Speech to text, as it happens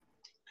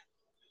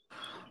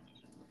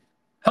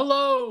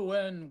Hello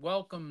and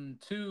welcome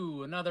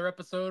to another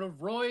episode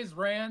of Roy's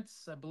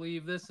Rants. I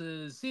believe this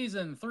is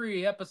season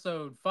 3,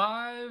 episode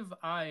 5.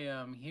 I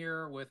am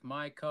here with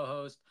my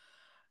co-host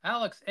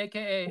Alex,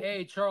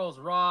 aka Charles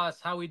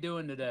Ross. How we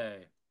doing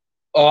today?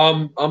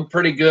 I'm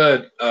pretty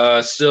good.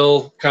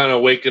 Still kind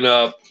of waking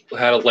up.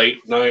 Had a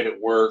late night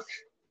at work.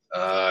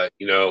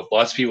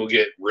 Lots of people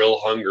get real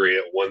hungry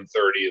at 1:30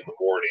 in the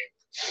morning.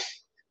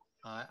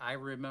 I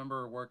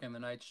remember working the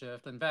night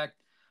shift. In fact,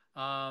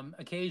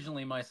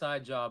 occasionally my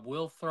side job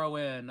will throw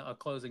in a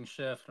closing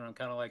shift, and I'm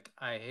kind of like,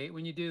 I hate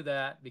when you do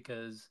that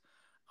because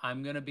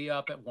I'm gonna be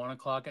up at 1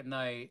 o'clock at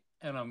night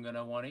and I'm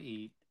gonna want to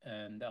eat,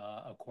 and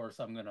of course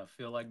I'm gonna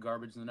feel like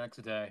garbage the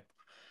next day.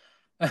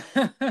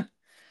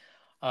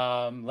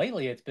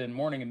 Lately it's been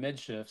morning and mid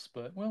shifts,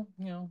 but well,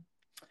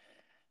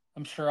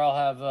 I'm sure I'll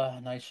have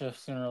a night shift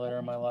sooner or later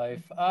in my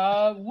life.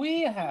 We're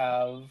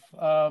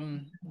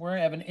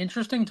gonna have an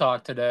interesting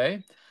talk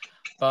today,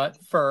 but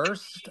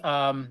first,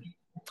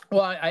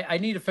 I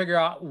need to figure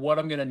out what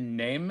I'm gonna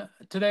name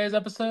today's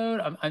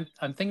episode.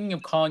 I'm thinking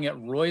of calling it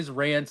Roy's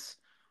Rants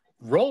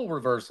Role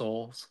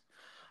Reversals,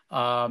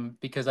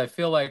 because I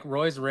feel like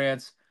Roy's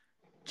Rants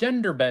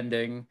gender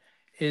bending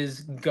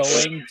is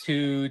going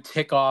to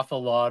tick off a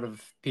lot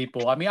of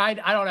people. I mean, I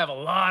don't have a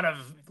lot of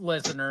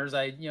listeners.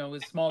 A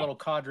small little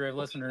cadre of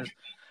listeners,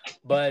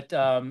 but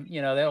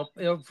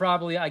they'll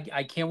probably.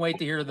 I can't wait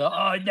to hear the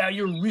now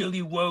you're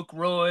really woke,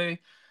 Roy,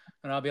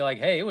 and I'll be like,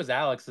 hey, it was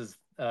Alex's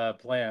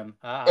plan.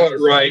 I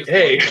Right. just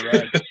Hey. wasn't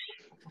around.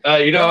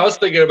 I Well, was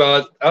thinking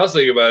about.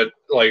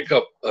 Like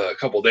a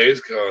couple days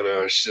ago, and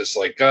I was just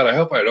like, God, I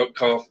hope I don't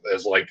come off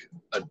as like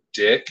a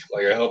dick.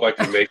 Like, I hope I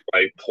can make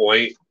my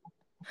point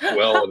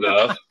well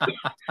enough.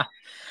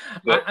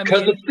 But I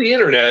because mean, it's the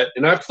internet,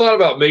 and I've thought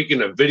about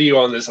making a video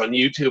on this on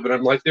YouTube, and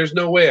I'm like, there's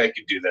no way I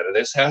could do that. And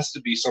this has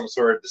to be some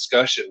sort of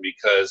discussion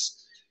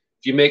because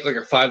if you make like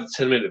a 5 to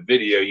 10 minute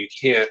video, you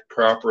can't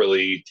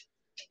properly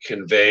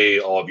convey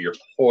all of your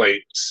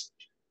points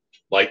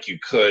like you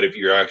could if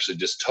you're actually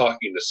just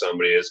talking to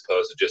somebody as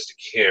opposed to just a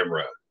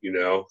camera, you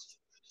know?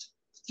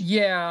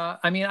 yeah,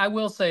 I mean, I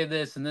will say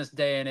this in this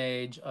day and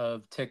age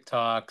of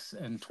TikToks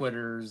and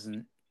Twitters,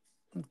 and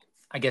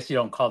I guess you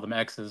don't call them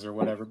X's or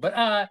whatever, but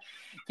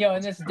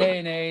in this day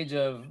and age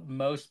of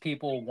most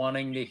people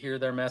wanting to hear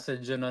their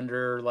message in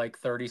under like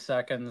 30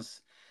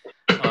 seconds,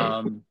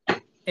 um,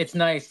 it's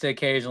nice to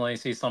occasionally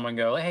see someone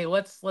go, "Hey,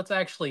 let's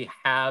actually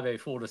have a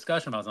full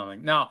discussion about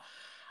something." Now,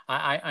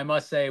 I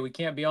must say we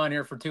can't be on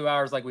here for 2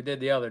 hours like we did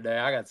the other day.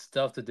 I got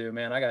stuff to do,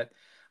 man.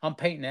 I'm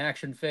painting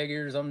action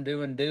figures. I'm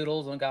doing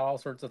doodles. I've got all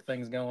sorts of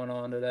things going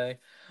on today.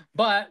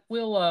 But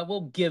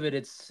we'll give it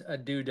its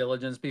due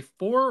diligence.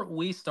 Before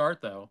we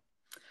start, though,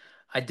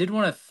 I did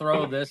want to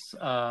throw this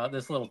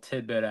little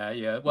tidbit at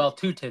you. Well,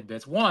 two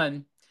tidbits.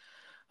 One,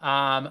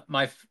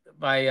 my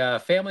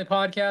family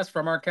podcast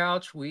from our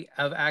couch, we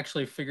have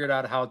actually figured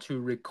out how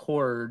to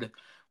record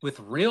with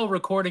real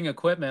recording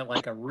equipment,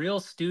 like a real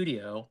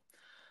studio,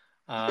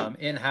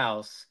 in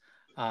house.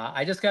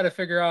 I just got to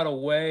figure out a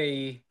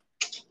way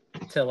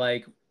to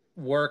like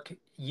work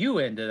you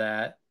into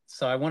that.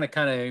 So I want to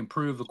kind of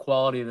improve the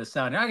quality of the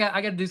sound. I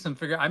got to do some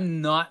figure. I'm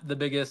not the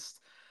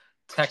biggest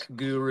tech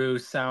guru,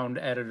 sound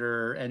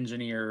editor,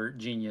 engineer,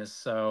 genius.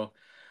 So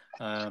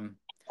um,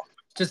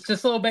 just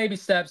little baby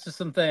steps to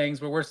some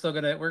things, but we're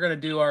gonna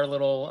do our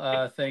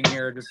little thing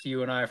here, just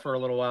you and I, for a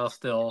little while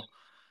still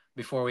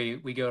before we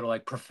go to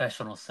like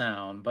professional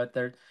sound. But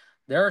there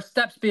are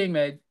steps being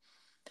made.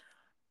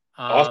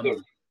 Um,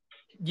 Awesome.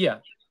 yeah,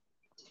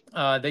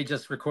 they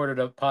just recorded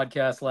a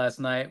podcast last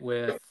night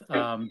with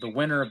the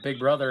winner of Big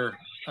Brother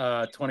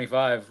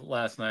 25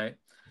 last night.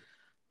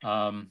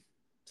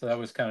 So that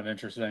was kind of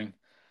interesting.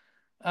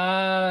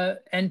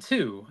 And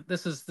two,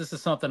 this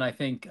is something I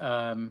think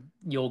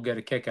you'll get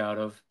a kick out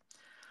of.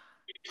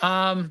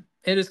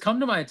 It has come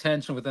to my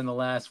attention within the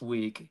last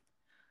week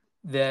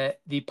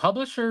that the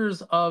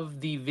publishers of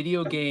the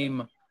video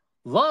game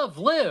Love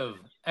Live!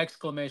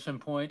 Exclamation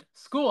point,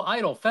 School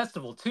Idol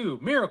Festival 2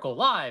 Miracle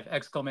Live!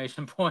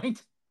 Exclamation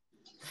point,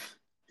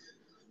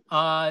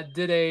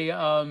 did a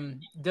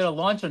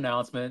launch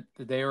announcement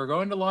that they were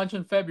going to launch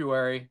in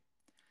February,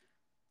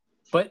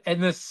 but in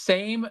the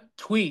same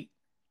tweet,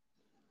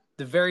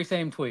 the very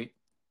same tweet,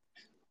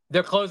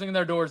 they're closing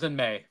their doors in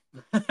May.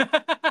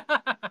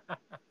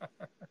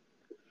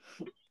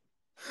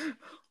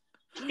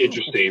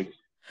 Interesting.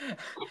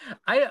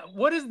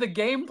 What is the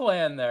game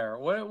plan there?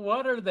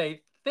 What are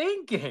they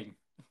thinking?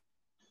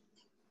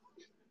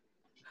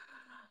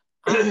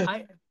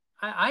 I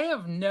I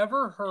have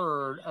never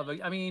heard of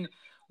a. I mean,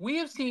 we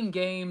have seen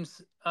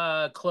games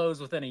close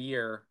within a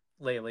year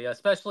lately,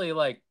 especially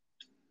like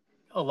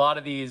a lot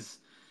of these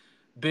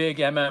big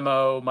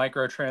MMO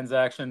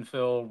microtransaction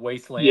filled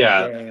wasteland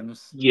Yeah.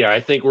 games. Yeah.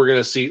 I think we're going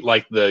to see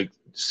like the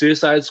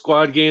Suicide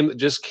Squad game that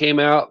just came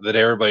out that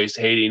everybody's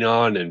hating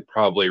on, and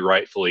probably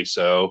rightfully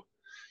so,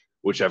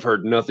 which I've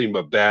heard nothing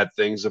but bad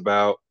things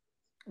about.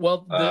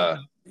 Well, Uh,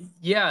 the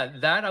yeah,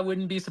 that I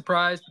wouldn't be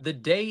surprised. The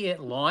day it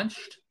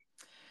launched,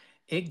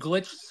 it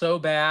glitched so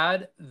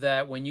bad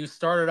that when you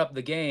started up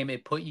the game,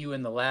 it put you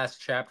in the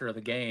last chapter of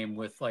the game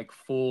with like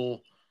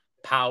full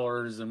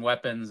powers and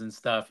weapons and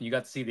stuff. And you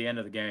got to see the end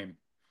of the game.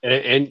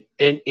 And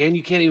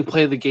you can't even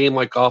play the game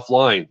like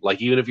offline.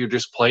 Like even if you're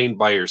just playing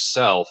by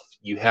yourself,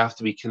 you have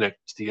to be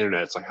connected to the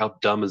internet. It's like how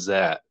dumb is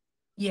that?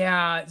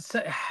 Yeah.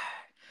 So,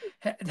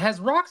 has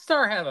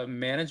Rockstar had a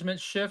management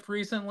shift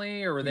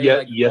recently, or were they Yeah,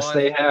 like yes bought?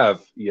 they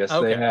have. Yes they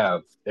Okay.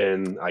 have.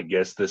 And I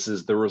guess this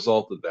is the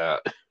result of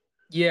that.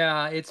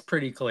 Yeah, it's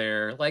pretty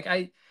clear. Like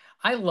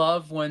I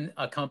love when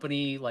a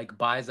company like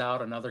buys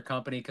out another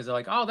company because they're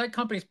like, oh, that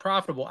company's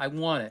profitable. I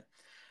want it.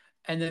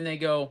 And then they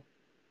go,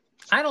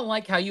 I don't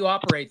like how you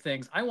operate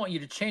things. I want you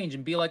to change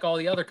and be like all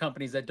the other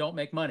companies that don't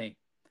make money.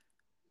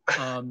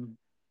 Um,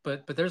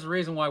 but there's a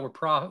reason why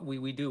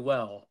we do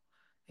well,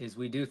 is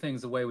we do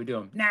things the way we do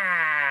them.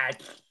 Nah,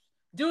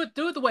 do it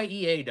the way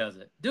EA does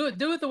it. Do it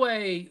the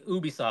way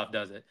Ubisoft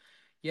does it.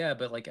 Yeah,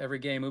 but like every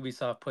game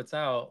Ubisoft puts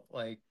out,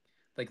 like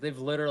they've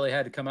literally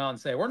had to come out and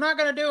say we're not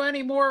going to do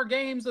any more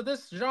games of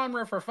this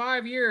genre for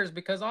 5 years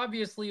because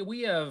obviously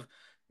we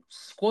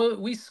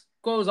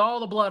squoze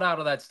all the blood out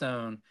of that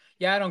stone.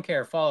 Yeah, I don't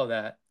care. Follow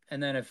that,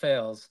 and then it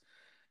fails,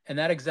 and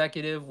that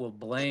executive will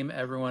blame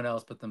everyone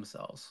else but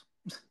themselves.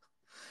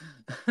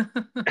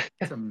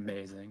 It's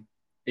amazing.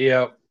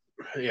 Yeah.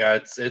 Yeah,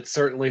 it's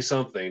certainly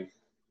something.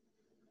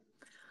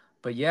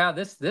 But yeah,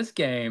 this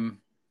game,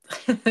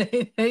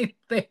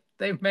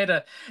 they've made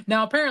a,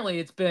 now apparently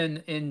it's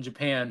been in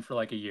Japan for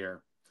like a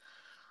year.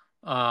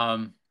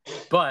 Um,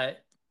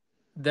 but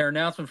their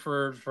announcement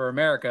for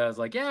America is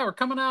like, yeah, we're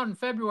coming out in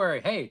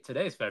February. Hey,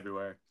 today's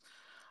February.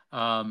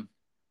 Um,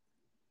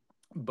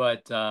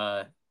 but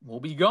we'll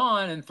be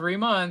gone in 3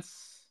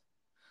 months.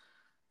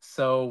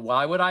 So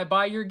why would I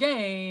buy your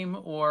game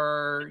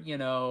or,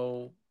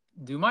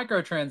 do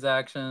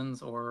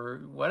microtransactions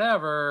or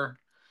whatever?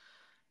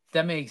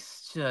 That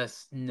makes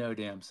just no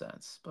damn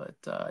sense. But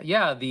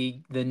yeah,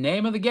 the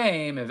name of the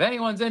game, if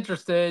anyone's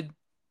interested,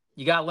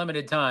 you got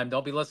limited time.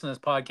 Don't be listening to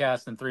this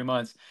podcast in 3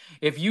 months.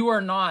 If you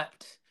are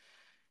not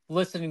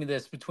listening to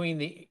this between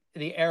the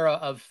era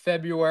of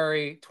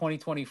February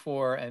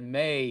 2024 and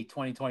May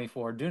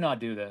 2024, do not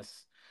do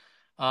this.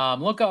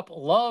 Look up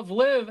Love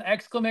Live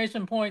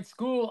exclamation point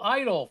School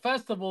Idol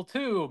Festival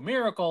 2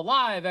 Miracle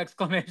Live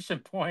exclamation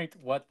point.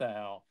 What the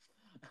hell?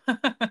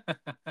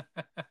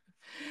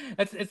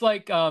 It's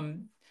like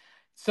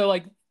so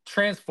like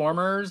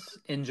Transformers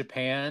in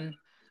Japan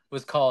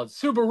was called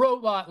Super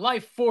Robot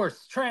Life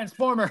Force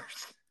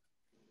Transformers.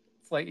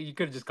 It's like you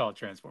could have just called it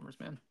Transformers,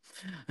 man.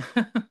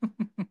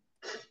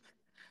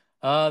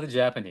 The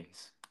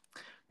Japanese.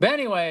 But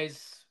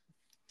anyways,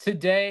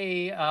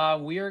 today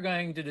we are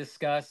going to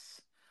discuss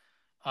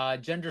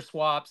gender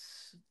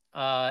swaps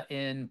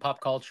in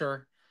pop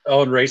culture.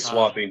 Oh, and race Uh,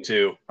 swapping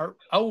too.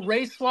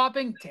 Race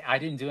swapping. I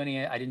didn't do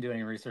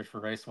any research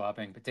for race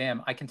swapping, but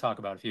damn, I can talk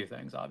about a few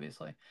things,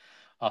 obviously,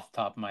 off the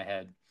top of my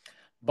head.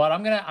 But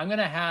I'm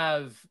gonna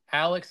have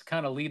Alex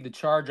kind of lead the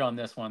charge on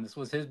this one. This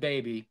was his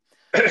baby,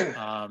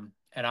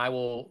 and I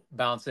will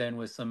bounce in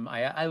with some. I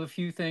have a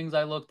few things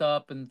I looked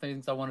up and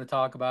things I want to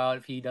talk about.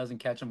 If he doesn't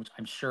catch them, which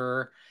I'm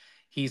sure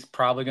he's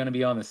probably going to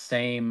be on the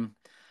same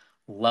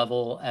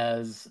level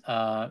as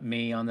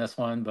me on this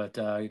one. But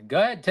go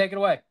ahead, take it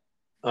away.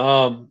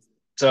 Um,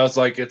 so it's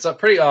like it's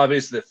pretty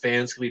obvious that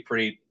fans can be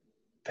pretty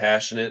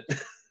passionate,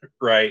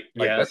 right?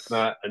 Like that's Yes.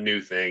 not a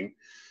new thing.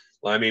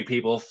 I mean,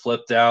 people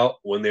flipped out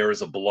when there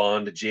was a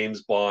blonde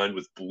James Bond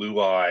with blue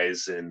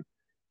eyes, and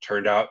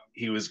turned out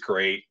he was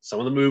great. Some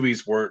of the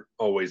movies weren't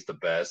always the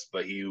best,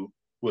 but he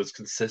was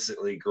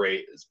consistently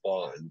great as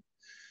Bond.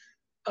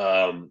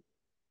 Um,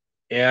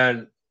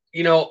 and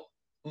you know,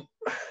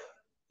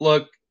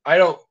 look, I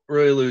don't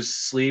really lose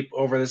sleep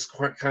over this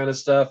kind of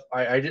stuff.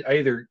 I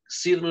either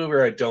see the movie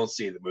or I don't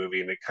see the movie,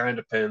 and it kind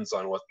of depends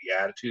on what the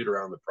attitude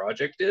around the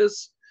project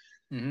is.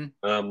 Hmm.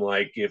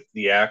 Like if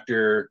the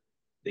actor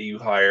that you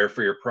hire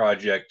for your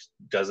project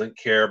doesn't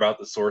care about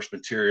the source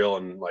material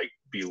and like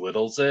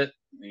belittles it,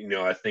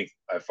 I think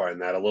I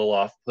find that a little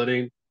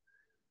off-putting.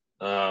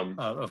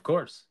 Of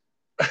course.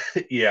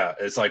 Yeah,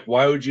 it's like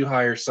why would you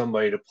hire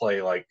somebody to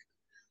play like,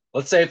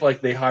 let's say if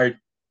like they hired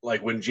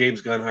like when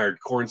James Gunn hired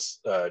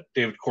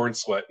David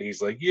Cornsweet, and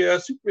he's like, yeah,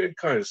 Superman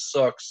kind of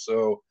sucks,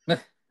 so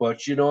but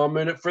I'm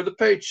in it for the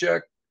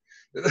paycheck.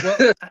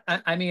 Well,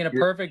 I mean, a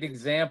perfect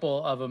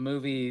example of a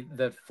movie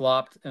that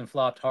flopped and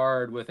flopped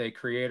hard with a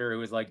creator who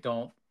was like,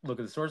 "Don't look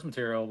at the source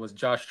material," was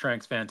Josh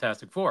Trank's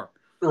Fantastic Four.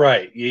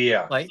 Right,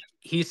 yeah. Like,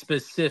 he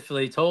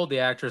specifically told the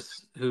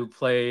actress who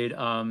played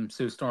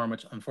Sue Storm,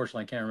 which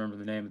unfortunately I can't remember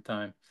the name at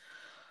the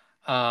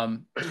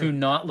time, to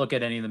not look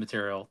at any of the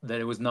material, that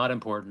it was not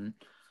important.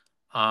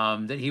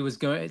 That he was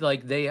going,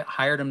 like, they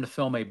hired him to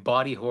film a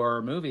body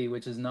horror movie,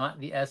 which is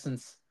not the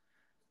essence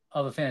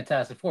of a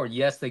Fantastic Four.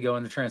 Yes, they go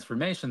into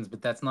transformations,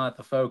 but that's not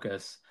the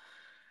focus.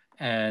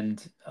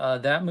 And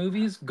that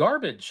movie is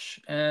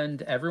garbage,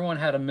 and everyone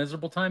had a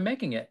miserable time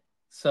making it.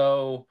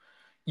 So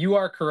you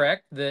are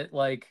correct that,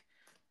 like,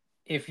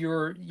 if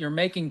you're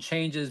making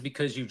changes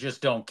because you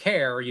just don't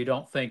care, or you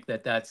don't think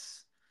that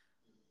that's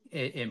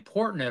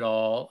important at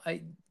all,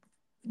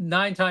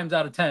 9 times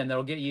out of 10,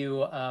 that'll get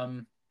you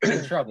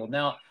in trouble.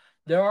 Now,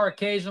 there are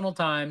occasional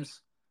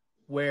times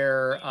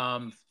where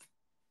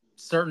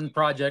certain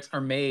projects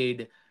are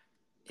made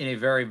in a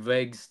very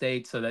vague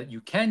state so that you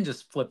can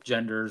just flip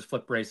genders,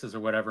 flip races, or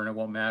whatever, and it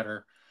won't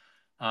matter.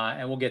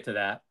 And we'll get to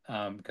that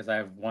because I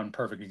have one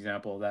perfect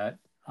example of that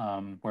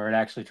where it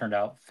actually turned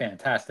out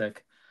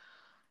fantastic.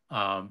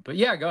 But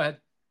yeah, go ahead.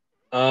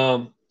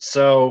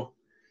 So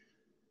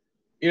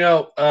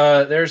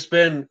there's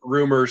been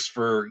rumors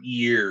for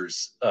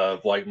years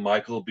of like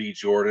Michael B.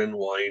 Jordan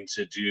wanting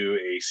to do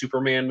a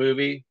Superman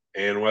movie,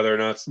 and whether or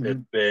not it's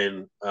Mhm.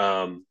 been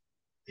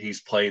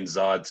he's playing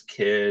Zod's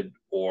kid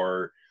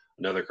or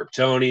another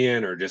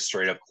Kryptonian or just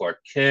straight up Clark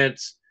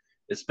Kent.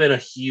 It's been a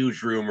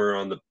huge rumor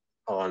on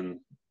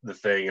the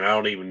thing, and I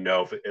don't even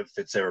know if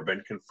it's ever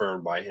been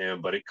confirmed by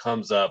him, but it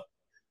comes up.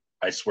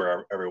 I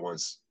swear every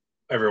once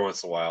in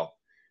a while.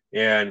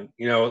 And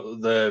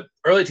the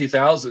early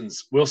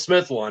 2000s, Will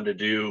Smith wanted to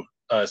do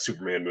a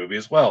Superman movie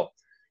as well,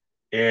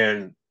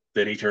 and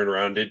then he turned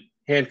around and did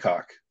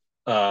Hancock.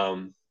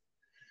 Um,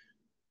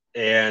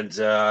 and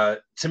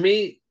to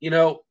me,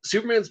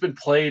 Superman's been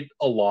played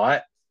a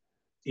lot,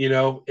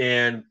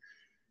 and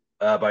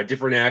by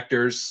different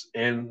actors,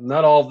 and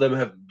not all of them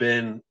have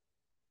been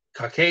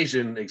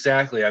Caucasian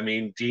exactly. I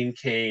mean, Dean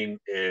Cain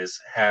is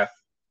half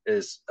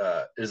is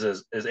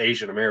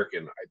Asian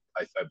American,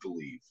 I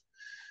believe.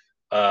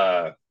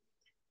 Uh,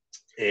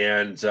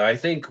 and I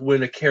think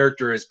when a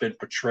character has been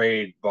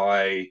portrayed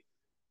by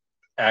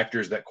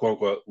actors that quote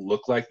unquote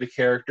look like the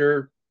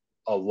character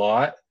a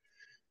lot,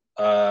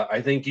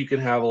 I think you can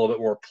have a little bit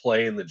more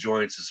play in the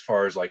joints as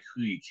far as like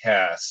who you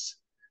cast.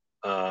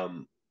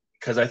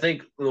 Because I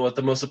think what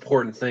the most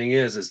important thing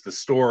is the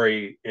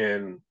story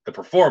and the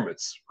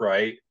performance,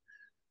 right?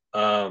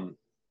 Um,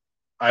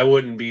 I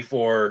wouldn't be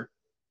for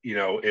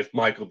if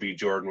Michael B.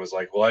 Jordan was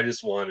like, well, I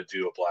just want to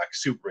do a black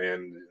Superman.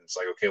 And it's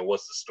like, okay, well,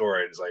 what's the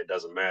story? And it's like, it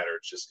doesn't matter.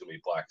 It's just gonna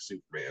be black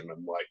Superman.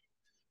 I'm like,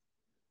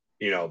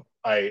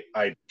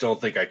 I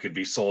don't think I could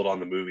be sold on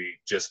the movie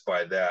just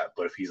by that.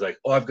 But if he's like,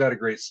 oh, I've got a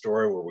great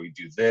story where we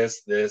do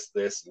this, this,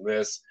 this, and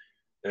this,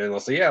 and I'll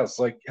say, yeah, it's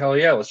like, hell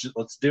yeah,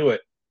 let's do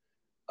it.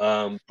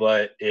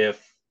 But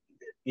if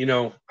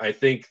I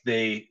think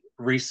they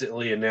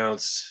recently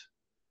announced,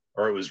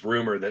 or it was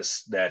rumored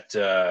that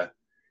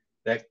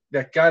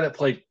guy that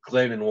played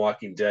Glenn in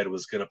Walking Dead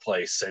was going to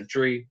play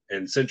Sentry,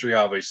 and Sentry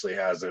obviously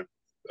hasn't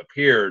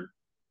appeared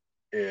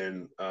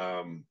in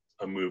a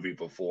movie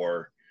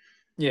before.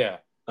 Yeah.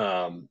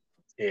 Um,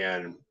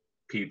 and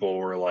people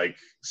were like,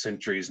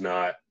 Sentry's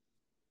not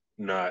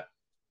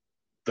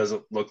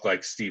doesn't look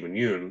like Stephen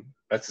Yeun.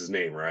 That's his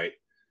name, right?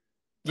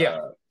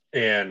 Yeah.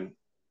 And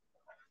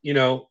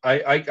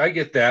I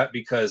get that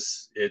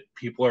because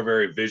people are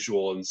very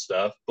visual and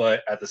stuff,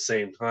 but at the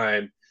same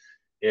time,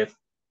 if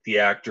the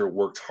actor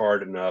worked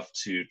hard enough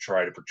to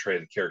try to portray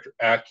the character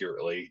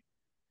accurately,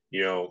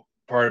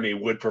 part of me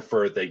would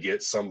prefer they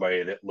get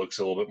somebody that looks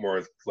a little bit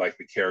more like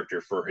the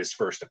character for his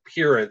first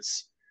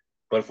appearance.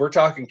 But if we're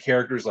talking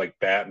characters like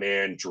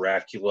Batman,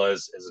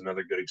 Dracula's is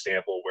another good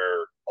example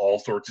where all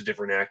sorts of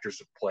different actors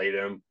have played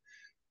him.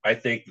 I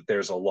think that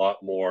there's a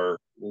lot more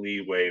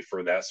leeway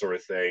for that sort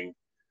of thing.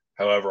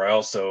 However, I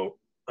also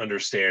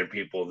understand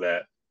people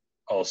that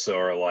also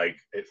are like,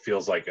 it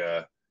feels like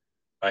a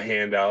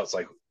handout. It's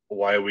like,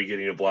 why are we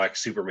getting a black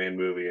Superman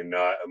movie and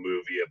not a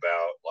movie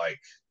about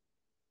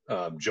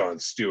like John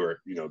Stewart,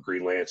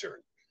 Green Lantern?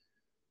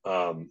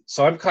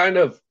 So I'm kind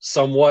of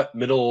somewhat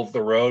middle of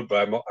the road,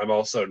 but I'm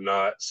also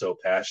not so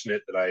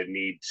passionate that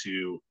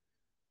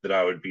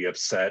I would be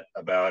upset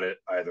about it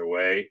either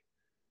way.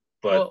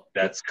 But Well,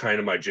 that's kind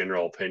of my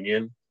general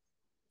opinion.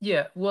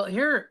 yeah. Well,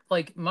 here,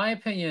 like my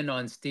opinion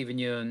on Stephen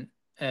Yeun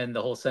and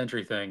the whole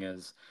Sentry thing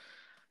is,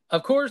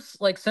 of course,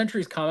 like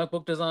Sentry's comic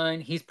book design,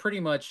 he's pretty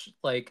much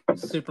like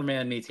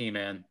Superman meets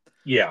He-Man,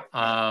 Yeah,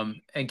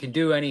 and can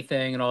do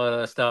anything and all that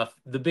other stuff.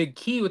 The big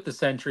key with the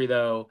Sentry,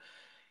 though,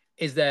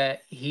 is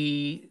that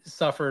he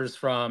suffers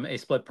from a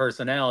split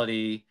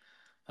personality,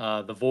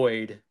 the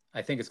Void.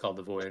 I think it's called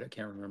the Void. I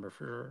can't remember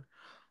for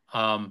sure.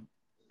 Um,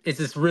 it's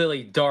this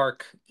really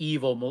dark,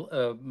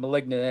 evil,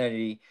 malignant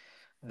entity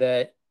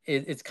that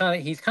it's kind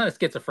of he's kind of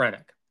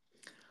schizophrenic.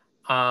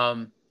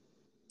 Um,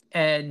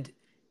 and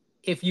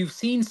if you've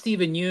seen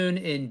Stephen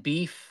Yeun in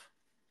Beef,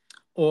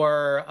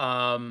 or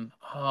I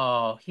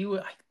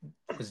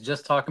was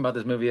just talking about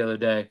this movie the other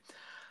day.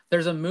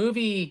 There's a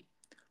movie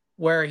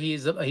where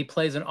he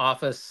plays an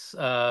office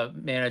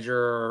manager,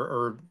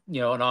 or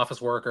an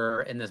office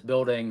worker in this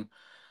building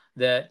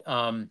that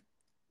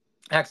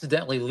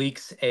accidentally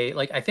leaks a,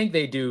 like, I think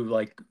they do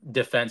like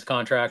defense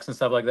contracts and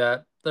stuff like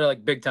that. They're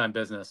like big time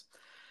business,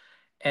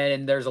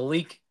 and there's a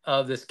leak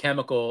of this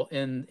chemical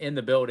in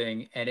the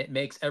building, and it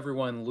makes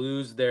everyone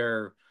lose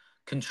their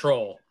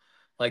control,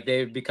 like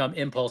they become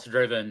impulse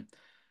driven,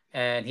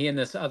 and he and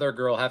this other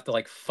girl have to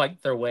like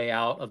fight their way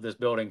out of this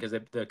building because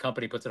the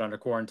company puts it under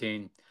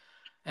quarantine.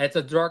 And it's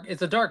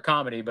a dark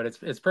comedy, but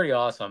it's pretty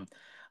awesome.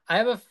 I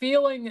have a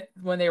feeling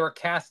when they were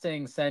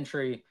casting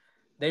Sentry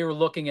they were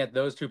looking at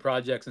those two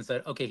projects and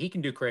said, okay, he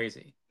can do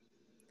crazy.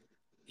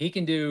 He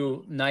can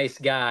do nice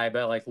guy,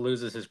 but like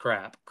loses his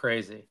crap,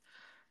 crazy.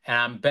 And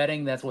I'm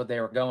betting that's what they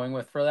were going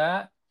with for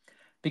that,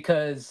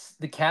 because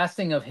the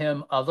casting of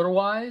him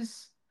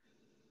otherwise,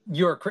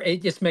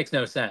 it just makes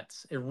no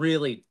sense. It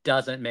really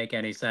doesn't make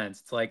any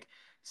sense. It's like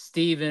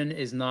Steven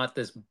is not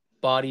this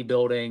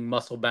bodybuilding,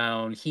 muscle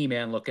bound, He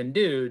Man looking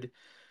dude.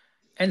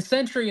 And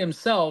Sentry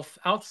himself,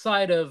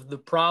 outside of the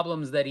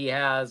problems that he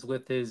has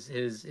with his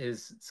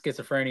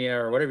schizophrenia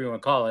or whatever you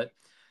want to call it,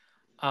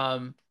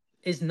 um,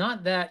 is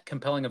not that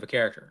compelling of a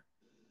character.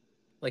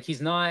 Like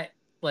he's not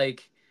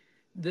like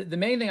the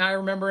main thing I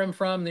remember him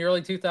from the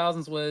early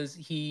 2000s was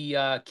he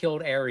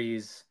killed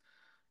Ares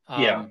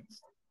Yeah. um,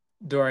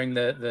 during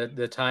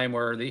the time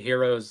where the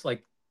heroes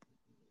like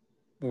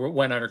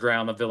went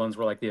underground. The villains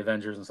were like the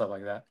Avengers and stuff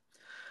like that,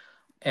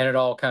 and it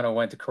all kind of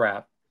went to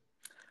crap.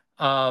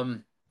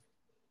 Um,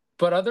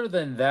 but other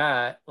than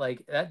that,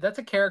 like that's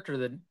a character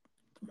that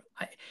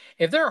I,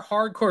 if there are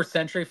hardcore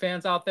Sentry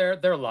fans out there,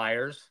 they're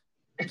liars.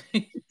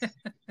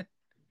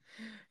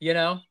 You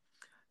know.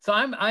 So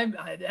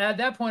at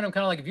that point I'm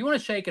kind of like, if you want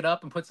to shake it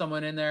up and put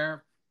someone in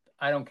there,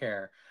 I don't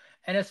care.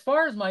 And as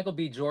far as Michael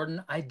B.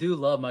 Jordan, I do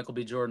love Michael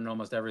B. Jordan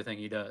almost everything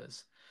he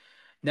does.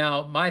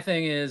 Now, my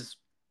thing is,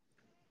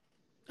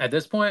 at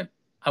this point,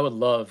 I would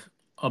love,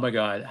 oh my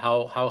God,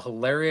 how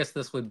hilarious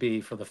this would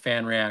be for the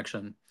fan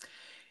reaction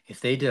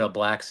if they did a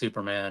black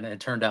Superman and it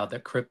turned out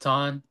that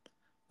Krypton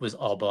was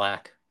all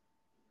black.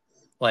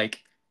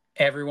 Like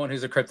everyone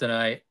who's a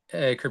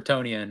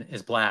Kryptonian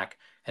is black,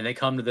 and they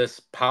come to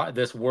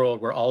this world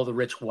where all the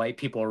rich white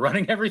people are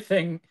running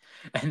everything,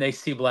 and they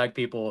see black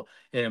people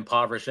in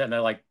impoverished, and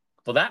they're like,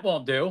 "Well, that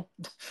won't do."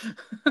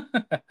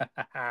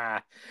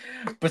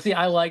 But see, you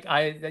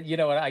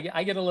know what,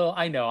 I get a little,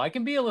 I know I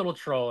can be a little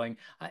trolling.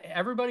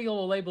 Everybody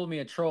will label me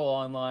a troll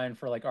online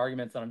for like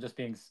arguments that I'm just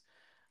being,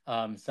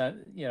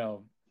 you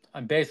know,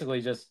 I'm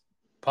basically just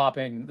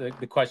popping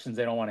the questions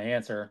they don't want to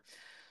answer.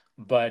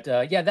 But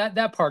yeah,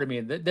 that part of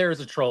me, there's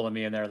a troll in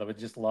me in there that would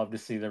just love to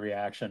see the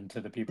reaction to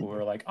the people who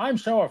are like, "I'm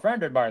so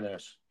offended by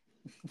this."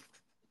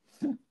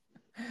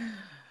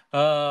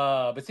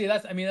 But see,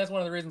 I mean, that's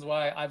one of the reasons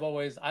why I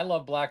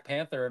love Black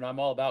Panther and I'm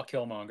all about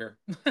Killmonger.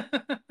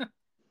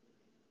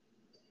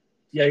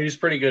 Yeah, he was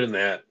pretty good in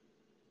that.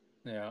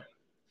 Yeah,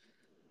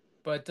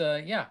 but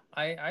yeah,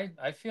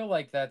 I feel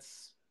like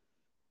that's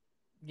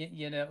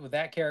you know, with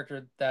that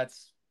character,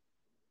 that's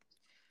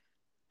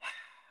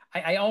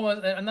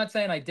I'm not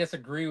saying I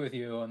disagree with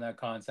you on that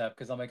concept,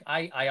 because I'm like,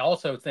 I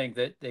also think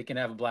that they can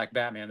have a black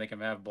Batman, they can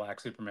have a black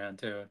Superman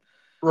too.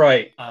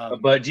 Right.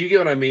 Um, But do you get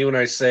what I mean when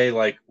I say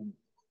like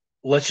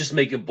let's just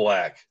make it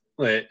black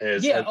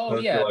as Yeah. Oh,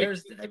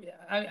 opposed to yeah.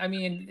 like I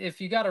mean, if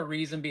you got a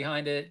reason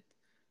behind it,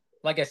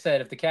 like I said,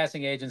 if the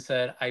casting agent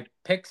said, I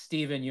picked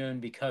Steven Yeun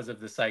because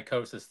of the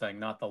psychosis thing,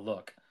 not the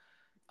look,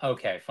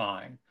 okay,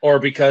 fine. or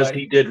because But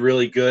he did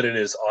really good in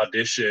his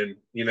audition,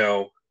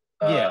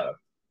 yeah,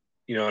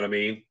 you know what I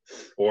mean?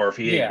 Or if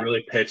he yeah,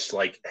 really pitched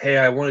like, hey,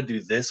 I want to do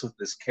this with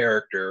this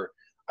character.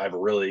 I have a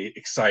really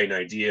exciting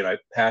idea and I'm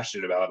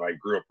passionate about it. And I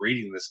grew up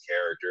reading this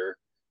character.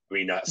 I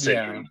mean, not yeah.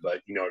 Sentry, but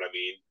you know what I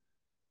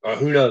mean?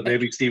 Who knows? I,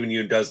 Maybe Stephen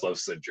Yeun does love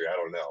Sentry. I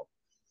don't know.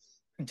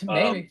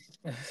 Um, maybe.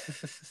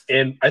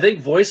 and I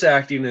think voice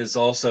acting is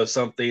also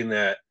something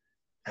that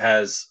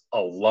has a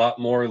lot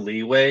more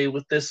leeway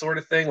with this sort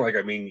of thing. Like,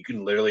 I mean, you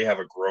can literally have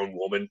a grown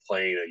woman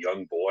playing a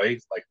young boy,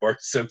 like Bart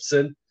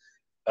Simpson.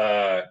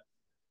 Uh,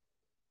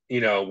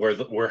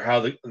 where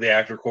how the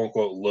actor quote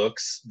unquote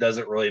looks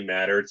doesn't really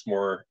matter. It's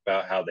more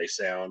about how they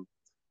sound.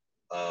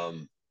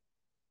 Um,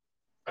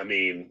 I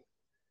mean,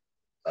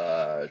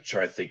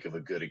 try to think of a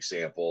good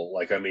example.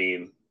 Like, I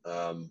mean,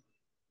 oh,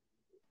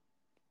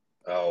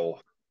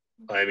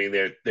 I mean,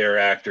 they're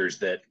actors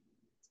that,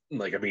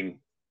 like, I mean,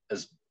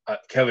 as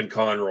Kevin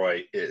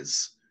Conroy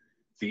is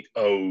the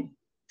O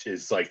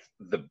is like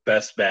the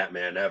best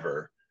Batman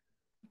ever.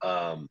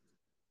 Um,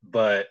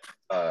 but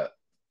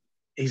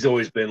he's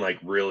always been like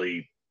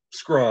really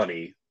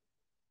scrawny.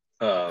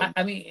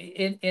 I mean,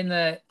 in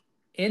the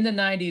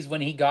 90s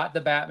when he got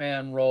the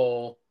Batman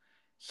role,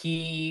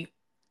 he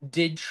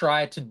did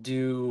try to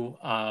do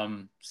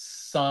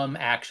some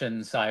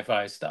action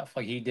sci-fi stuff.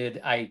 Like he did,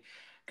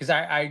 because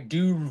I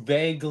do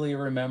vaguely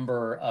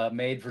remember a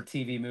made for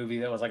TV movie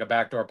that was like a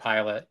backdoor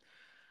pilot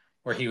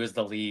where he was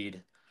the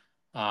lead.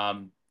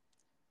 Um,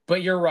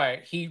 but you're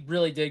right, he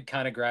really did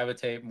kind of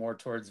gravitate more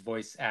towards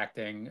voice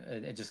acting.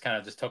 It just kind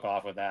of just took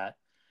off with that,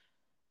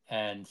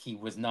 and he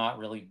was not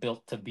really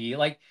built to be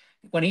like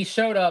when he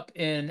showed up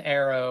in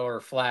Arrow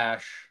or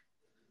Flash.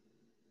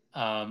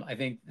 I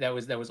think that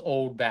was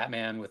old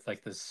Batman with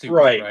like the suit,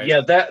 Right. right?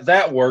 Yeah,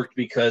 that worked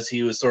because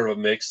he was sort of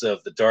a mix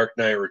of the Dark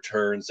Knight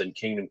Returns and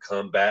Kingdom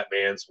Come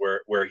Batman's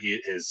where he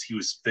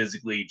was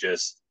physically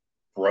just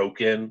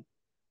broken.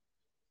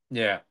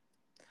 Yeah.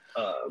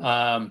 Um,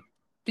 Um,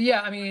 but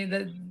yeah, I mean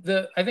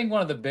the I think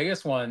one of the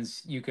biggest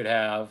ones you could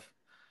have,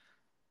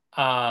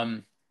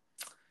 um,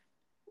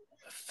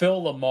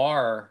 Phil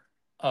Lamar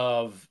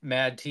of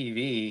Mad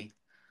TV.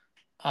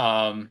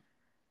 Um,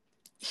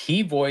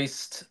 he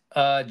voiced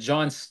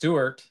Jon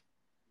Stewart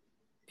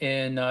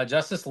in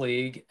Justice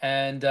League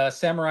and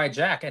Samurai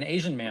Jack, an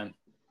Asian man.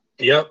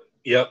 Yep,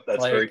 yep,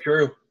 that's very Like,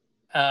 true.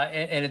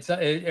 and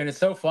it's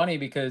so funny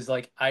because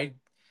like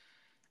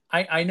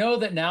I know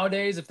that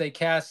nowadays if they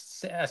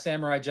cast a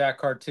Samurai Jack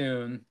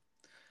cartoon,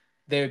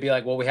 they would be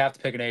like, well, we have to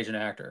pick an Asian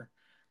actor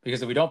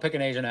because if we don't pick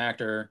an Asian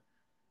actor,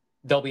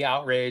 there'll be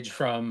outrage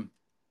from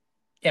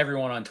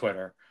everyone on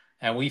Twitter,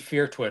 and we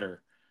fear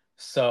Twitter,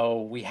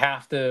 so we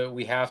have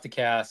to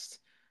cast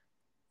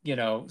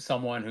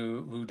someone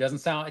who doesn't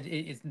sound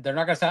they're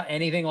not going to sound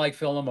anything like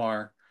Phil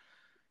Lamar,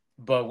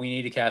 but we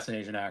need to cast an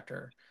Asian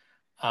actor.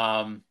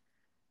 Um,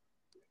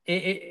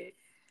 it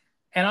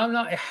and I'm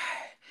not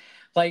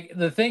like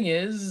the thing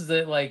is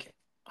that like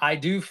I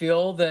do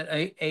feel that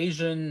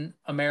Asian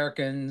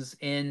Americans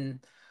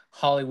in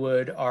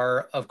Hollywood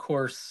are, of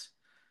course,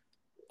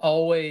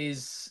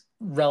 always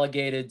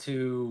relegated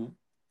to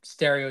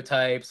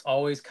stereotypes,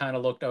 always kind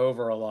of looked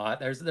over a lot.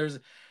 There's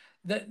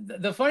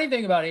the funny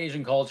thing about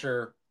Asian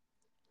culture,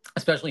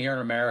 especially here in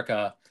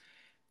America,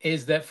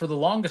 is that for the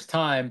longest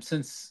time,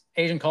 since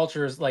Asian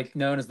culture is like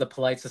known as the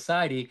polite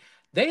society,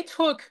 they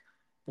took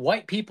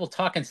white people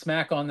talking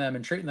smack on them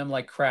and treating them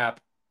like crap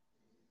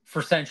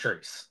for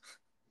centuries.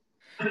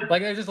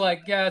 Like they're just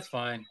like, yeah, that's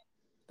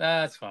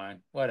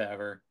fine,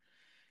 whatever,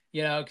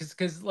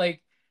 because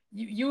like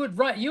you would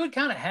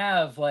kind of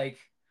have like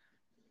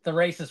the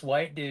racist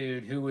white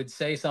dude who would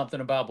say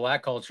something about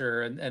black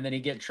culture and then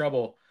he'd get in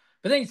trouble,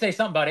 but then he'd say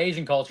something about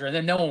Asian culture and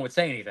then no one would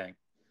say anything.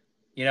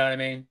 You know what I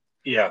mean?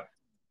 Yeah,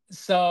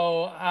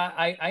 So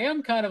I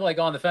am kind of like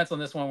on the fence on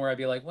this one where I'd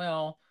be like,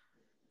 well,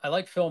 I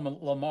like Phil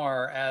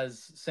Lamar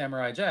as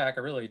Samurai Jack,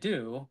 I really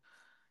do.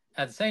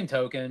 At the same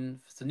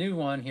token, if it's a new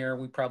one here,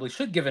 we probably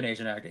should give an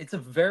Asian actor. It's a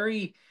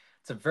very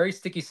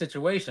sticky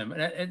situation.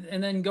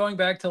 And then going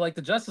back to like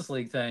the Justice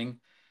League thing,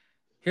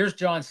 here's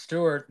Jon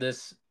Stewart,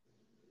 this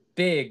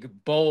big,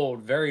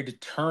 bold, very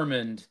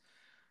determined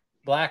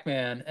black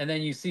man, and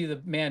then you see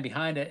the man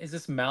behind it is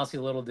this mousy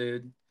little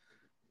dude,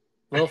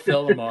 little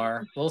Phil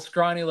Lamar, little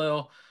scrawny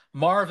little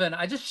Marvin.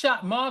 I just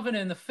shot Marvin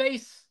in the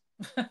face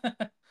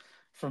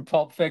from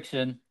Pulp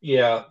Fiction.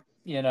 yeah,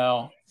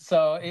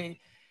 So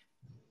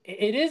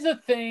it is a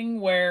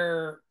thing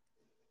where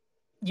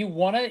you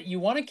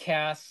wanna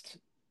cast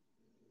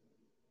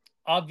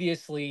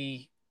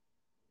obviously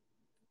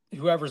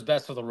whoever's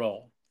best for the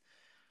role.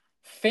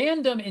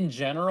 Fandom in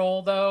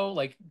general, though,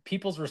 like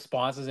people's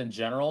responses in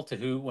general to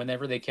who,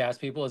 whenever they cast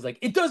people, is like,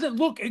 it doesn't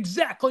look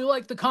exactly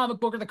like the comic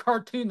book or the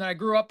cartoon that I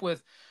grew up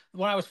with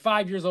when I was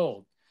 5 years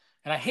old.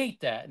 And I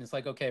hate that. And it's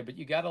like, okay, but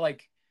you got to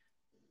like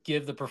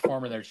give the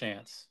performer their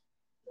chance,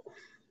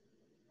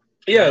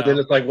 you yeah. Then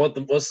know? it's like once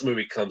the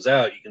movie comes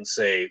out, you can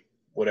say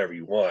whatever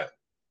you want.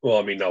 Well,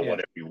 I mean, not Yeah.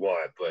 whatever you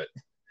want, but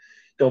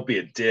don't be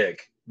a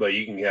dick. But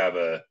you can have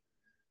an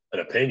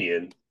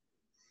opinion.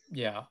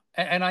 Yeah.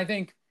 And I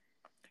think,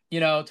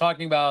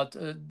 talking about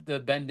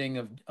the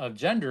bending of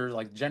gender,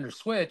 like gender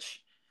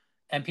switch,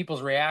 and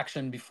people's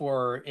reaction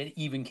before it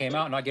even came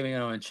out, not giving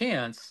anyone a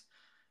chance.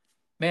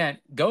 Man,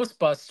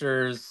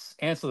 Ghostbusters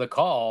Answer the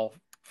Call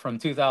from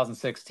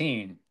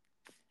 2016.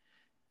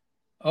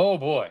 Oh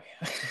boy.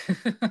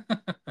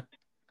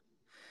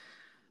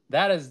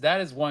 That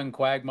is one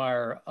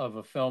quagmire of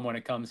a film when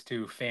it comes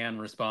to fan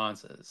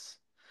responses.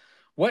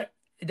 What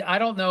I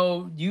don't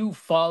know, you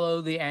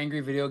follow the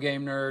angry video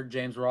game nerd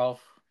James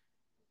Rolfe?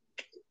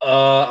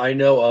 I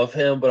know of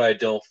him, but I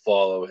don't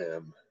follow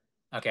him.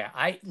 Okay,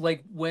 I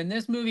like when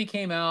this movie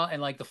came out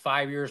and like the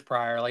 5 years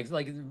prior, like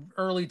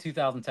early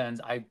 2010s,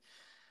 I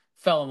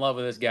fell in love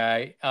with this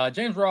guy.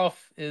 James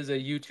Rolfe is a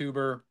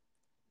YouTuber.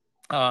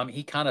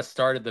 He kind of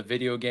started the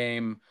video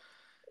game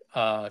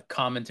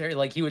commentary.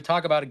 Like he would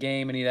talk about a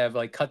game and he'd have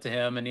like cut to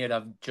him and he'd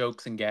have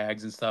jokes and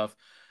gags and stuff.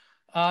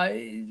 Uh,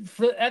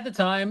 at the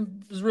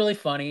time, it was really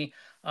funny.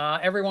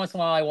 Every once in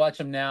a while, I watch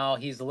him now.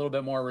 He's a little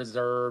bit more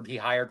reserved. He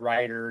hired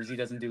writers. He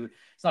doesn't do.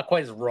 It's not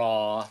quite as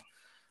raw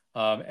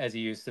as he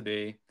used to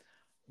be.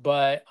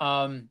 But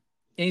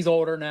he's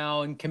older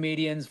now, and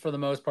comedians for the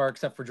most part,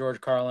 except for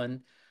George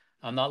Carlin.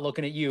 I'm not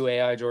looking at you,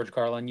 AI George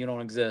Carlin. You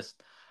don't exist.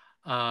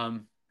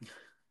 Um,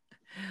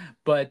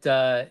 but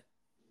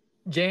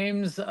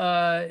James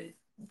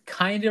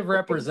kind of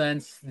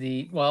represents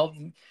the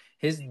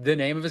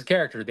name of his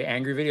character, the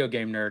angry video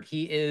game nerd.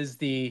 He is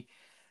the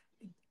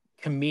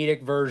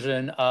comedic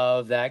version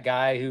of that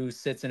guy who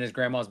sits in his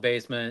grandma's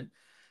basement,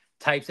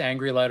 types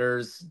angry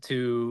letters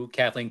to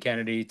Kathleen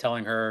Kennedy,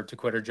 telling her to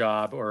quit her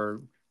job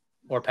or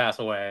pass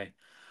away.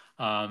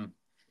 Um,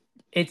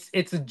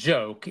 it's a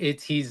joke.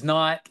 He's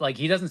not like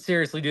he doesn't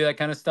seriously do that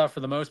kind of stuff for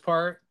the most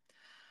part.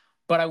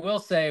 But I will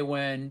say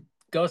when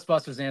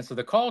Ghostbusters Answer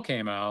the Call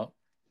came out,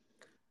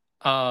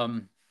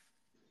 um,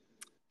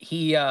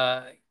 he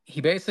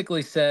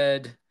basically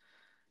said,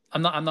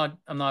 I'm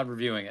not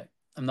reviewing it.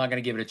 I'm not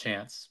going to give it a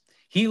chance.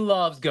 He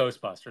loves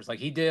Ghostbusters. Like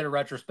he did a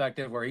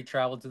retrospective where he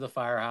traveled to the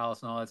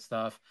firehouse and all that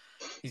stuff.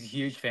 He's a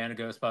huge fan of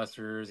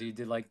Ghostbusters. He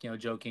did like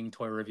joking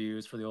toy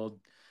reviews for the old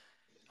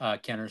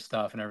Kenner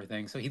stuff and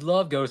everything. So he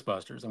loved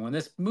Ghostbusters. And when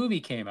this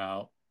movie came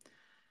out,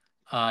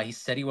 he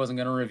said he wasn't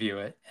going to review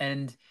it,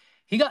 and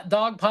he got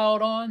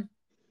dogpiled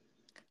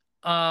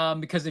on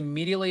because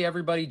immediately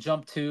everybody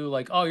jumped to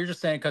like, oh, you're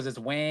just saying because it's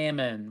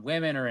women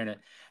are in it,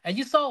 and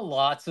you saw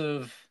lots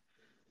of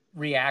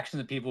reactions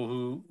of people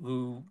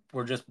who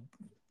were just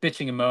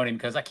bitching and moaning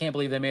because I can't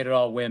believe they made it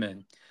all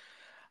women.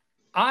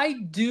 I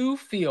do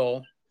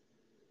feel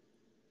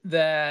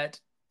that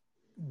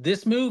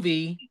this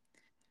movie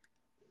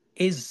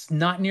is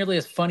not nearly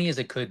as funny as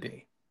it could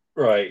be.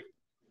 Right.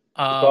 It's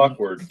Um,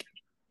 awkward.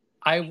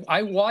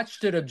 I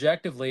watched it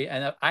objectively,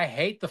 and I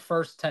hate the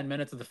first 10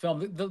 minutes of the film.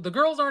 The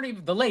girls aren't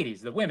even the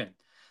ladies, the women.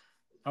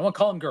 I won't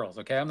call them girls,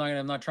 okay? I'm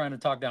not trying to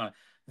talk down.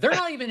 They're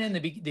not even in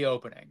the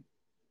opening.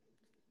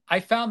 I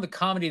found the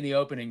comedy in the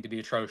opening to be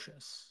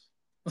atrocious.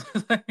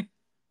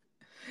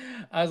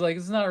 I was like,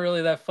 it's not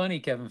really that funny,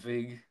 Kevin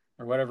Feige,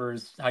 or whatever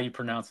is how you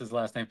pronounce his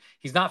last name.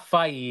 He's not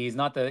Feige. He's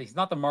not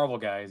the Marvel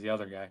guy. He's the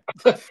other guy.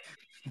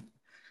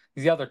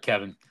 He's the other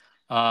Kevin.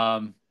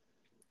 Um,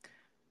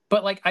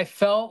 but like I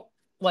felt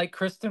like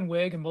Kristen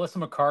Wiig and Melissa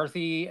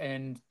McCarthy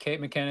and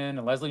Kate McKinnon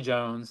and Leslie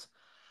Jones.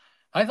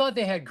 I thought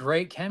they had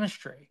great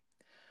chemistry.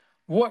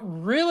 What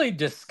really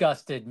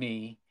disgusted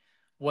me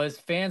was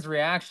fans'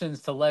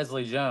 reactions to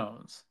Leslie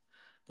Jones,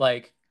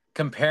 like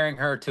comparing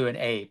her to an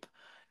ape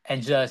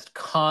and just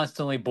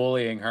constantly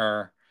bullying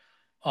her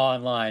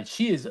online.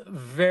 She is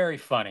very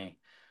funny,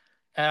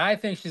 and I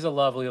think she's a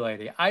lovely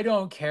lady. I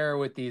don't care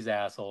what these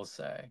assholes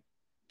say.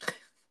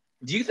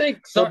 Do you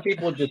think some So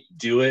people just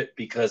do it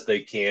because they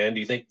can? Do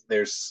you think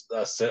there's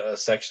a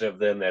section of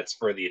them that's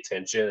for the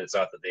attention? It's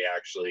not that they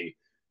actually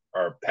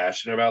are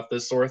passionate about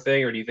this sort of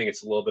thing, or do you think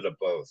it's a little bit of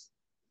both?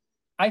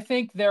 I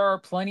think there are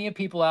plenty of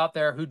people out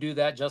there who do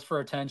that just for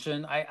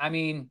attention. I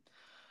mean,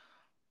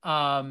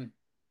 um,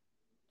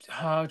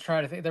 I'm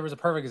trying to think. There was a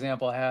perfect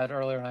example I had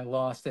earlier and I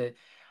lost it.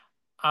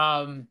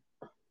 Um,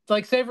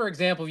 like say for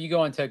example, if you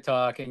go on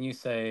TikTok and you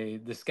say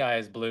the sky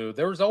is blue,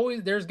 there's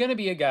gonna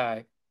be a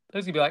guy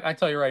who's gonna be like, I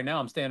tell you right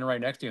now, I'm standing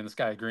right next to you and the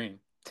sky is green.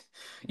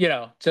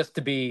 Just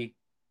to be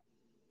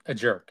a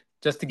jerk,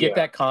 just to get Yeah.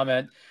 that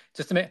comment,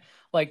 just to make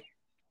like,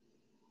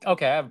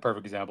 okay, I have a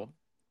perfect example.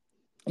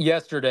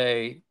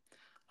 Yesterday,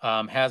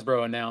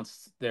 Hasbro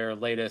announced their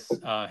latest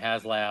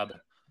HasLab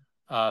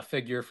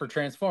figure for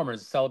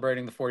Transformers,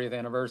 celebrating the 40th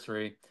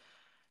anniversary.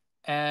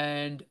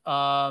 And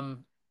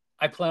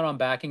I plan on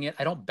backing it.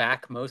 I don't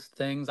back most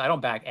things. I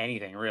don't back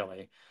anything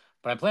really,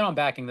 but I plan on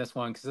backing this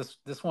one because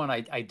this one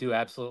I do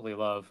absolutely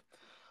love.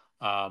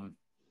 Um,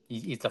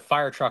 it's a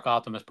fire truck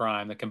Optimus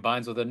Prime that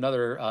combines with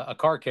another a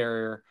car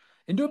carrier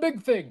into a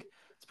big fig.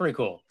 It's pretty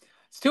cool.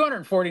 It's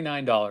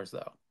 $249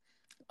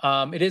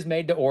 though. It is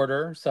made to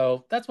order,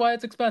 so that's why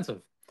it's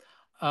expensive.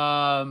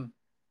 Um,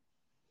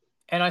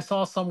 and I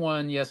saw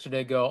someone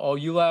yesterday go, "Oh,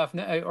 you laugh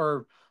now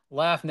or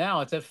laugh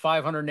now? It's at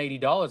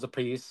 $580 a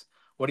piece.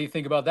 What do you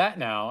think about that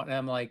now?" And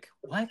I'm like,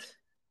 "What?"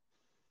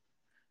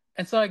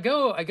 And so I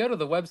go to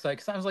the website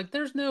because I was like,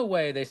 "There's no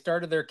way they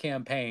started their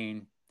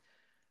campaign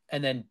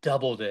and then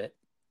doubled it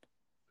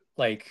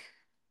like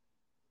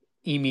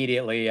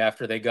immediately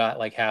after they got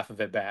like half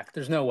of it back.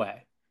 There's no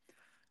way."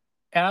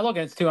 And I look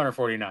and it's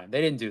 249.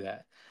 They didn't do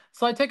that.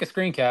 So I take a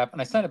screen cap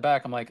and I send it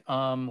back. I'm like,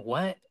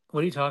 what?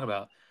 What are you talking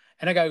about?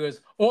 And a guy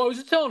goes, "Oh, I was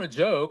just telling a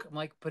joke." I'm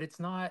like, "But it's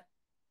not,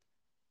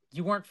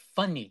 you weren't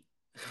funny."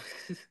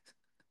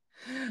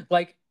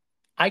 Like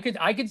I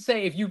could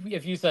say if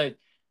you said,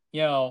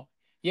 you know,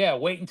 yeah,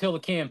 wait until the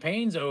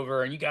campaign's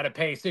over and you got to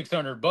pay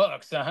 $600.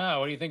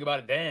 What do you think about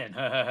it then?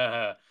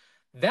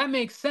 That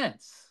makes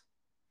sense.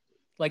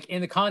 Like in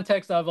the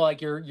context of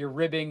like you're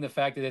ribbing the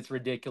fact that it's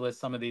ridiculous.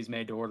 Some of these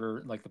made to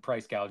order, like the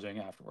price gouging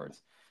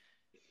afterwards.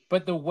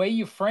 But the way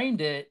you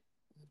framed it,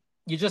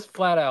 you just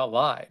flat out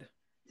lied.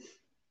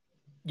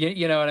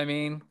 You know what I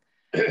mean?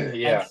 And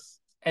Yeah.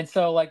 and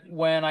so like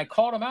when I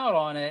called him out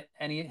on it,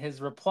 and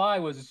his reply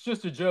was, "It's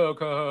just a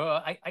joke."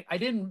 I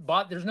didn't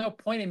bot. There's no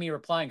point in me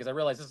replying because I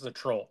realized this is a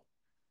troll.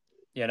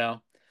 You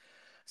know.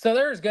 So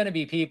there's going to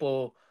be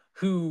people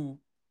who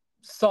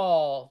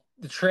saw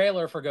the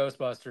trailer for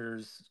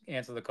Ghostbusters,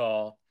 Answer the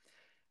Call,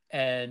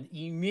 and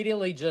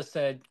immediately just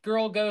said,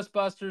 "Girl,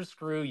 Ghostbusters,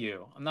 screw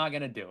you. I'm not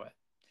going to do it."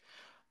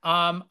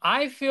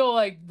 I feel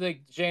like the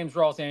James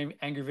Ross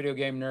angry video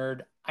game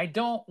nerd. I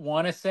don't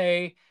want to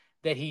say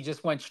that he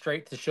just went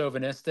straight to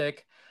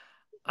chauvinistic.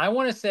 I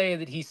want to say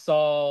that he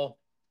saw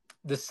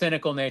the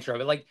cynical nature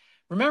of it. Like,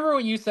 remember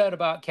when you said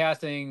about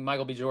casting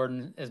Michael B.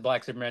 Jordan as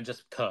Black Superman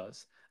just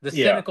because the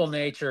Yeah. cynical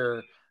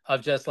nature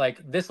of just like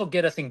this will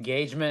get us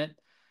engagement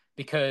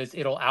because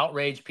it'll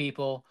outrage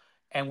people,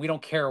 and we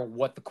don't care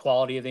what the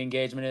quality of the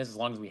engagement is as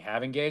long as we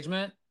have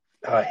engagement.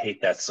 I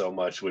hate that so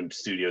much when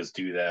studios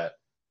do that.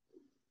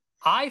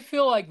 I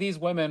feel like these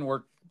women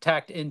were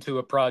tacked into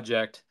a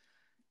project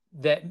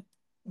that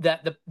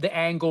the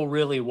angle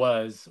really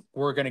was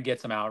we're going to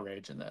get some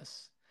outrage in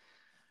this.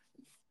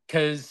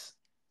 Because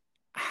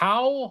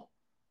how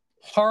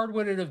hard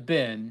would it have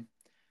been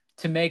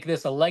to make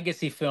this a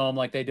legacy film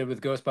like they did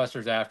with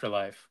Ghostbusters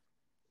Afterlife,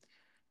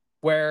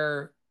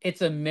 where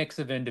it's a mix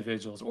of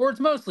individuals, or it's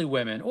mostly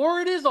women, or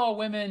it is all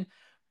women,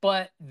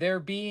 but they're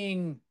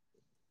being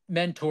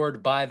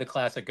mentored by the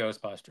classic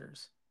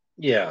Ghostbusters.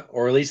 Yeah,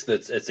 or at least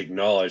that it's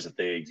acknowledged that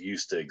they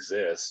used to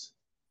exist.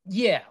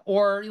 Yeah,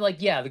 or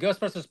like, yeah, the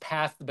Ghostbusters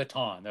passed the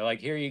baton. They're like,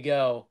 here you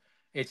go.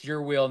 It's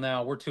your wheel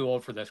now. We're too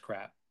old for this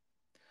crap.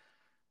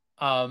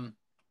 Um,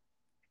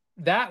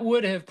 that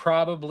would have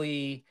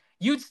probably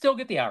you'd still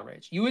get the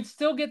outrage. You would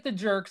still get the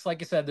jerks,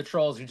 like I said, the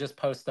trolls who just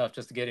post stuff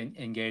just to get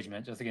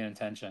engagement, just to get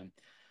attention.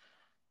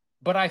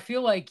 But I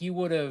feel like you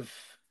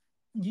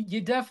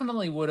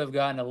definitely would have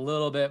gotten a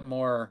little bit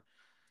more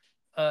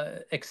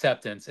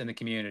acceptance in the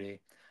community.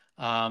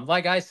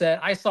 Like I said,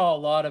 I saw a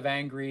lot of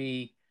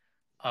angry,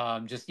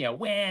 just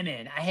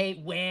women. I hate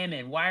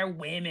women. Why are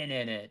women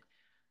in it?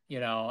 You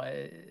know,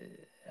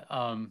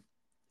 um,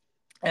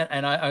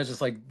 and I was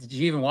just like, did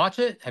you even watch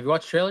it? Have you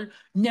watched the trailer?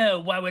 No.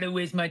 Why would I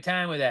waste my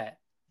time with that?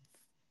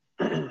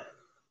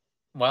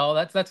 Well,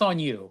 that's on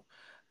you.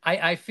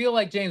 I feel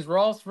like James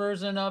Rolfe's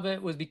version of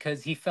it was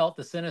because he felt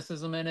the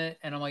cynicism in it,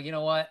 and I'm like, you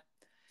know what?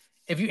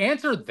 If you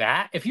answer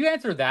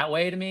that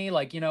way to me,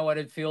 like, you know what,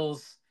 it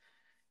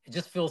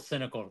just feels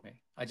cynical to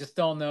me. I just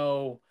don't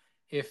know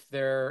if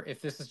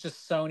this is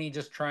just Sony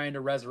just trying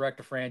to resurrect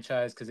a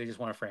franchise because they just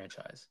want a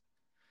franchise.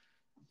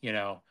 You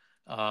know,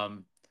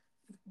 um,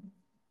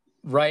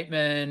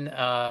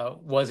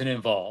 Reitman wasn't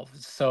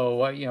involved, so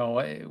what do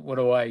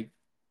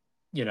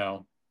you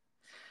know?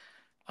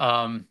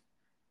 Um,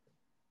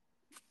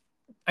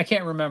 I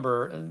can't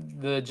remember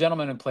the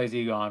gentleman who plays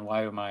Egon.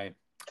 Why am I?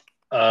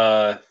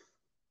 Uh,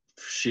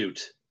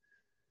 Shoot,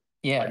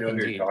 I Yeah, know who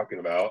you're indeed, talking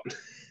about.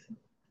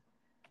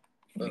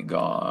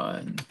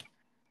 Egon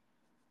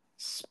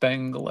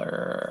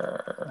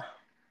Spengler.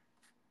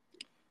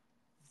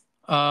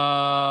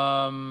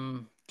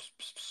 Um,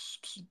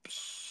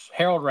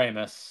 Harold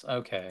Ramis.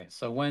 Okay,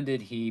 so when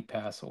did he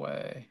pass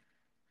away?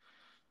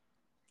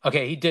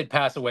 Okay, he did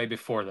pass away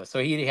before this,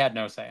 so he had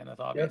no say in this,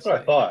 Yeah, that's what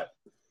I obviously. thought.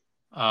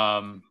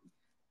 Um,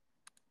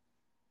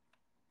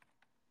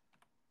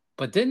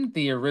 but didn't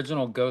the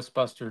original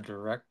Ghostbuster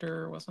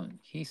director wasn't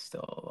he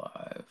still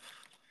alive?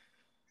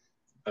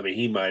 I mean,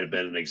 he might have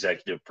been an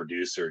executive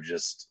producer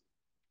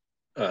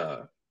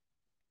uh,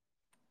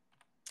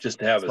 just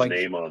to have So his I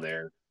name on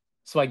there.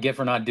 so I get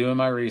for not doing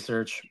my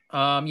research.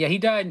 Yeah, he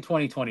died in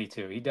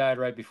 2022. He died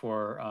right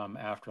before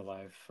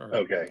Afterlife, or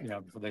Okay.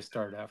 before they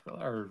started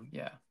Afterlife, or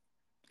yeah,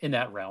 in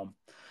that realm.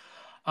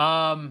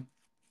 Um,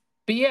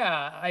 but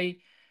yeah,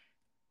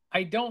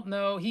 I don't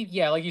know.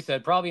 Yeah, like you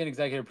said, probably an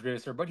executive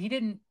producer, but he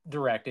didn't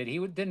direct it. He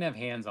didn't have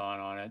hands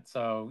on it.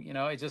 So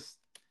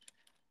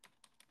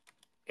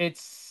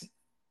it's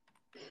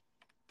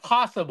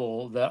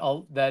possible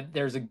that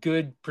there's a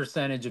good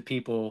percentage of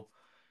people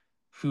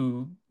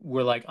who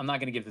were like, I'm not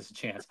going to give this a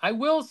chance. I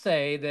will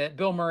say that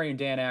Bill Murray and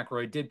Dan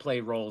Aykroyd did play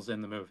roles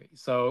in the movie,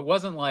 so it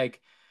wasn't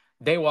like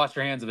they washed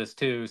their hands of this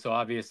too. So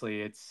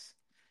obviously, it's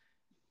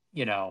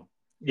you know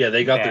Yeah,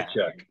 they got their bad.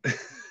 check.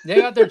 They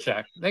got their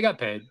check. They got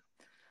paid.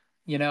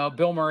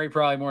 Bill Murray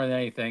probably more than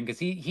anything because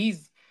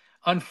he's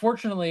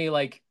unfortunately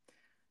like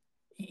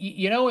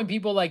when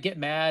people like get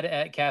mad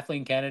at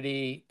Kathleen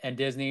Kennedy and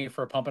Disney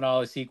for pumping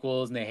all the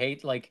sequels and they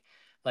hate like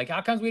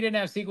how comes we didn't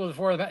have sequels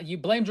before you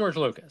blame George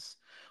Lucas.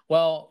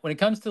 Well, when it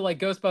comes to like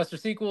Ghostbuster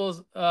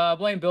sequels,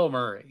 blame Bill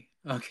Murray.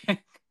 Okay.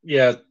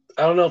 Yeah,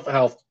 I don't know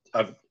how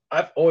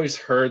I've always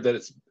heard that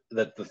it's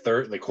that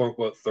the quote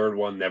unquote third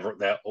one never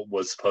that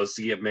was supposed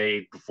to get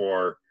made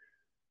before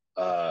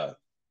uh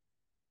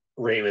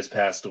Ramis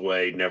passed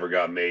away, never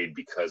got made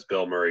because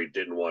Bill Murray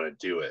didn't want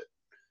to do it.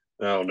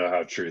 I don't know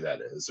how true that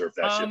is, or if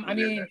that's just I an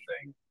internet mean,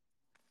 thing.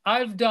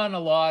 I've done a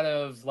lot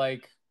of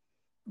like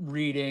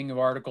reading of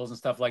articles and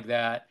stuff like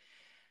that.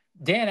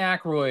 Dan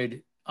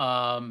Aykroyd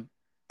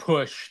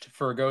pushed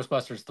for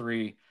Ghostbusters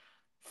 3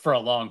 for a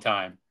long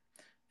time.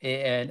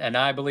 And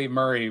I believe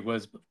Murray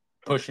was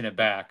pushing it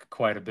back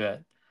quite a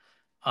bit,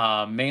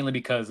 mainly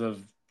because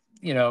of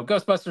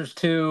Ghostbusters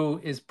 2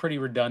 is pretty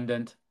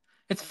redundant.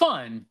 It's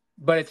fun,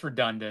 but it's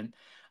redundant.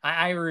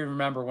 I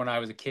remember when I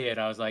was a kid,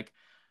 I was like,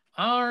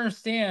 I don't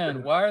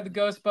understand. Why are the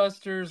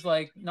Ghostbusters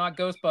like not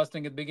ghostbusting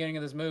at the beginning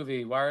of this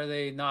movie? Why are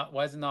they not?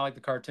 Why is it not like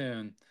the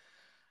cartoon?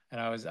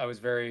 And I was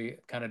very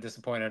kind of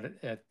disappointed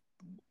at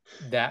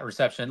that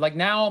reception. Like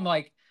now, I'm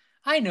like,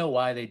 I know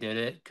why they did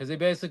it because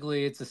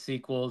it's a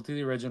sequel to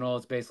the original.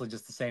 It's basically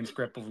just the same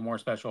script with more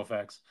special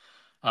effects,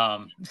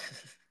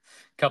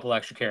 couple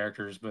extra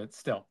characters, but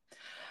still.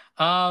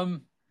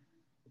 Um,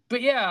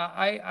 but yeah,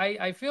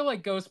 I feel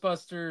like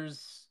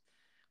Ghostbusters.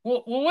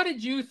 Well, what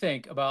did you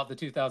think about the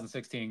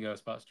 2016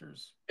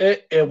 Ghostbusters?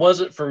 It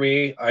wasn't for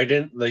me. I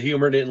didn't. The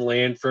humor didn't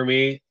land for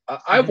me.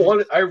 Hmm.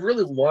 I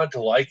really wanted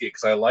to like it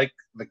because I like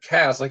the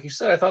cast. Like you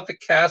said, I thought the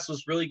cast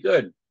was really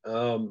good.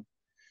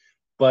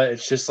 But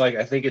it's just like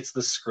I think it's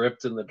the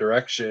script and the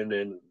direction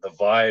and the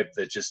vibe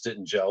that just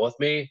didn't gel with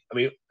me. I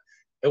mean,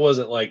 it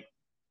wasn't like.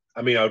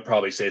 I mean, I would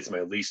probably say it's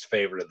my least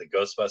favorite of the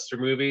Ghostbuster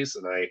movies,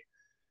 and I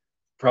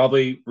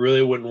probably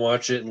really wouldn't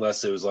watch it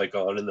unless it was like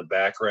on in the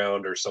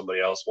background or somebody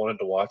else wanted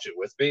to watch it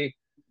with me.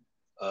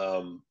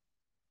 Um,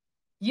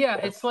 Yeah,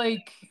 it's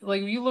like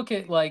you look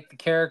at like the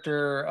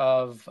character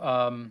of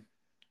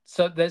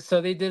so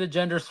they did a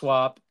gender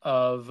swap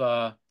of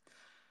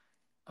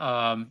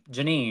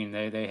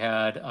Janine. They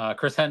had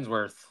Chris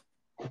Hemsworth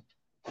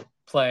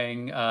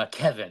playing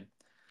Kevin,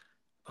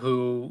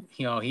 who,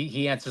 you know,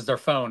 he answers their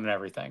phone and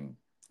everything.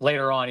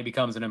 Later on he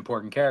becomes an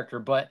important character,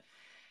 but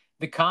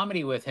the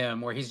comedy with him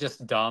where he's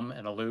just dumb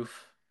and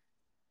aloof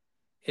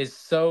is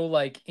so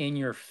like in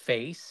your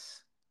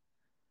face.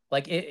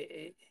 Like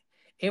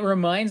it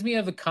reminds me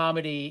of the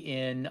comedy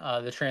in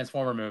the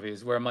Transformer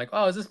movies where I'm like,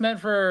 oh, is this meant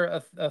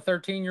for a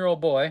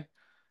 13-year-old boy?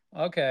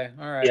 Okay,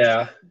 all right.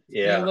 Yeah, See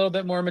a yeah. little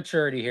bit more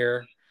maturity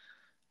here.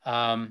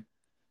 Um,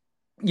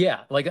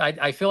 yeah, like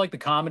I feel like the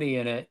comedy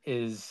in it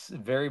is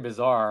very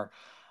bizarre.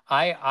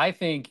 I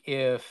think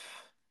if,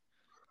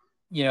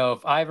 you know,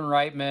 if Ivan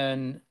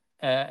Reitman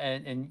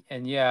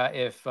and yeah,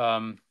 if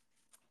I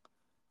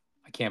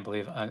can't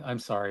believe I'm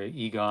sorry,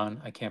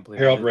 Egon, I can't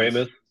believe I Harold did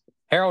this. Ramis.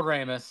 Harold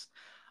Ramis,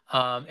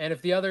 and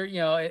if the other, you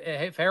know,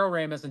 if Harold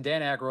Ramis and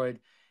Dan Aykroyd,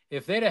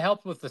 if they'd have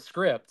helped with the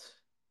script,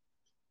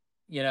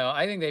 you know,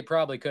 I think they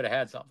probably could have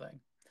had something.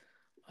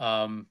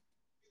 Um,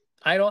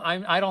 I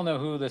don't know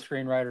who the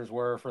screenwriters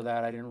were for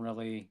that. I didn't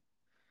really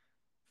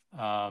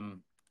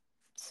um,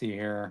 see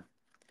here.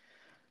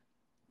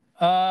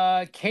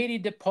 Katie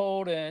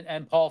Dippold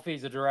and Paul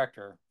Feig's the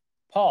director.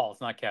 Paul,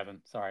 it's not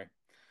Kevin, sorry,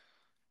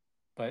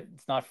 but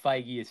it's not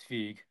Feige, it's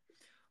Feig.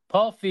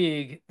 Paul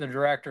Feig, the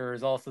director,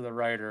 is also the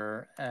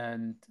writer,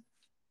 and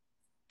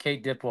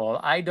Kate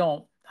Dippold. I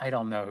don't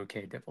know who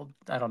Kate Dippold.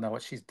 I don't know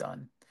what she's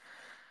done.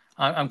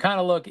 I'm kind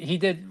of looking. He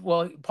did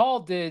well. Paul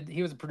did.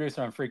 He was a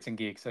producer on Freaks and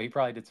Geeks, so he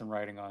probably did some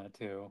writing on it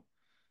too.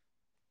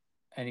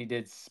 And he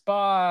did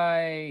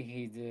Spy.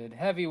 He did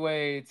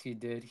Heavyweights. He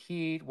did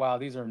Heat. Wow,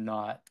 these are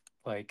not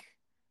like.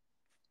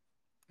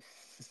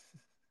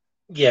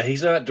 Yeah,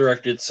 he's not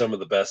directed some of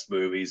the best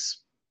movies.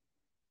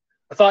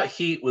 I thought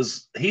Heat's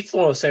the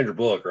one with Sandra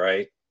Bullock,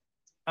 right?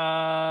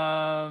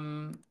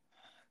 um,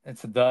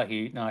 it's the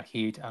Heat, not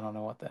Heat. I don't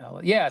know what the hell.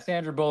 Yeah,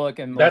 Sandra Bullock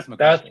and That Melissa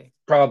that's McCarthy.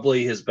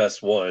 probably his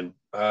best one.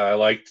 I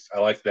liked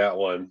that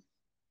one.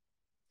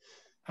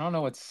 I don't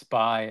know what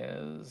Spy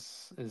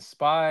is. Is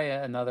Spy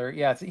another?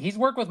 Yeah, he's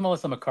worked with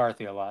Melissa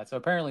McCarthy a lot, so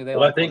apparently they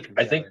Well, I like think working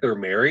I think together.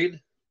 they're married.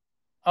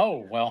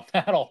 Oh well,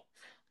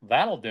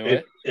 that'll do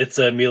it. It's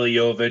a Mila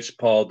Jovovich,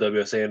 Paul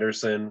W. S.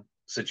 Anderson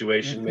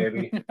situation,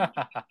 maybe.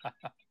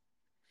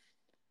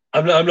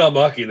 I'm not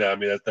mocking that. I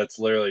mean, that's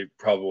literally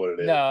probably what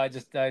it No,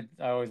 is. I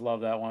always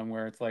love that one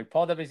where it's like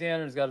Paul W.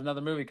 Sanders got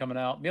another movie coming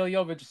out. Mila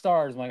Jovovich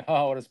stars. I'm like,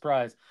 oh, what a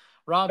surprise!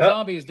 Rob Uh,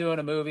 Zombie is doing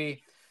a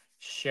movie.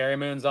 Sherry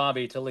Moon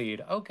Zombie to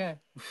lead. Okay.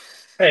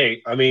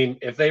 hey, I mean,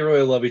 if they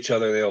really love each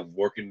other, they'll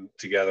working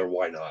together.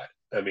 Why not?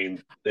 I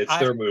mean, it's I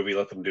their movie.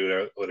 Let them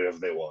do whatever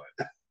they want.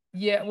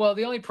 Yeah, well,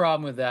 the only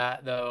problem with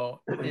that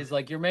though is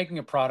like you're making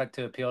a product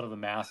to appeal to the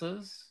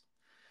masses.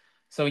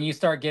 So when you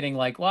start getting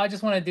like, well, I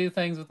just want to do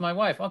things with my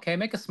wife. Okay,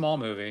 make a small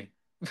movie.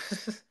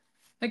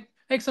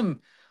 Make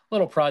some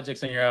little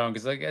projects on your own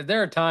because like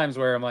there are times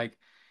where I'm like,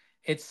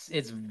 it's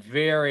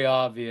very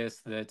obvious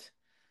that,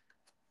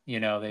 you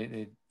know,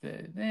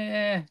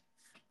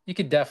 you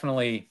could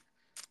definitely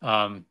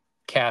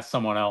cast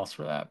someone else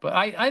for that. But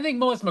I think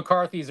Melissa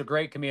McCarthy is a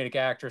great comedic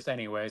actress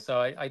anyway, so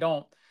I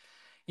don't.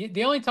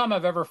 The only time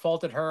I've ever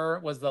faulted her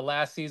was the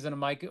last season of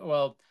Mike.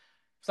 Well,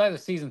 it's either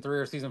season 3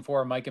 or season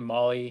 4 of Mike and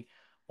Molly.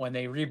 When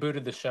they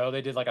rebooted the show,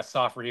 they did like a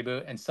soft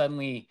reboot, and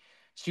suddenly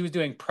she was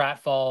doing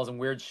pratfalls and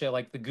weird shit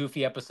like the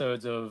goofy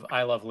episodes of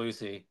I Love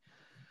Lucy.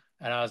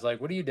 And I was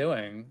like, "What are you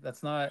doing?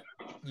 That's not.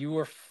 You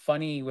were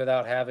funny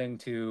without having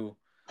to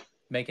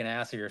make an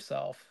ass of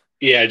yourself."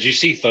 Yeah, did you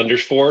see Thunder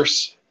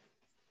Force?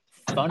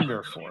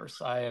 Thunder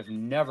Force. I have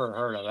never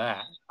heard of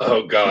that.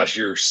 Oh gosh,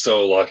 you're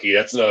so lucky.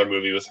 That's another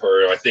movie with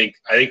her. I think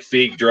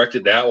Feig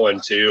directed that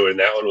one too, and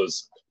that one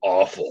was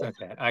awful.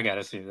 Okay, I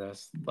gotta see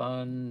this.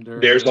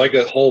 There's like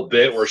Thunder a whole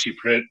bit where Force. she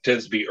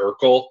pretends to be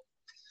Urkel.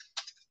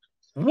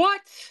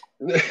 What?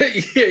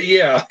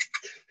 Yeah.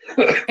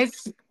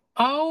 It's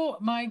Oh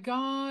my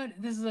God.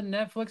 This is a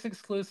Netflix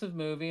exclusive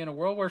movie. In a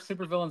world where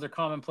supervillains are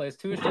commonplace,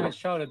 two estranged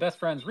childhood best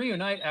friends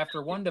reunite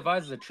after one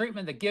devises a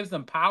treatment that gives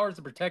them powers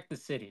to protect the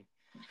city.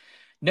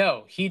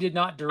 No, he did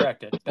not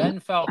direct it. Ben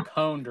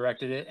Falcone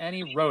directed it and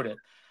he wrote it.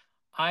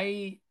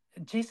 I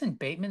Jason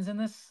Bateman's in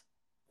this?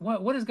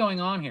 What is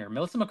going on here?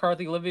 Melissa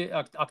McCarthy,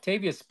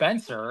 Octavia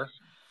Spencer,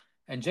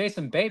 and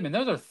Jason Bateman.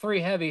 Those are three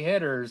heavy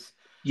hitters.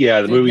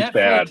 Yeah, the Did movie's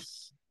bad. Netflix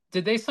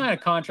did they sign a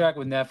contract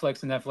with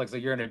Netflix and Netflix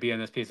like you're going to be in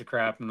this piece of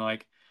crap and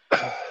like,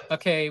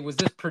 okay, was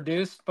this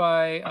produced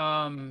by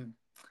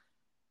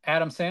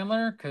Adam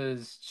Sandler?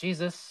 Because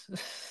Jesus,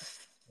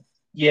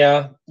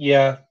 Yeah,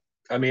 yeah.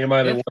 I mean, it might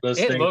have been one of those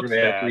it things where looks they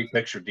had a bad.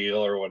 three-picture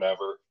deal or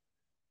whatever.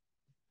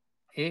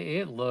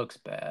 It looks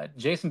bad.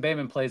 Jason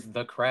Bateman plays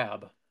the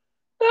crab.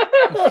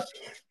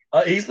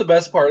 He's the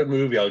best part of the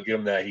movie. I'll give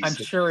him that. I'm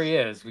sure he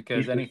is because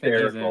He's anything he's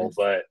in. hysterical,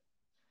 but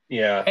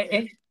yeah,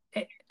 And,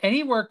 and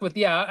he worked with,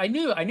 yeah, I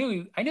knew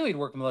he'd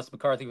worked with Melissa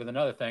McCarthy with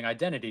another thing,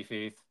 Identity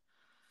Thief.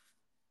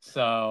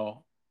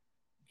 So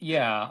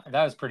Yeah,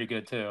 that was pretty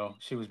good too.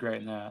 She was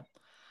great in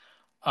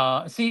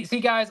that. See,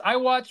 guys, I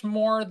watch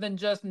more than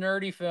just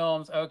nerdy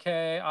films.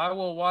 Okay, I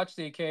will watch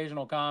the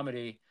occasional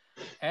comedy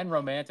and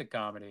romantic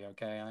comedy.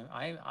 Okay,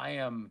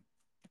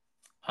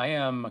 I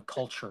am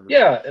cultured.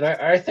 Yeah, and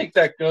I think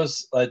that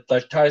goes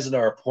that ties into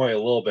our point a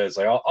little bit. It's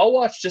like I'll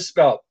watch just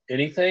about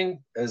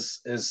anything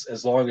as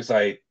long as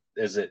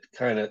it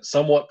kind of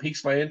somewhat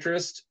piques my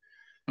interest.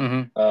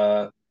 Hmm.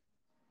 Uh,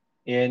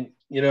 and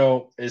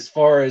as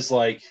far as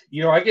like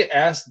I get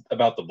asked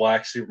about the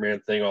Black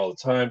Superman thing all the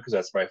time because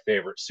that's my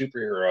favorite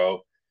superhero,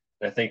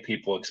 and I think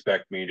people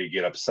expect me to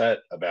get upset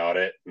about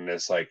it, and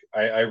it's like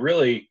I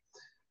really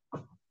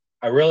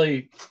I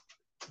really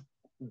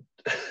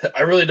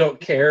don't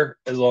care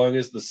as long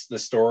as the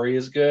story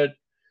is good.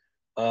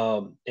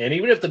 And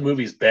even if the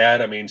movie's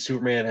bad, I mean,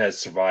 Superman has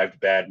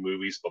survived bad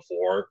movies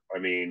before. I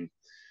mean,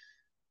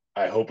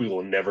 I hope we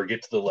will never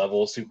get to the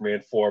level of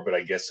Superman 4, but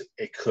I guess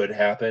it could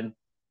happen.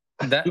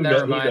 That Who that know,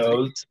 who reminds me.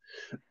 knows?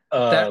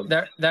 That Um,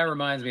 that that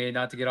reminds me,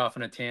 not to get off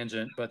on a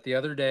tangent, but the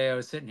other day I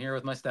was sitting here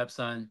with my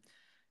stepson,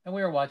 and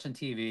we were watching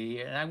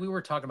TV, and we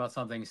were talking about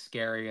something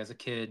scary as a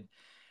kid,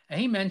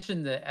 and he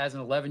mentioned that as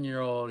an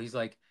 11-year-old, he's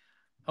like,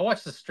 I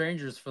watched The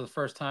Strangers for the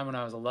first time when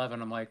I was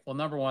 11. I'm like, well,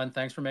 number one,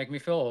 thanks for making me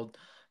feel old.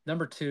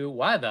 Number two,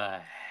 why the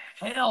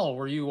hell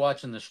were you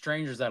watching The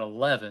Strangers at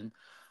 11?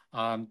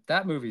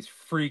 That movie's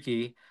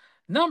freaky.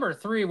 Number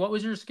three, what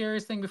was your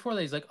scariest thing before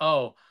that? He's like,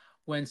 oh,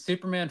 when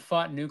Superman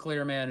fought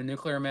Nuclear Man and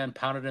Nuclear Man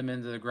pounded him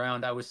into the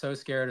ground, I was so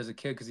scared as a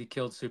kid because he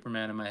killed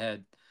Superman in my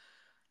head.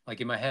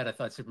 Like in my head, I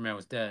thought Superman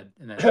was dead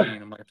in that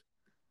scene. I'm like,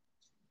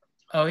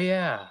 oh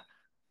yeah,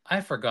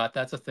 I forgot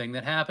that's a thing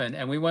that happened.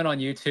 And we went on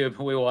YouTube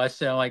and we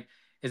watched it. I'm like,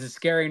 is it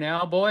scary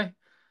now, boy?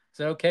 Is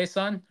it okay,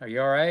 son? Are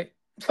you all right?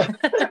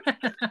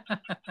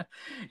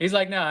 He's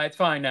like, no, it's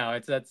fine now.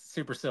 That's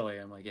super silly.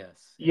 I'm like,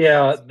 yes,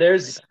 yeah, it's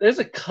pretty bad. there's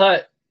a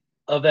cut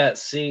of that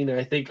scene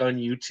I think on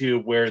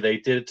YouTube where they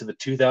did it to the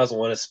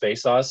 2001: A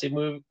Space Odyssey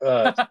movie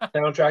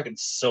soundtrack.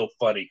 It's so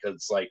funny because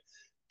it's like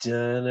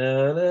Dun,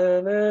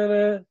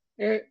 dun,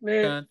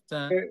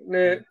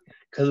 dun.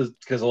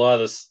 because a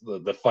lot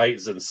of the fight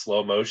is in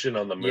slow motion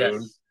on the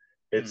moon.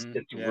 Yes. It's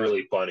Yeah.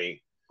 really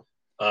funny.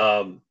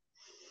 Um,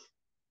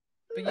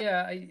 But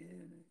yeah,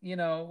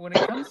 when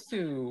it comes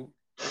to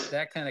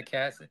that kind of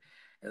cast,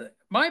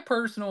 my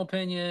personal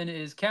opinion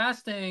is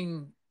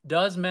casting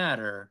does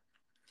matter,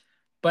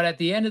 but at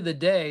the end of the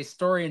day,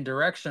 story and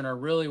direction are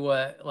really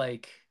what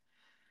like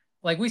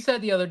we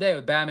said the other day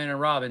with Batman and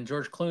Robin,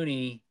 George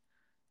Clooney,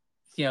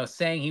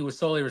 saying he was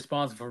solely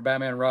responsible for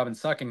Batman and Robin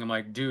sucking. I'm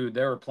like, dude,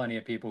 there were plenty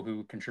of people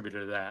who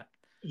contributed to that.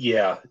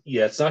 yeah,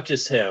 it's not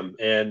just him,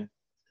 and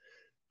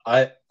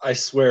I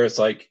swear it's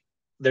like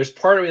there's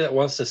part of me that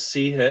wants to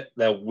see it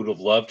that would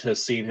have loved to have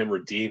seen him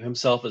redeem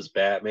himself as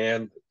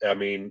Batman. I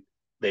mean,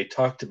 they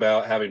talked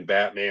about having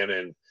Batman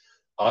and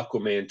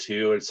Aquaman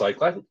too. It's like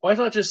why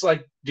not just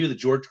like do the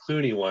George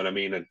Clooney one? I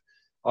mean, and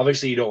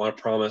obviously you don't want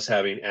to promise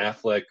having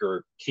Affleck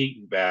or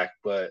Keaton back,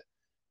 but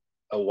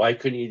why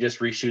couldn't you just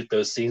reshoot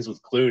those scenes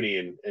with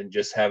Clooney and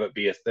just have it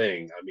be a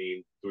thing? I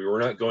mean, we were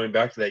not going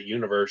back to that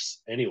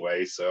universe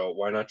anyway, so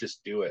why not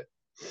just do it?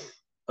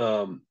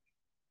 Um,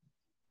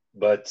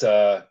 but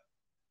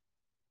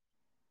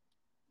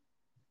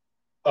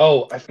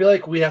oh, I feel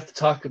like we have to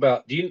talk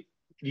about. Do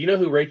you know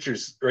who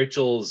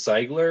Rachel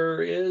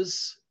Ziegler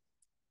is?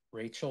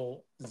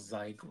 Rachel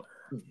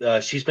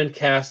Ziegler. She's been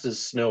cast as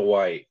Snow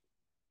White.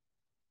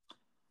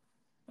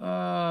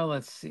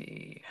 Let's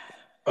see.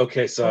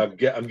 Okay, so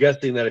Oh, I'm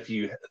guessing that if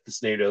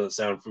this name doesn't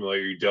sound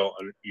familiar,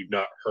 you've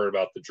not heard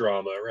about the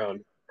drama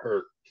around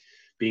her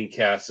being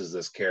cast as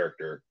this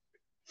character.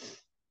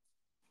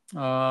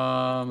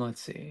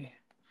 let's see.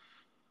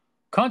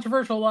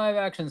 Controversial live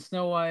action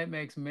Snow White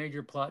makes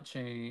major plot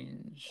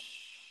change.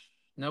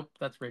 Nope,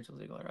 that's Rachel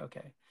Ziegler.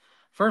 Okay.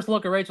 First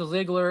look at Rachel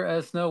Ziegler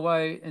as Snow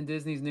White in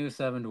Disney's new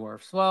Seven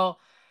Dwarfs. Well,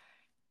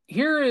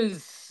 here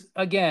is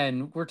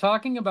again, we're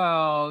talking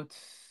about.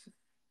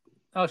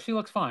 Oh, she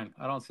looks fine.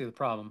 I don't see the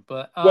problem.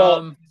 But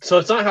Well, so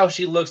it's not how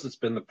she looks that's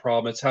been the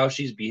problem; it's how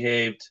she's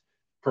behaved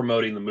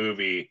promoting the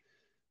movie.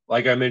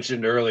 Like I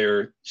mentioned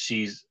earlier,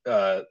 she's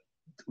when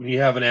you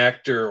have an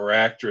actor or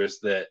actress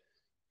that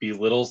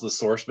belittles the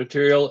source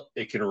material,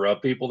 it can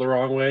rub people the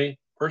wrong way.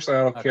 Personally,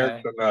 I don't care okay.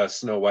 because I'm not a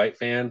Snow White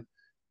fan,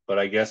 but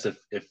I guess if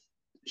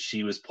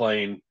she was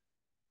playing,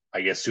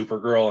 I guess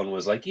Supergirl and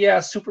was like, yeah,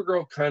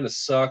 Supergirl kind of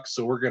sucks,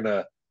 so we're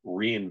gonna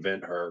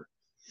reinvent her.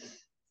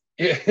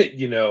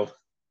 you know,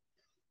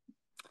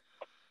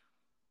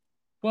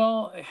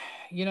 Well,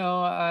 you know,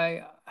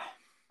 I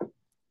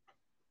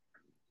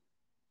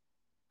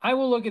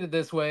will look at it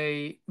this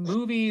way.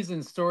 Movies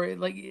and story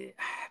like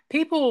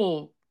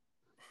people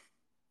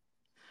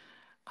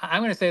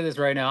I'm going to say this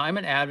right now. I'm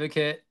an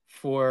advocate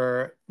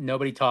for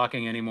nobody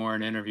talking anymore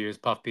in interviews,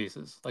 puff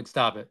pieces. Like,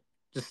 stop it.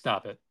 Just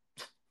stop it.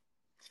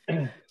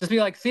 Just be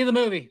like, see the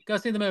movie. Go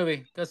see the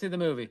movie. Go see the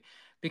movie.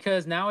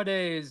 Because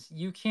nowadays,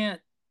 you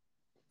can't,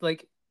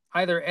 like,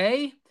 either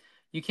A,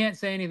 you can't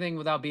say anything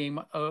without being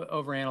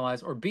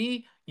overanalyzed, or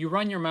B, you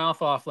run your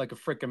mouth off like a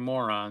freaking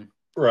moron.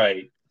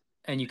 right?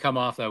 and you come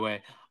off that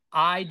way.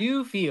 I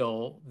do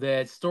feel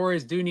that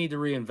stories do need to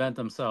reinvent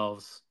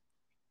themselves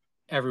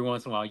every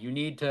once in a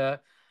while.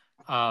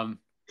 Um,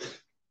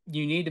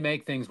 you need to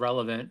make things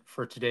relevant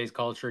for today's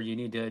culture. You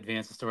need to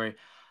advance the story.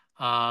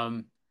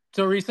 Um,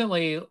 so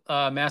recently,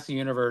 Master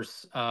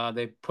Universe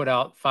they put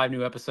out 5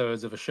 new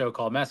episodes of a show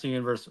called Master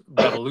Universe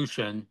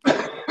Revolution,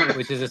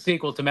 which is a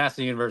sequel to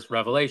Master Universe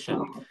Revelation.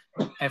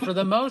 And for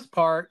the most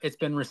part, it's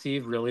been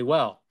received really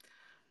well.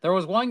 There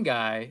was one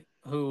guy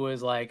who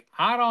was like,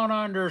 I don't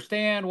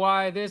understand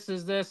why this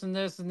is this and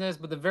this and this.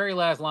 But the very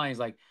last line, he's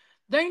like,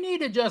 they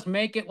need to just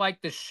make it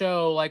like the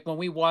show, like when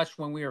we watched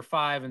when we were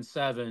 5 and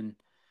 7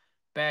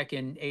 back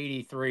in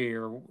 '83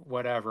 or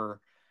whatever.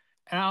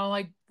 And I'm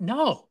like,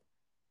 no,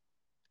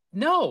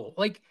 no.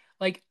 Like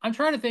I'm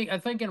trying to think,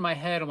 I'm thinking in my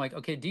head, I'm like,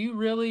 okay, do you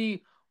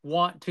really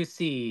want to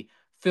see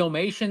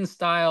filmation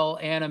style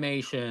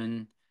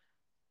animation?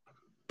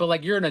 But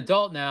like you're an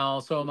adult now,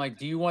 so I'm like,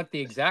 do you want the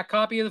exact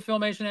copy of the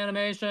filmation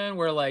animation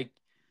where like,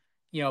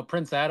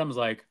 Prince Adam's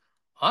like,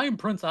 I'm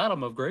Prince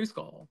Adam of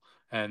Grayskull,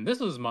 and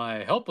this is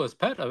my helpless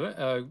pet,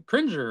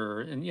 Cringer,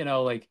 and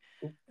like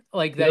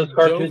Do those that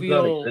cartoons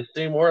not jovial exist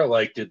anymore?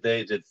 Like, did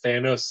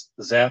Thanos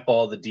zap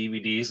all the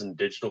DVDs and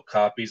digital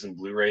copies and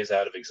Blu-rays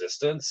out of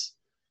existence?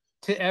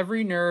 to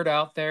every nerd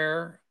out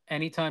there.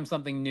 Anytime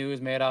something new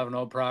is made out of an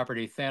old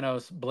property,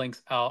 Thanos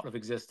blinks out of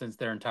existence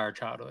their entire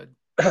childhood.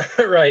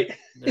 Right.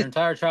 Their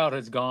entire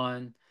childhood's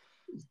gone.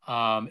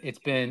 It's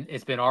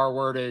been R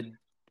worded.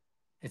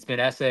 It's been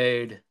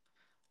essayed.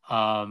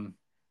 Um,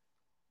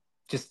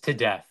 just to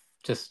death.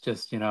 Just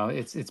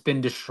it's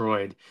been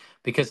destroyed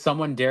because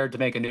someone dared to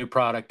make a new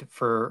product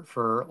for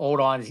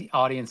old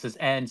audiences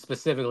and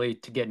specifically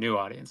to get new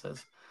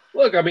audiences.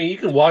 Look, I mean, you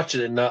can watch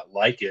it and not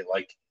like it,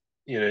 like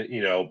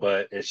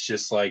but it's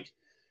just like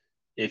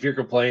if you're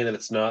complaining that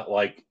it's not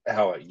like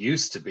how it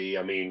used to be,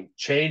 I mean,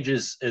 change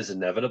is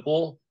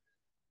inevitable,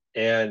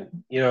 and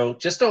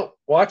just don't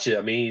watch it.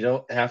 I mean, you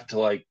don't have to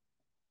like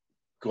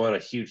go on a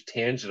huge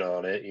tangent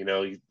on it.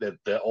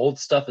 The old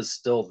stuff is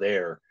still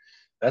there.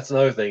 That's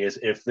another thing is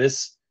if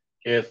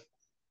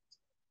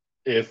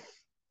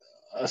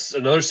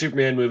another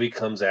Superman movie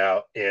comes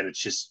out and it's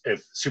just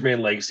if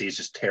Superman Legacy is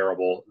just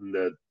terrible and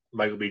the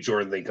Michael B.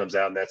 Jordan thing comes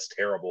out and that's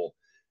terrible,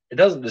 it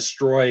doesn't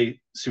destroy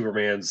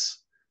Superman's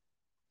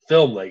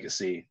film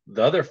legacy.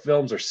 The other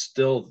films are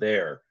still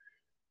there.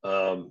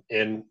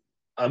 And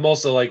I'm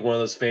also like one of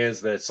those fans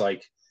that's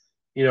like,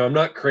 I'm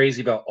not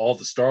crazy about all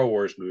the Star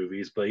Wars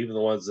movies, but even the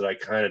ones that I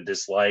kind of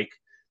dislike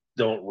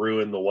don't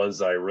ruin the ones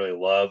that I really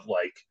love.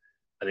 Like,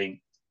 I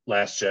think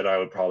Last Jedi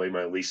would probably be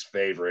my least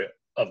favorite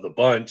of the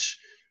bunch,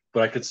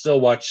 but I could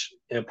still watch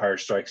Empire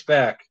Strikes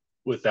Back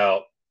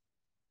without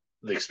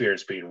the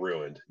experience being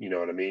ruined. You know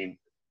what I mean?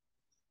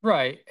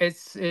 Right.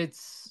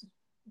 It's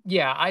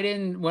yeah, I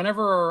didn't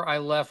whenever I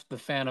left the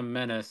Phantom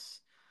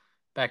Menace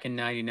back in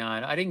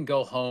 '99, I didn't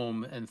go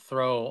home and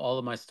throw all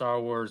of my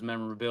Star Wars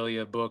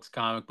memorabilia, books,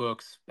 comic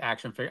books,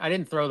 action figures. I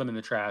didn't throw them in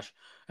the trash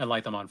and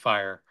light them on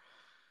fire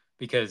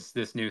because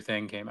this new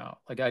thing came out.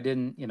 Like I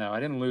didn't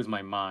lose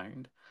my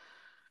mind.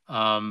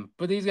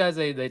 But these guys,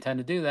 they tend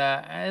to do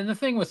that. And the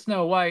thing with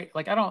Snow White,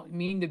 like I don't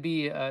mean to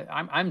be,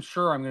 I'm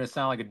sure I'm going to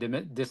sound like a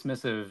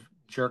dismissive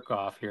jerk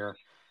off here.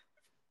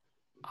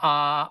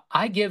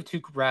 I give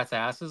two rats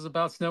asses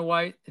about Snow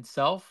White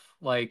itself.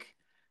 Like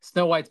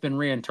Snow White's been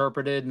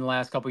reinterpreted in the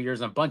last couple of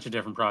years on a bunch of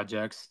different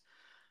projects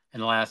in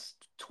the last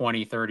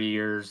 20, 30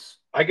 years,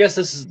 I guess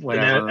this is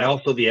whatever.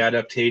 also the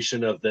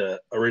adaptation of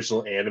the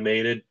original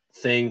animated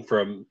thing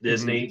from Hmm.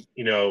 Disney,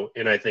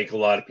 and I think a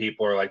lot of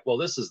people are like, well,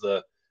 this is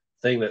the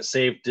thing that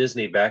saved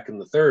Disney back in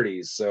the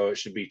 30s, so it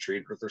should be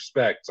treated with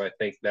respect. So I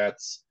think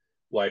that's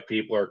why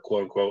people are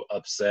quote unquote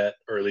upset,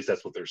 or at least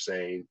that's what they're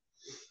saying.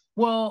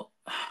 Well,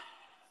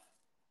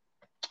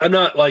 I'm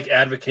not like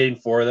advocating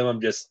for them.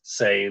 I'm just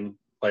saying,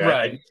 like,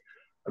 right.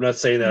 I'm not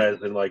saying that Y-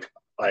 as in like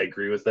I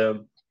agree with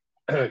them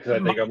because I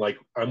m- think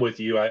I'm with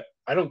you. I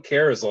don't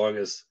care as long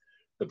as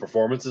the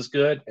performance is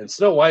good. And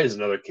Snow White is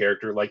another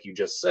character, like you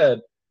just said,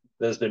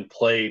 that has been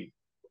played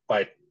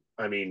by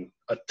I mean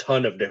a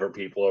ton of different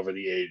people over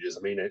the ages.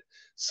 I mean,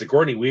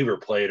 Sigourney Weaver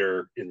played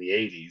her in the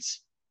 '80s.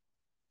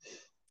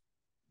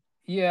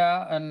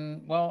 Yeah,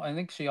 and well, I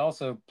think she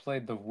also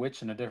played the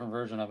witch in a different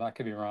version of, I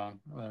could be wrong,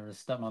 or his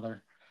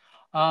stepmother.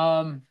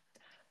 Um,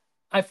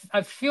 I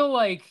feel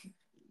like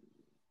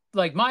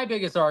my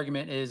biggest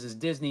argument is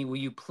Disney, will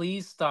you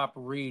please stop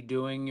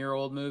redoing your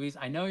old movies?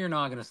 I know you're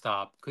not going to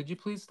stop. Could you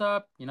please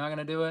stop? You're not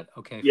going to do it?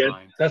 Okay, Yeah,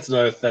 fine. that's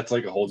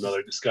like a whole Just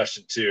nother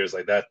discussion too. Is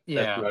like that's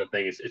yeah. another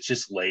thing. It's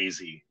just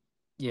lazy.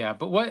 Yeah,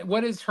 but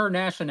what is her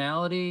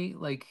nationality?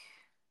 Like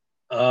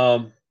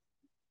Um,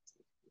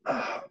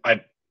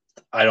 I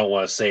I don't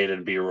want to say it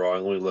and be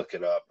wrong. Let me look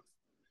it up.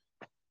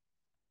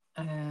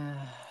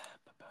 uh,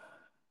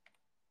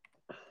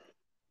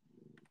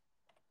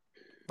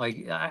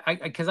 like I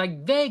because I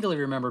vaguely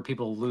remember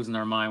people losing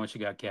their mind when she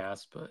got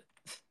cast, but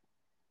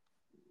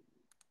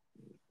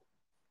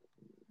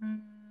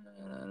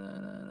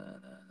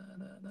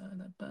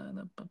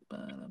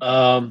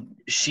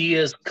She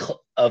is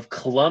of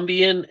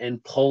Colombian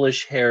and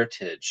Polish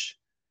heritage.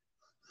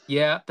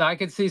 Yeah, I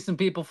could see some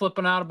people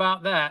flipping out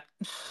about that.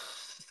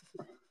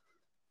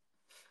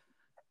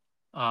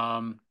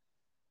 um,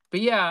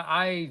 but yeah,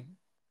 I'm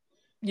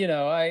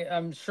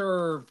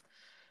sure.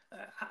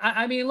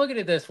 I mean, look at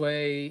it this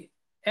way: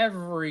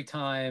 every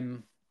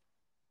time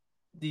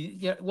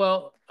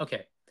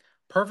okay,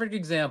 perfect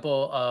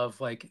example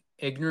of like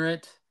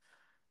ignorant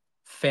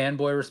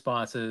fanboy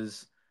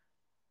responses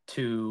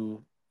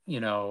to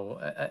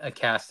a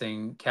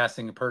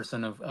casting a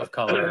person of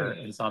color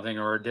in something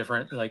or a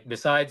different, like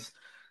besides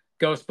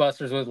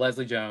Ghostbusters with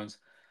Leslie Jones,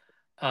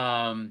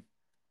 um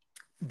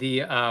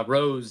the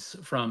Rose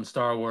from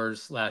Star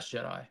Wars Last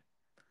Jedi.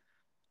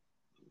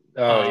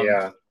 Oh um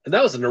yeah, and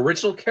that was an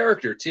original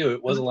character too. It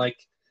it was, wasn't like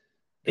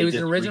it they was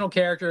an just original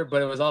character,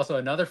 but it was also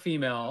another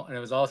female, and it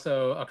was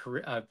also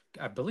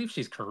I believe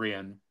she's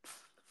Korean.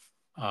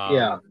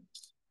 yeah. um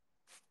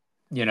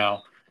you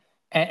know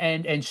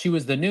and she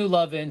was the new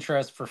love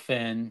interest for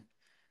Finn,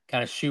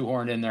 kind of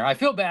shoehorned in there. I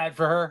feel bad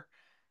for her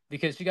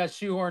because she got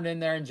shoehorned in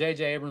there, and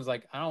J.J. Abrams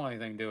like, I don't want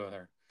anything to do with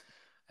her,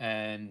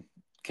 and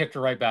kicked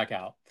her right back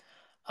out.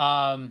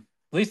 At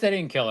least they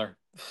didn't kill her.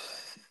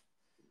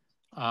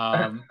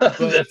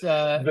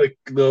 the,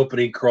 But the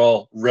opening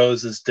crawl: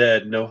 Rose is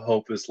dead, no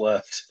hope is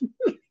left.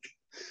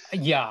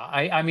 yeah,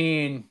 I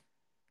mean,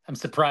 I'm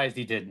surprised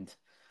he didn't,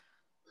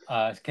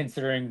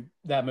 considering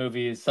that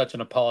movie is such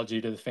an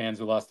apology to the fans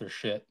who lost their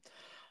shit.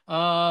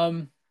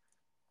 Um,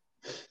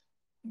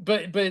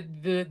 but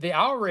the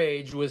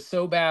outrage was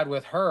so bad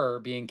with her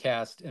being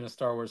cast in a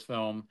Star Wars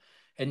film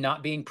and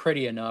not being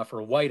pretty enough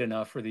or white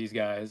enough for these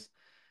guys.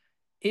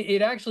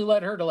 It actually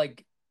led her to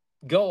like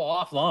go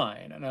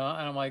offline, and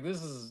I'm like,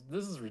 this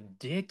is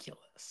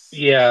ridiculous.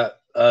 Yeah,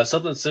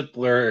 something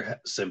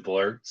similar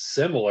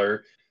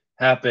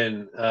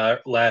happened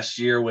last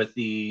year with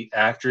the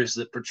actress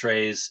that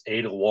portrays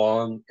Ada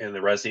Wong in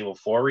the Resident Evil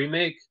 4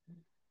 remake.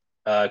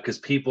 Because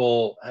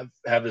people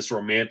have this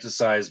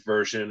romanticized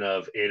version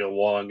of Ada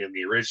Wong in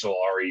the original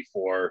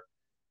RE4.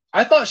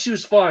 I thought she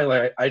was fine.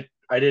 Like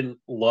I didn't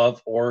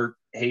love or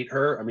hate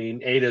her. I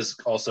mean, Ada's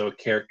also a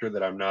character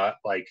that I'm not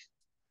like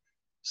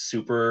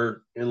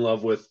super in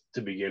love with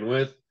to begin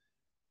with.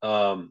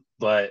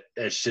 But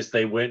it's just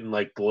they went and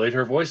like bullied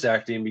her voice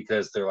acting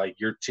because they're like,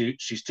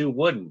 she's too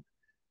wooden.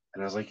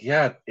 And I was like,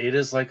 yeah,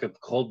 Ada's like a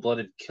cold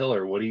blooded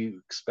killer. What do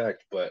you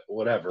expect? But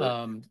whatever.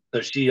 Um,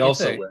 So she it's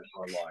also a went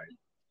online.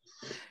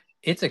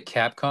 it's a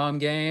Capcom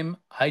game.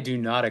 I do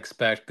not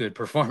expect good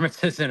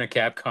performances in a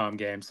Capcom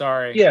game.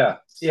 Sorry. Yeah,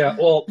 yeah.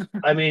 Well,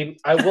 I mean,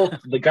 I will.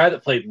 The guy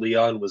that played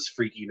Leon was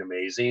freaking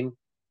amazing.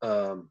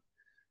 Um,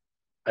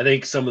 I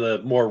think some of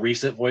the more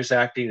recent voice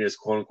acting is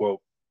quote unquote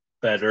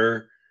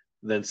better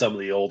than some of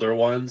the older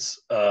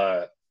ones.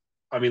 I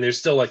mean, there's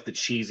still like the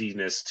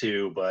cheesiness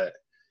too, but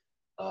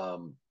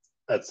um,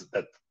 that's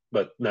that.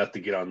 But not to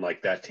get on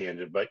like that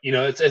tangent. But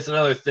it's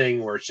another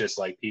thing where it's just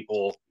like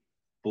people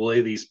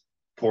bully these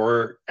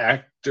poor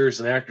actors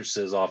and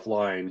actresses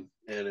offline,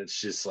 and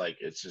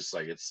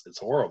it's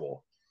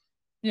horrible.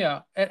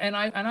 Yeah, and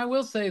I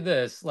will say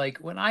this, like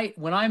when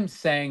I'm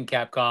saying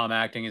Capcom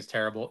acting is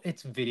terrible,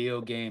 it's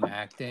video game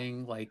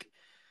acting. Like,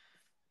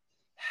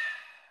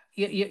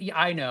 yeah,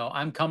 I know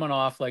I'm coming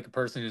off like a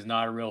person who's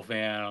not a real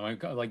fan. I'm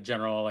like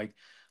general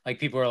like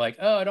people are like,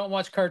 oh, I don't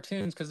watch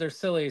cartoons because they're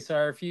silly, so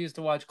I refuse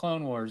to watch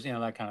Clone Wars,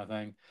 that kind of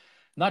thing. I'm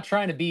not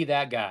trying to be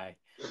that guy,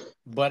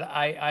 but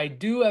I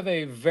do have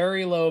a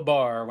very low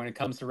bar when it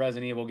comes to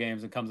Resident Evil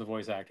games and comes to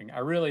voice acting. I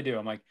really do.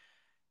 I'm like,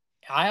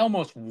 I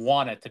almost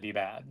want it to be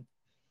bad.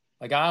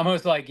 Like I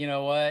almost like, you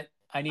know what?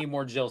 I need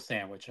more Jill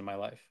Sandwich in my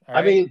life. All I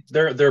right. mean,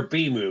 they're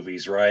B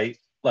movies, right?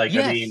 Like,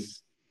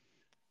 Yes.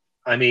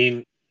 I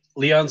mean,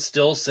 Leon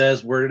still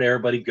says, "Where did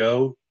everybody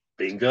go?"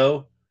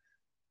 Bingo.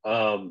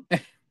 Um,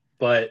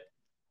 but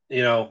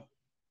you know,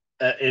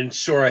 and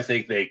sure, I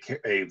think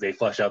they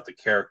flesh out the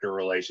character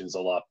relations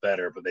a lot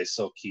better, but they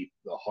still keep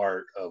the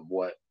heart of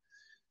what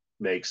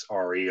makes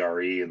RE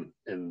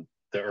in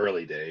the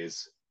early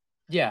days.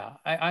 Yeah.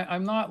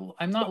 I'm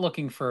not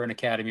looking for an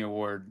Academy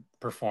Award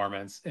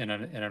performance in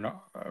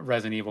a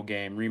Resident Evil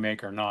game,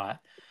 remake or not.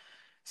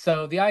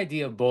 So the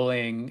idea of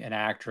bullying an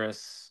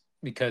actress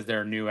because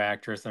they're a new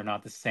actress, they're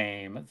not the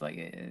same. It's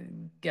like,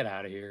 get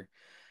out of here.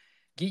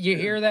 You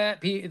hear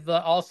that?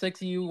 All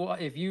six of you,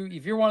 if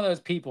you're one of those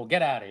people,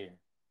 get out of here.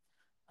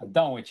 I'm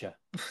done with you.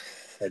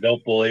 And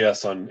don't bully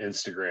us on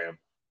Instagram.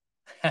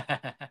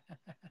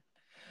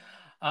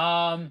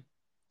 um,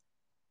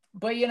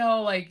 but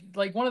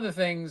like one of the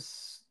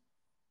things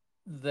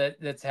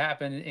that's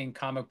happened in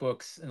comic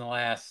books in the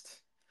last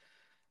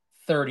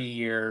 30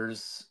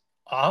 years,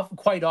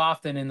 quite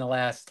often in the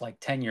last like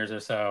 10 years or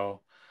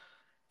so,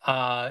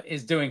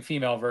 is doing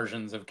female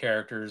versions of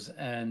characters.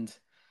 And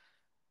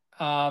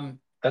um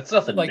That's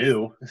nothing like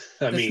new.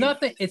 I it's mean,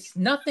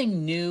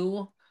 nothing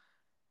new,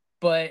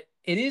 but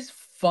it is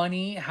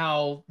funny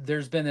how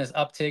there's been this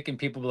uptick and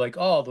people be like,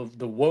 oh,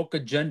 the woke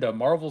agenda,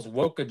 Marvel's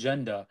woke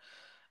agenda.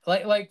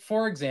 Like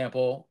for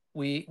example,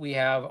 we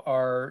have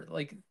our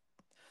like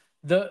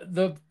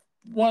the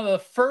one of the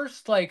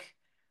first like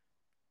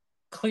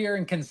clear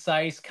and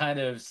concise kind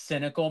of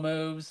cynical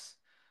moves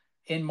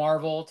in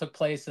Marvel took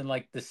place in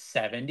like the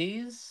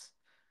 70s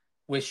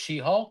with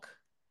She-Hulk.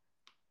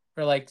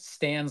 Where like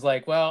Stan's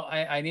like, well,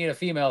 I need a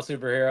female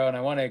superhero and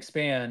I want to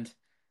expand.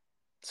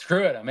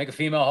 Screw it, I'll make a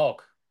female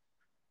Hulk.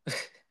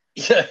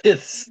 Yeah,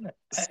 it's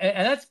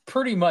And that's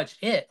pretty much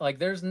it. Like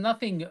there's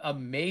nothing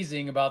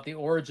amazing about the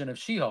origin of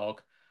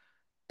She-Hulk,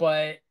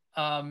 but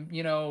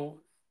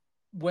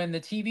when the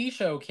TV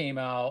show came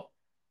out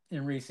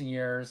in recent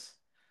years,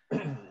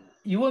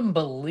 you wouldn't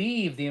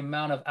believe the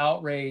amount of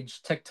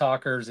outrage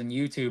TikTokers and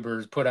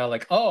YouTubers put out,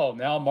 like, oh,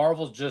 now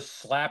Marvel's just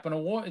slapping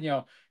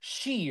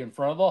she in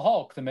front of the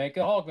Hulk to make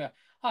a Hulk.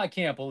 I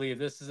can't believe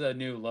this is a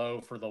new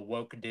low for the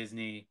woke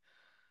Disney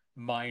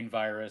mind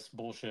virus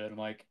bullshit. I'm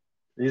like,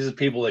 these are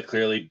people that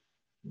clearly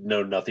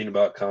know nothing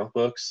about comic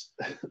books.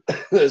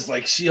 It's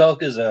like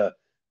She-Hulk is a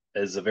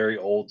very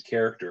old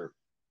character.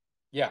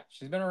 yeah,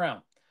 she's been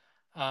around.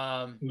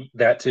 Um,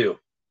 That too.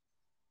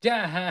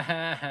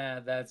 yeah,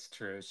 that's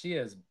true. She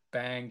has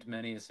banged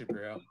many a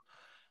superhero.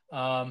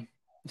 Um,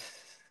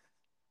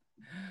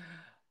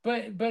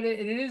 but it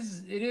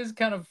is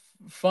kind of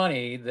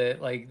funny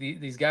that like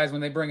these guys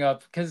when they bring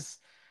up, because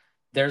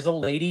there's a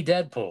lady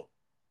Deadpool.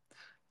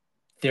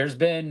 There's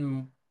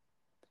been,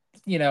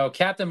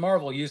 Captain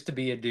Marvel used to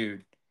be a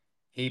dude.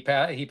 He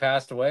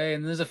passed away,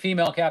 and there's a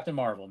female Captain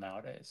Marvel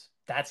nowadays.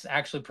 That's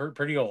actually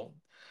pretty old.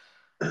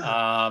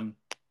 Um,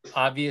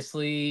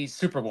 Obviously,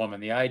 Superwoman,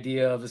 the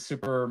idea of a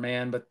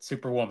Superman but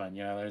Superwoman.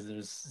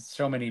 There's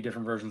so many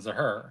different versions of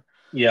her.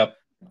 Yep.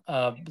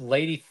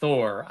 Lady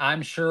Thor.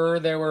 I'm sure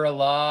there were a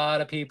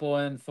lot of people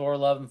when Thor: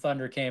 Love and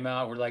Thunder came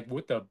out who were like,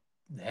 "What the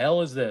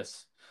hell is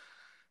this?"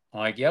 I'm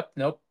like, "Yep,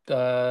 nope.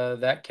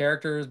 That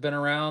character has been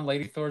around.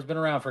 Lady Thor's been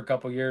around for a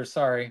couple years.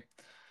 Sorry."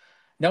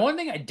 Now, one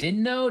thing I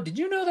didn't know. Did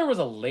you know there was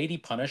a Lady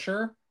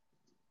Punisher?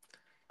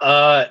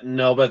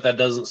 No, but that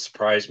doesn't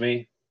surprise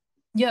me.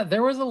 Yeah,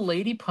 there was a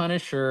Lady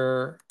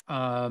Punisher.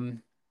 I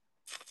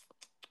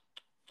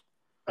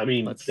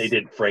mean, they Let's.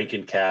 did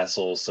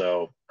Frankencastle,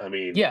 so I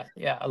mean, Yeah,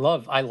 yeah. I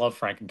love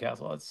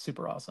Frankencastle. It's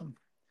super awesome.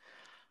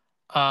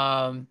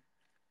 Um,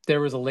 there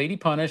was a Lady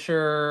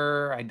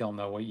Punisher. I don't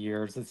know what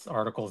years. This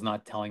article is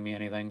not telling me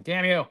anything.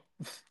 Damn you.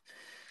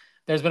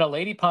 There's been a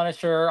Lady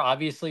Punisher.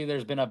 Obviously,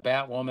 there's been a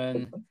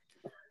Batwoman.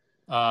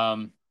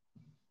 Um,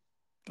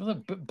 was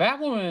it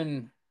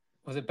Batwoman?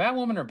 Was it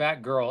Batwoman or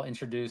Batgirl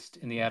introduced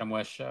in the Adam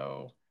West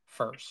show it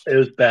first?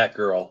 was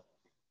Batgirl.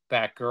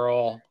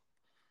 Batgirl.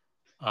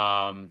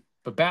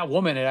 But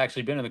Batwoman had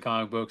actually been in the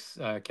comic books,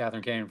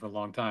 Catherine Kane, for a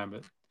long time.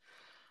 But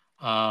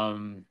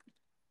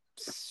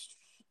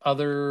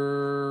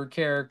other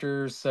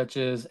characters such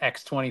as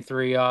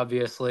X-23,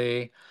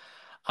 obviously.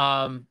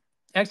 Um,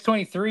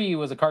 X-23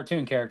 was a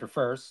cartoon character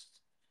first.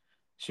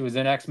 She was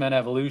in X-Men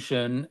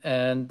Evolution,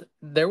 and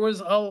there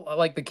was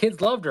like the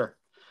kids loved her.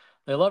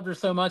 They loved her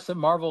so much that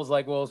Marvel's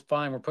like, well, it's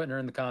fine. We're putting her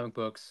in the comic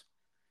books.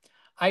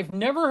 I've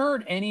never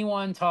heard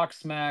anyone talk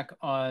smack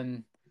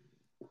on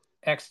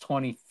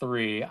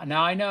X-23.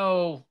 Now I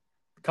know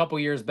a couple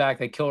years back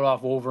they killed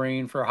off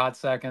Wolverine for a hot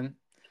second,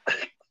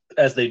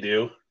 As they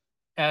do.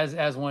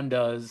 as one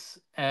does,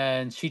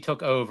 and she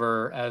took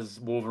over as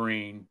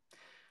Wolverine.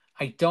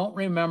 I don't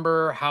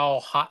remember how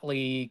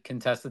hotly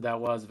contested that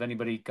was. If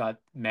anybody got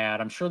mad,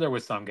 I'm sure there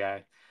was some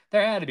guy.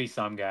 There had to be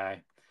some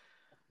guy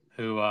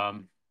who,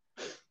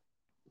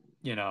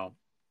 you know,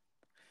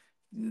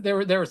 there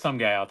was some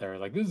guy out there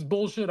like, this is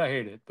bullshit. I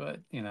hate it, but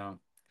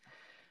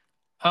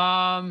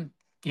um,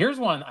 here's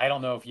one I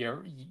don't know if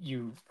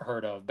you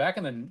heard of back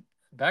in the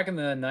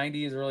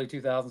 90s, early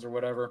 2000s or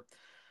whatever.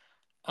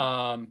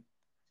 Um,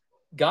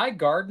 Guy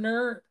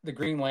Gardner, the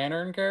Green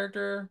Lantern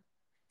character,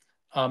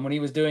 when he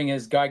was doing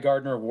his Guy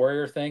Gardner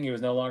warrior thing, he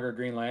was no longer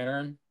Green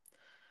Lantern.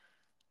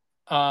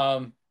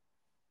 Um,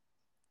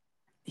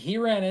 he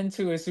ran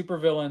into a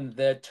supervillain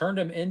that turned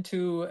him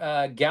into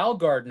Gal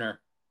Gardner.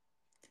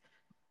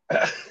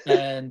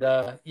 And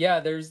yeah,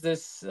 there's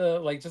this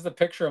like just a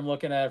picture I'm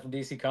looking at from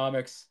DC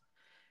Comics.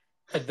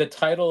 The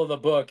title of the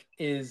book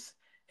is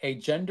A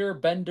Gender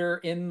Bender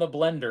in the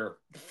Blender.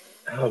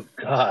 Oh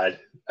God,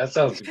 that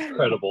sounds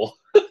incredible.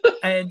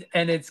 And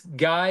it's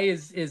Guy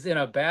is in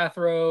a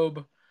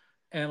bathrobe,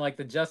 and like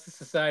the Justice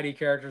Society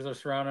characters are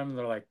surrounding him.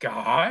 They're like,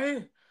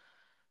 Guy?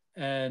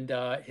 And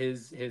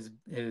his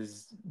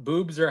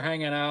boobs are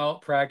hanging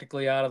out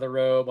practically out of the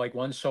robe, like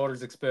one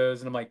shoulder's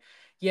exposed, and I'm like,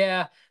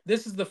 yeah,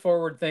 this is the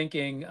forward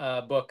thinking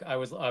book I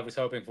was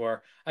hoping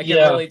for. I can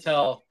Yeah. really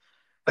tell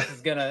this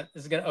is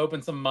gonna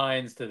open some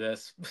minds to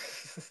this.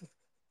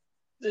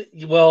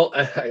 Well,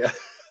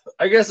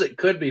 I guess it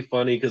could be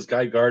funny because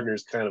Guy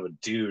Gardner's kind of a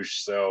douche,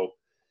 so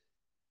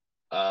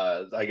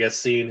I guess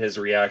seeing his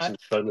I reaction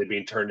suddenly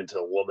being turned into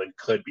a woman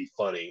could be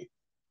funny.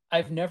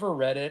 I've never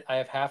read it. I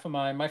have half of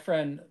mine. My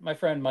friend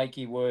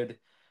Mikey Wood,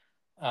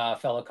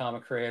 fellow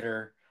comic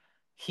creator,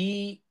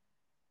 he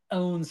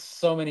owns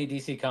so many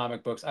DC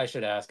comic books. I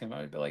should ask him.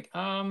 I'd be like,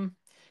 can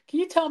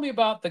you tell me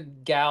about the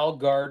Gal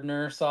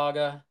Gardner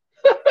saga?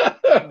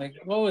 Like,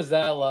 what was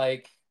that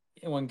like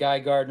when Guy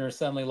Gardner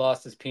suddenly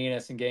lost his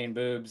penis and gained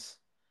boobs?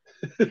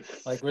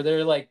 Like, were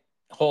there like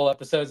whole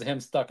episodes of him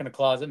stuck in a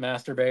closet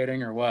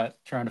masturbating or what,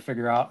 trying to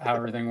figure out how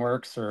everything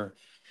works, or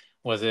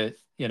was it,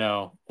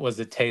 was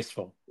it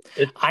tasteful?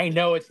 It, I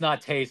know it's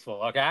not tasteful.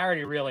 Okay, I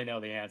already really know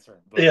the answer,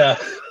 but yeah.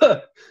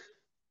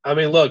 I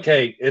mean, look,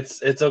 hey,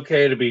 it's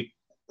okay to be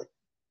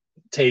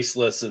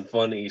tasteless and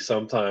funny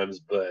sometimes,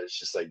 but it's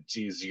just like,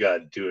 geez, you got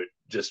to do it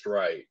just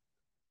right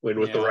when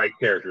with the yeah, right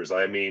characters.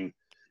 I mean,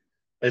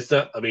 it's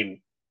not. I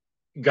mean,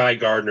 Guy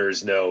Gardner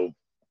is no.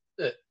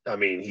 I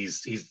mean,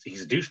 he's a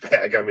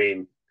douchebag. I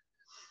mean,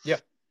 yeah,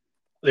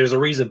 there's a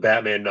reason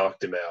Batman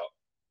knocked him out.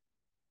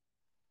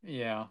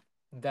 yeah.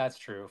 That's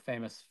true.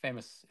 Famous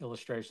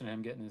illustration of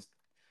him getting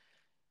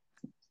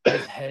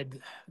his head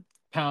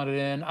pounded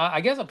in.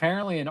 I guess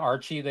apparently in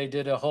Archie they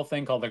did a whole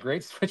thing called the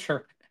Great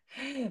Switcher.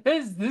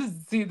 This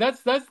see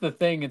that's the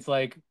thing. It's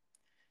like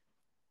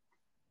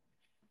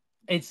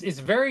it's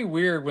very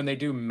weird when they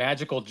do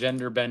magical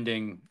gender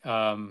bending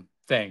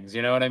things.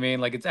 You know what I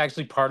mean? Like it's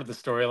actually part of the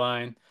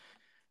storyline.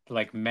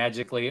 Like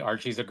magically,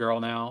 Archie's a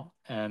girl now,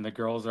 and the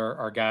girls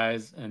are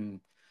guys. And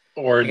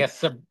I Or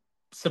guess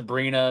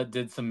Sabrina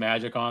did some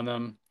magic on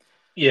them,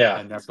 yeah,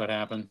 and that's what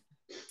happened.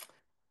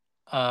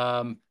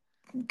 Um,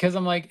 because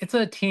I'm like, it's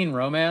a teen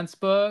romance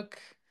book,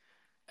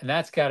 and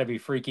that's got to be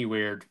freaky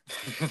weird.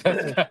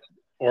 That's got,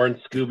 or in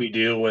Scooby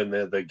Doo when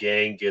the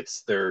gang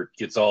gets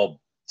all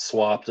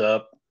swapped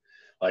up,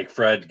 like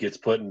Fred gets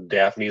put in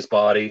Daphne's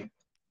body.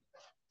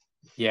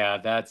 yeah,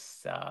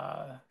 that's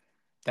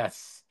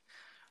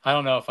I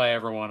don't know if I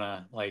ever want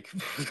to like.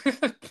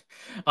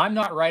 I'm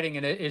not writing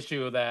an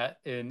issue of that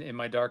in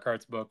my Dark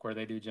Arts book where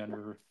they do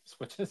gender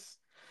switches.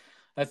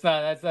 That's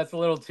a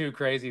little too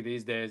crazy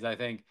these days. I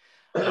think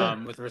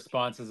with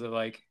responses of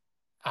like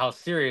how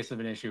serious of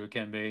an issue it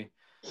can be,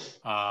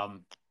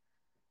 um,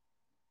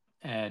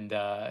 and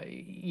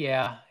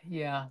yeah,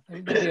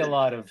 there'd be a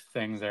lot of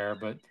things there.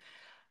 But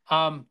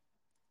um,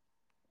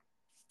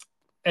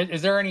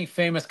 is there any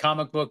famous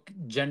comic book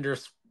gender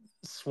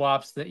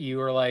swaps that you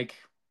were like,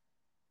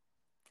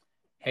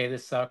 hey,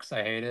 this sucks,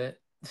 I hate it?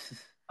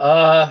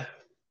 uh,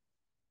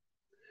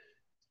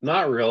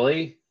 Not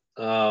really.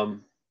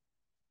 Um,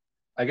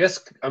 I guess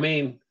I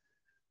mean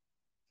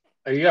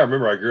you gotta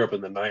remember I grew up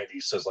in the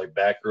 '90s, so it's like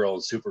Batgirl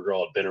and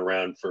Supergirl had been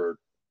around for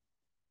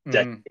Hmm.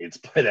 decades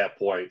by that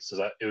point,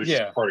 so it was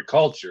just Yeah. part of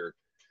culture.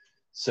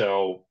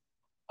 So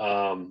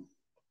um,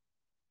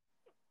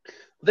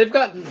 they've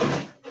gotten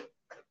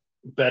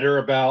better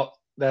about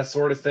that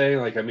sort of thing.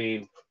 Like I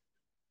mean,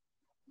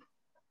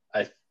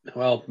 I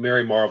well,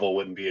 Mary Marvel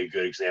wouldn't be a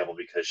good example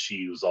because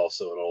she was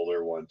also an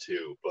older one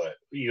too, but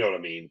you know what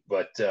I mean.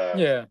 But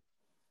Yeah.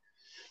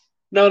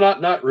 no,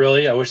 not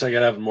really. I wish I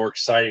could have a more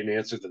exciting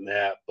answer than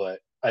that, but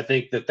I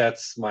think that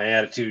that's my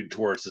attitude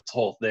towards this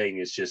whole thing.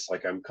 Is just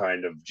like I'm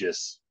kind of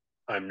just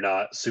I'm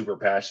not super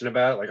passionate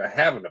about it. Like I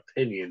have an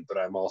opinion, but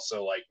I'm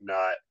also like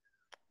not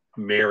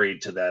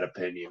married to that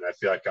opinion. I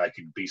feel like I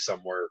could be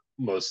somewhere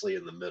mostly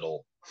in the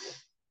middle.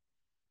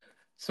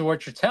 So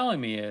what you're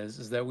telling me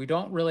is that we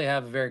don't really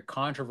have a very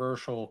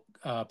controversial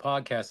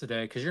podcast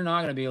today because you're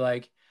not going to be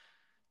like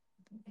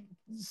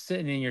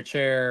sitting in your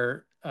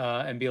chair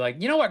and be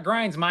like, you know what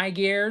grinds my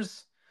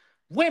gears?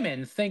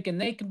 Women thinking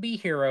they can be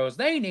heroes.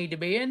 They need to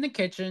be in the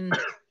kitchen.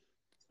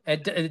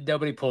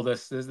 Nobody pull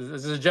this. This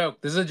is a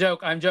joke. This is a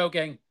joke. I'm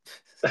joking.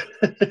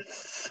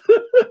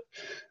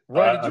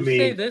 Roy, did I you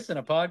say mean, this in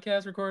a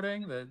podcast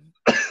recording? That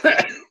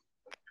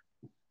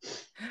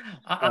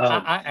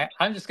um,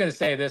 I'm just going to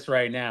say this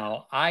right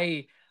now.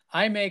 I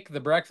make the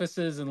breakfasts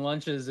and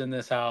lunches in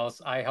this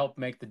house. I help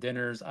make the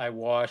dinners. I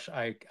wash.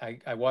 I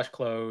wash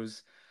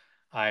clothes.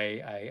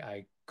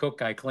 I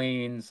cook. I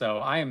clean. So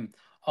I am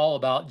all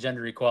about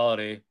gender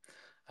equality.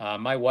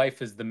 My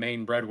wife is the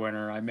main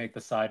breadwinner. I make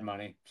the side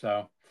money.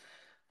 So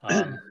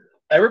um,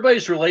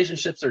 everybody's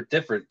relationships are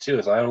different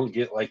too. So I don't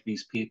get like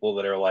these people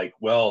that are like,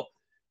 well,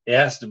 it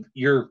has to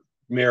your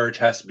marriage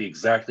has to be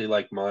exactly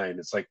like mine.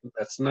 It's like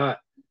that's not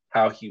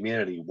how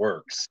humanity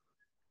works.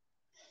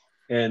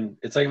 And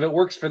it's like if it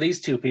works for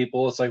these two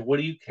people, it's like what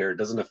do you care? It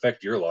doesn't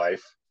affect your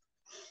life.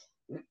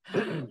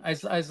 I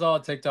saw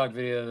a TikTok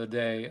video the other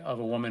day of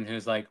a woman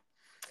who's like,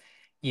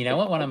 you know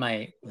what one of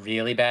my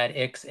really bad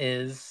icks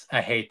is?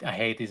 I hate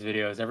these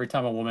videos. Every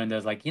time a woman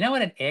does like, you know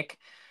what an ick?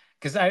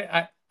 Because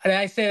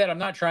I say that I'm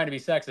not trying to be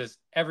sexist.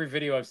 Every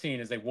video I've seen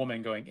is a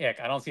woman going ick.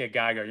 I don't see a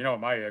guy go, you know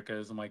what my ick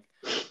is? I'm like,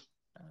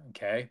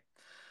 okay.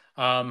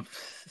 Um,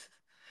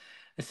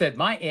 I said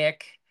my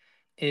ick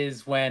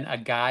is when a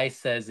guy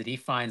says that he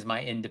finds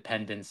my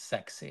independence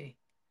sexy.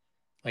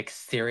 Like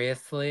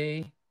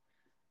seriously?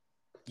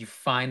 You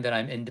find that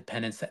I'm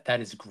independent? That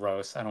is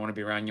gross. I don't want to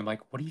be around you. I'm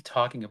like, what are you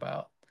talking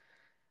about?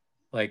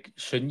 Like,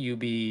 shouldn't you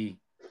be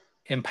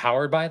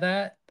empowered by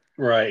that?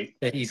 Right.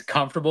 That he's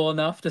comfortable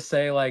enough to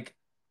say, like,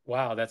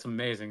 wow, that's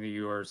amazing that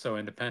you are so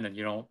independent.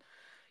 You're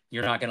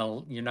not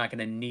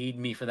gonna need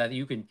me for that.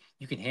 You can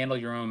handle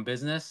your own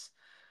business.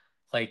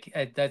 Like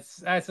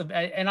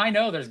and I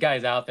know there's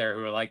guys out there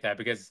who are like that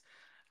because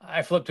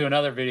I flipped to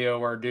another video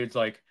where a dude's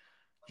like,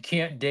 you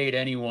can't date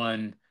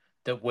anyone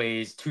that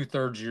weighs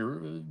two-thirds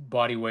your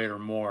body weight or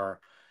more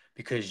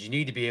because you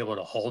need to be able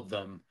to hold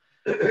them.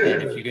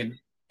 And if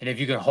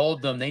you can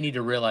hold them, they need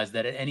to realize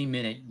that at any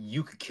minute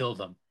you could kill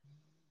them.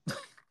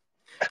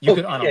 You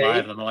could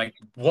unalive Okay. them. I'm like,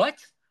 what?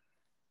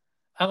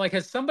 I'm like,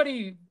 has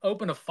somebody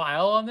opened a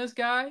file on this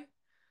guy?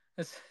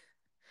 It's,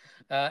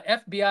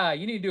 FBI,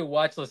 you need to do a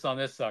watch list on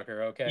this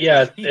sucker, okay?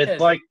 Yeah, Because he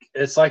has.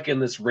 it's like in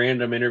this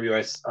random interview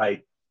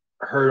I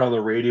heard on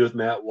the radio with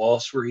Matt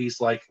Walsh where he's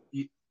like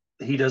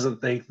he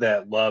doesn't think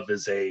that love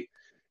is a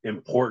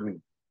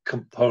important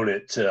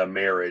component to a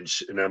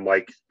marriage, and I'm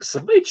like,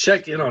 somebody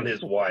check in on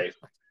his wife.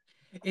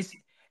 Is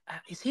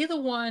is he the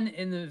one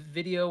in the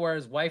video where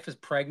his wife is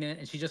pregnant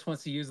and she just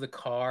wants to use the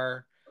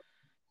car?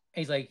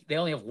 And he's like, they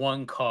only have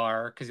one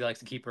car because he likes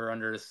to keep her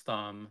under his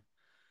thumb.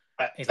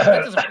 And he's like,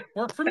 that doesn't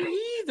work for me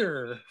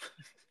either.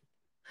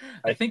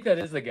 I I think that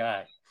is the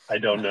guy. I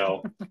don't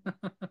know.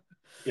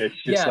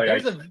 It's just Yeah,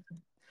 like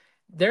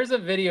there's a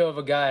video of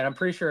a guy, and I'm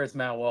pretty sure it's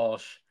Matt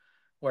Walsh,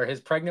 where his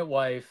pregnant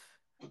wife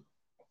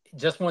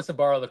just wants to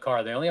borrow the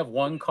car. They only have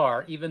one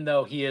car, even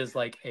though he is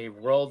like a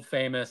world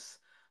famous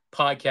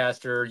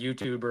podcaster,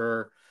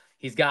 YouTuber.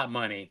 He's got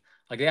money.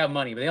 Like they have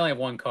money, but they only have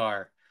one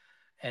car.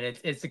 And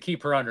it's to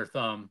keep her under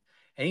thumb.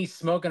 And he's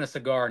smoking a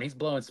cigar and he's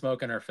blowing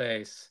smoke in her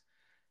face.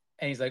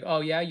 And he's like,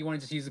 "Oh yeah, you want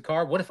to just use the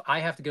car? What if I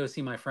have to go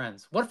see my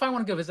friends? What if I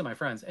want to go visit my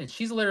friends?" And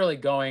she's literally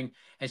going,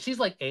 and she's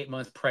like 8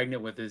 months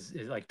pregnant with his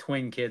like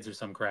twin kids or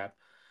some crap.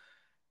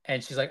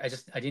 And she's like,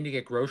 I need to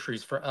get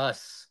groceries for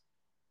us.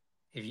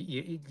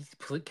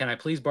 If can I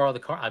please borrow the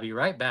car? I'll be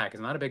right back.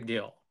 It's not a big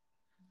deal.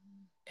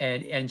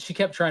 And she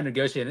kept trying to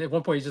negotiate. And at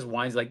one point, he just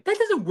whines like, "That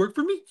doesn't work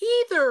for me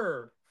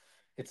either."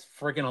 It's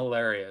freaking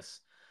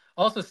hilarious.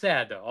 Also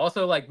sad though.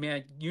 Also like,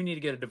 man, you need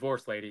to get a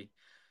divorce, lady.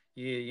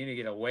 You need to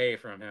get away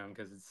from him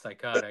because it's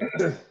psychotic.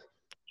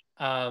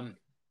 Um,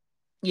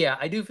 yeah,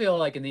 I do feel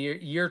like in the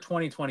year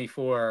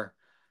 2024,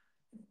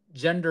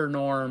 gender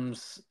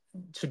norms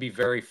should be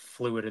very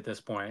fluid at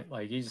this point.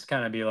 Like you just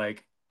kind of be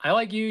like, I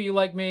like you, you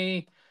like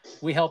me.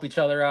 We help each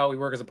other out. We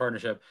work as a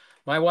partnership.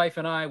 My wife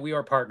and I, we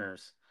are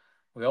partners.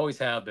 We always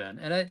have been.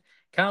 And it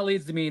kind of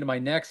leads to me to my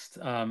next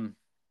thing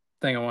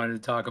I wanted to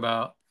talk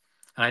about.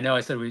 And I know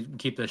I said we'd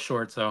keep this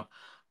short, so,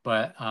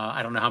 but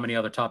I don't know how many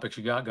other topics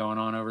you got going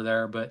on over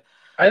there. But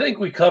I think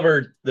we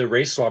covered the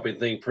race swapping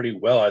thing pretty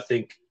well. I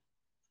think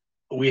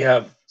we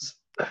have.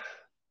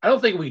 I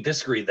don't think we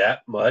disagree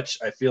that much.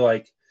 I feel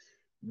like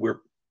we're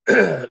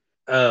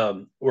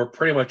we're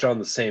pretty much on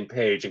the same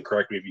page. And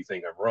correct me if you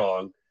think I'm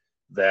wrong.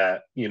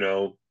 That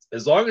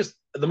as long as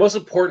the most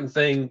important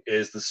thing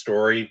is the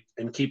story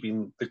and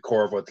keeping the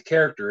core of what the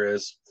character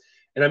is.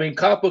 And I mean,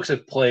 comic books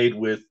have played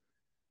with.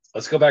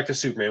 Let's go back to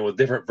Superman with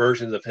different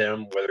versions of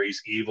him, whether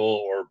he's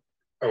evil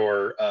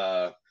or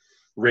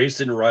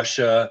raised in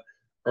Russia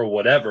or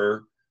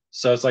whatever.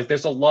 So it's like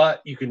there's a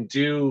lot you can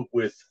do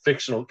with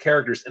fictional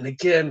characters. And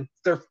again,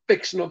 they're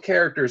fictional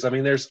characters. I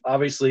mean, there's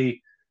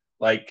obviously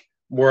like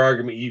more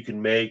argument you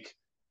can make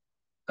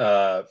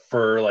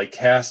for like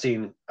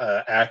casting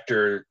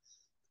actor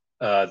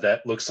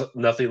that looks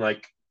nothing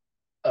like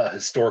a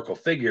historical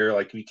figure,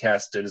 like we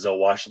cast Denzel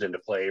Washington to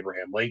play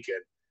Abraham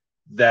Lincoln.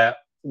 That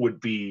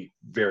would be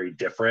very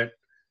different.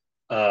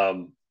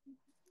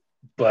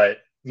 But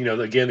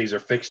again, these are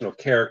fictional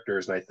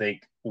characters, and I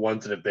think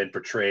ones that have been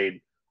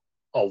portrayed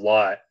a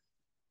lot,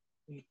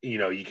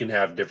 you can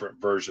have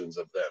different versions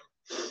of them.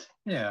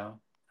 yeah,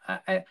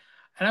 and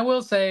I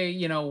will say,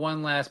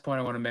 one last point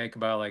I want to make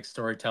about like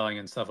storytelling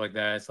and stuff like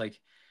that. It's like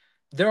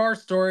there are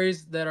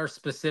stories that are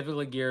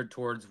specifically geared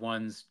towards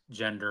one's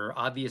gender.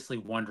 Obviously,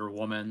 Wonder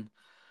Woman.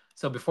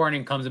 So before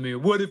anyone comes to me,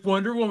 what if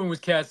Wonder Woman was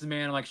cast as a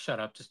man? I'm like, shut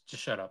up, just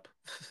shut up,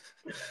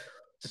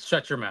 just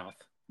shut your mouth.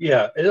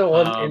 Yeah,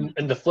 Um,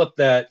 and to flip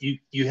that,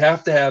 you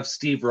have to have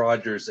Steve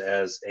Rogers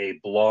as a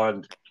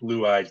blonde,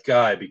 blue-eyed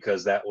guy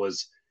because that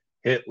was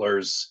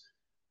Hitler's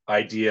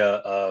idea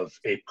of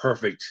a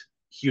perfect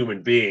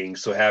human being.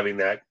 So having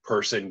that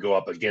person go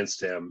up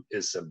against him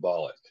is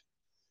symbolic.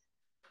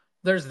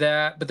 there's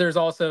that, but there's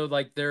also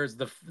like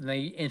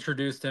they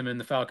introduced him in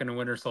the Falcon and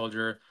Winter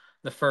Soldier,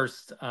 the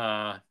first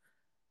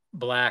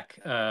black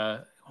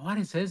what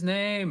is his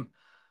name?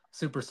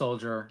 Super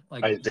soldier.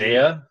 Like he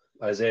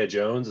Isaiah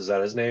Jones, is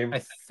that his name? I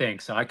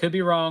think so. I could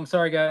be wrong.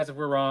 Sorry guys if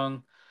we're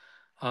wrong.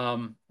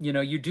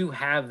 You do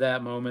have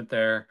that moment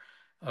there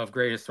of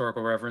great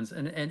historical reference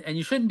and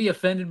you shouldn't be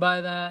offended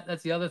by that.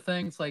 That's the other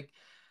thing. It's like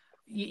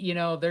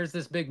there's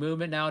this big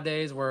movement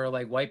nowadays where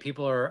like white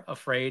people are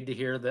afraid to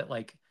hear that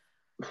like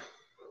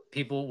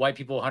white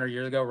people 100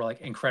 years ago were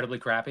like incredibly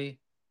crappy,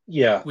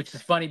 Yeah, which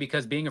is funny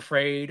because being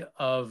afraid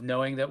of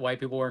knowing that white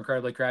people were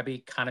incredibly crappy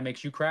kind of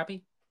makes you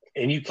crappy.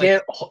 and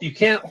Like you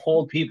can't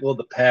hold people of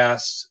the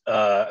past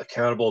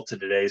accountable to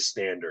today's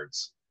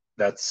standards.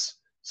 That's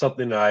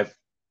something that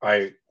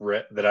I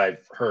read that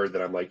I've heard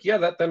that I'm like, yeah,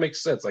 that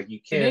makes sense. Like you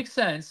it can't. makes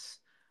sense,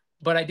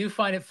 but I do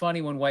find it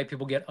funny when white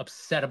people get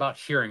upset about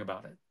hearing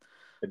about it.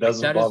 It Like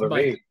doesn't that is bother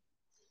my me.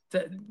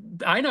 that,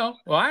 I know.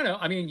 Well, I know.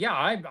 I mean, yeah,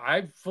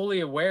 I'm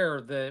fully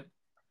aware that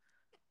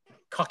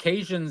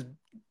Caucasians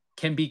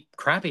can be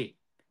crappy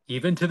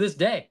even to this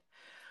day.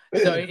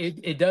 So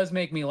it does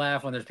make me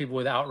laugh when there's people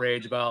with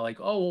outrage about like,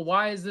 oh, well,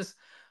 why is this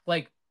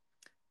like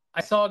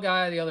I saw a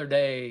guy the other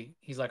day.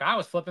 He's like, I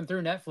was flipping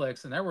through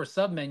Netflix and there were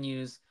sub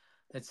menus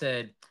that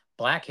said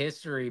Black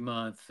History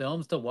Month,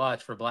 films to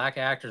watch for Black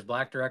actors,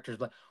 Black directors.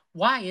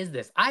 Why is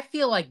this? I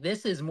feel like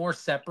this is more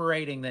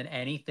separating than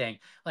anything.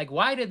 Like,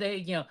 why did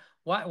they,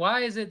 why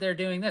is it they're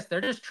doing this? They're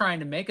just trying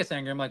to make us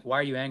angry. I'm like, why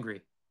are you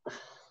angry?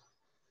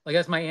 Like,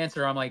 that's my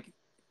answer. I'm like,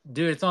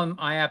 dude, it's on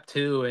my app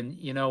too. And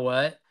you know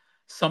what?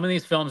 Some of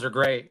these films are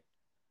great.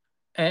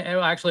 And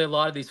actually, a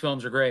lot of these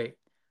films are great.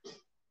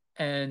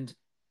 And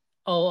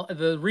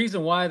the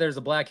reason why there's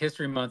a Black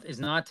History Month is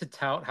not to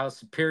tout how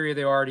superior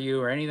they are to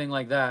you or anything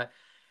like that.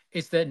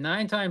 It's that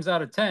 9 times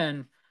out of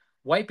 10,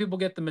 white people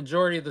get the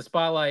majority of the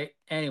spotlight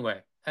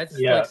anyway. That's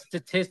like Yeah,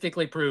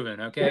 statistically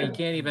proven. Okay. You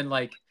can't even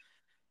like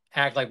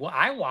act like, well,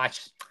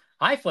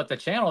 I flipped the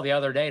channel the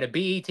other day to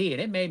BET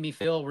and it made me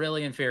feel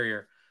really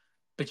inferior.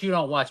 But you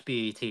don't watch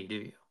BET, do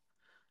you?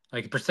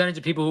 Like a percentage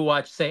of people who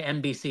watch, say,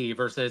 NBC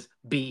versus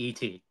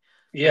BET. I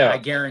yeah.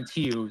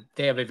 guarantee you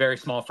they have a very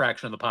small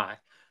fraction of the pie.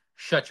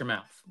 Shut your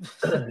mouth.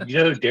 You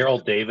know who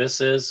Daryl Davis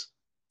is?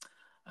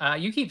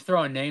 You keep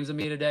throwing names at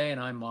me today, and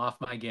I'm off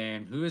my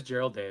game. Who is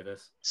Gerald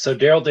Davis? So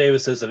Daryl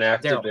Davis is an Daryl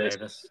activist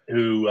Davis.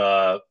 who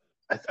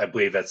I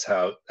believe that's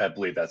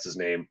his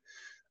name.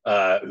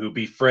 Who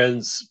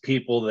befriends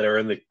people that are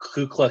in the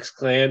Ku Klux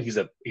Klan. He's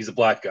a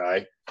black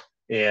guy,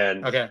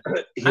 and Okay,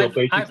 he'll I've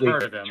basically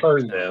heard of him.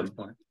 turn Now at this them.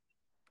 point,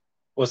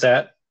 What's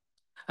that?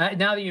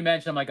 now that you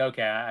mentioned, I'm like,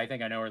 okay, I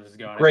think I know where this is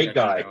going. I think I Great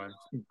know where guy, you're going.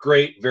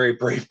 great, very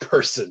brave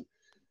person.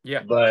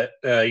 Yeah, But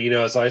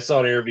so I saw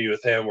an interview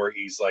with him where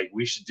he's like,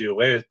 "We should do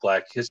away with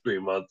Black History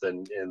Month,"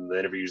 and the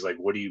interview's like,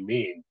 "What do you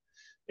mean?"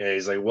 And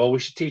he's like, "Well, we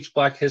should teach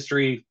Black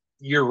history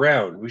year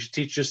round. We should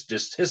teach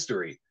just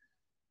history.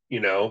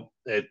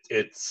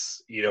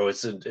 It's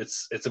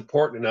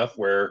important enough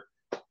where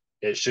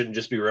it shouldn't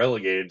just be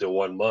relegated to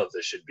 1 month.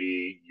 It should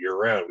be year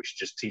round. We should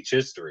just teach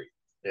history."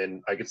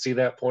 And I could see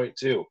that point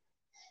too.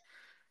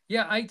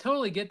 yeah, I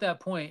totally get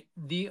that point.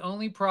 The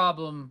only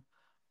problem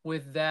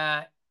with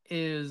that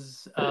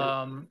is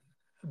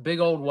big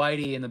old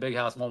Whitey in the big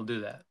house won't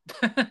do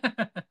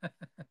that.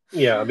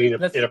 Yeah, I mean, in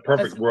that's a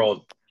perfect that's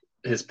world,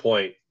 his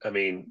point, I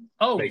mean,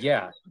 oh makes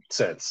yeah,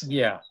 sense.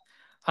 yeah.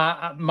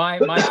 My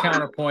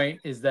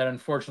counterpoint is that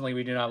unfortunately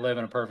we do not live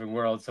in a perfect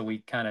world, so we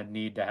kind of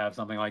need to have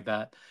something like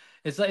that.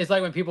 It's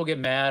like when people get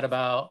mad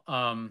about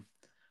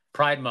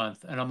Pride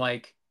Month, and I'm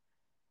like,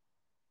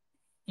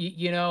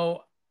 you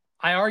know,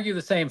 I argue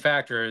the same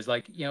factors.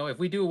 Like, if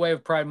we do away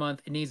with Pride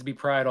Month, it needs to be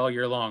Pride all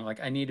year long. Like,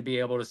 I need to be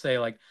able to say,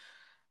 like,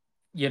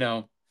 you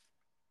know,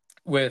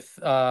 with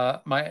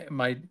with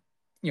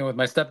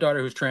my stepdaughter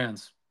who's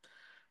trans,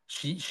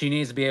 she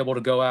needs to be able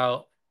to go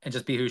out and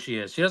just be who she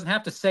is. She doesn't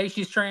have to say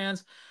she's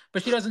trans,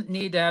 but she doesn't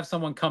need to have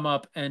someone come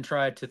up and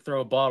try to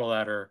throw a bottle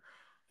at her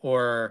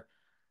or,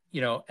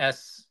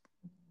 s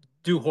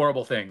do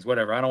horrible things,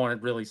 whatever. I don't want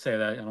to really say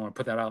that. I don't want to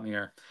put that out in the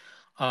air.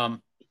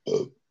 Um,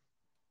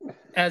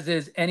 as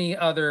is any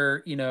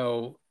other,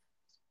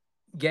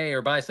 gay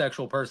or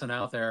bisexual person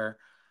out there,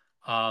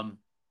 um,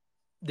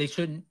 they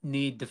shouldn't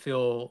need to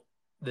feel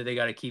that they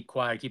got to keep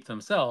quiet, keep to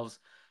themselves,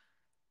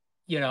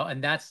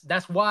 and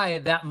that's why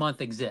that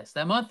month exists.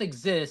 That month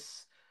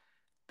exists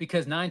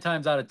because 9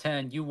 times out of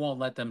 10, you won't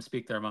let them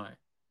speak their mind.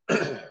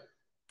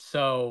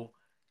 So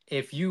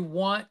if you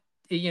want,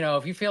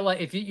 if you feel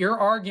like your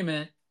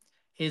argument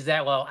is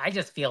that, well, I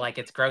just feel like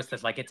it's gross,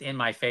 that's like it's in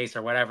my face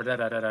or whatever, da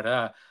da da da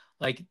da.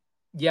 Like,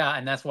 yeah,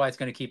 and that's why it's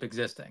going to keep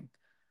existing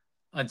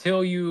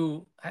until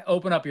you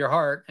open up your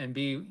heart and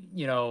be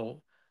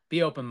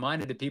open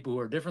minded to people who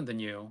are different than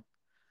you.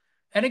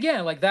 And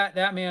again, like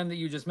that man that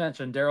you just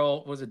mentioned,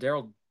 Daryl, was it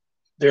Daryl?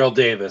 Daryl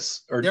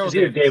Davis, or Daryl it's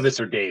either Davis. Davis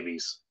or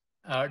Davies.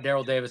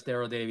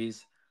 Daryl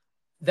Davies.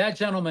 That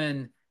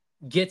gentleman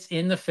gets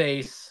in the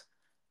face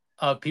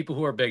of people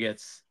who are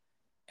bigots,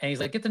 and he's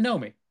like, get to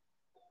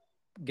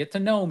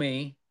know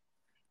me.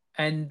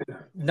 And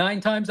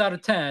 9 times out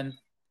of 10,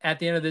 at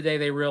the end of the day,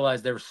 they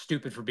realize they were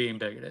stupid for being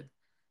bigoted.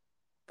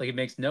 Like, it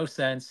makes no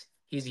sense.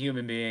 He's a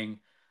human being.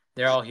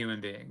 They're all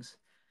human beings.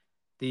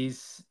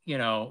 These,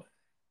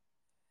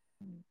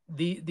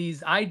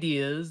 these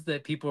ideas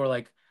that people are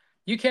like,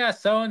 you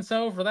cast so and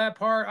so for that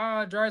part.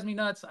 Ah, it drives me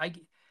nuts.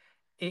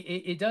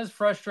 It does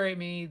frustrate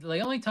me. The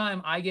only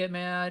time I get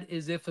mad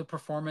is if the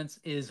performance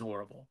is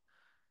horrible.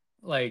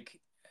 Like,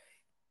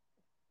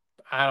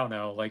 I don't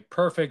know, like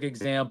perfect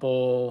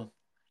example.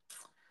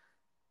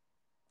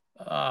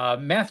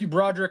 Matthew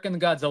Broderick in the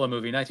Godzilla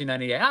movie,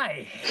 1998.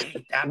 I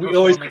hate that We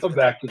always performance come with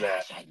a back to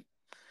that. passion.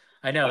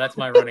 I know that's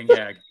my running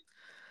gag.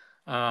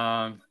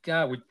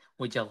 God,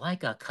 would you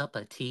like a cup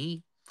of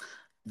tea?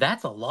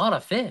 That's a lot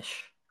of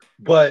fish.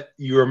 But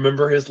you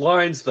remember his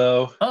lines,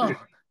 though. Oh,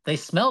 they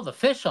smell the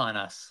fish on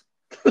us.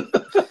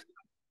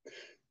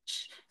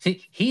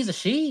 See, he's a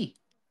she.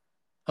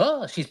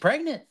 Oh, she's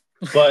pregnant.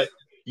 But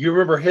you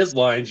remember his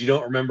lines. You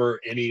don't remember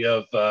any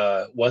of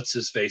what's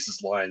his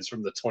face's lines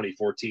from the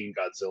 2014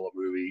 Godzilla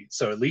movie.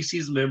 So at least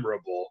he's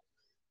memorable.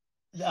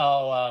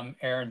 Oh,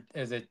 Aaron,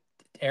 is it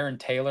Aaron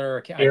Taylor.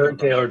 I can't Aaron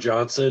remember. Taylor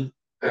Johnson.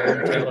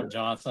 Aaron Taylor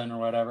Johnson or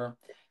whatever.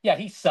 Yeah,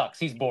 he sucks.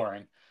 He's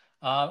boring.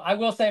 I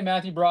will say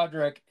Matthew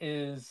Broderick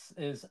is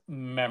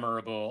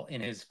memorable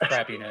in his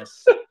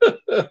crappiness.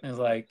 It's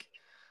like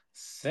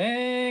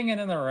singing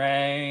in the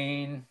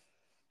rain.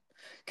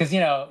 Because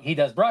he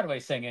does Broadway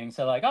singing,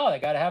 so like, oh, they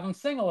got to have him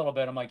sing a little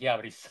bit. I'm like, yeah,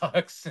 but he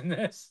sucks in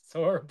this. It's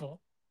horrible.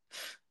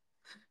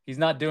 He's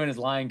not doing his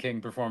Lion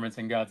King performance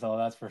in Godzilla,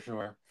 that's for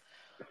sure.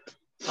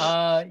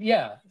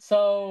 Yeah.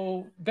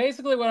 So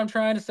basically, what I'm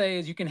trying to say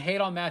is, you can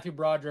hate on Matthew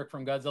Broderick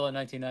from Godzilla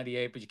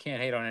 1998, but you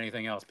can't hate on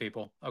anything else,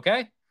 people.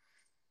 Okay?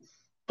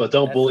 But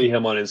don't That's. bully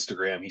him on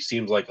Instagram. He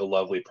seems like a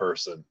lovely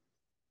person.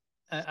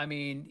 I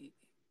mean,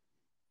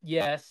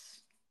 yes.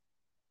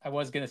 I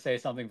was going to say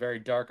something very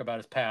dark about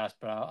his past,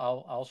 but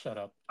I'll shut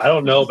up. I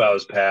don't know about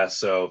his past,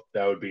 so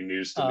that would be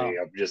news to me.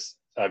 Oh,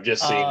 I've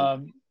just seen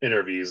um,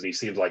 interviews, and he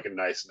seems like a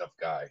nice enough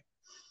guy.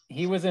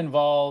 he was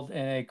involved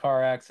in a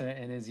car accident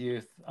in his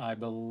youth, I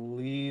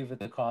believe, at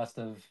the cost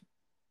of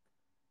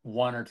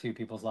one or two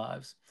people's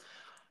lives.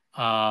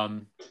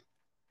 Um,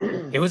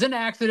 it was an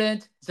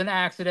accident. It's an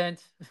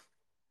accident.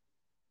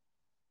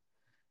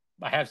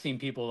 I have seen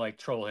people like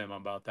troll him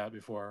about that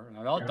before.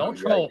 Don't Yikes.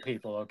 troll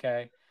people,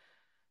 okay?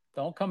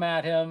 Don't come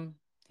at him.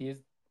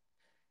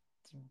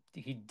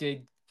 He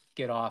did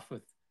get off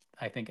with,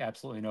 I think,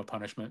 absolutely no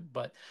punishment.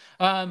 But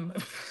all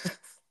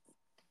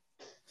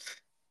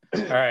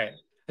right,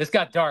 this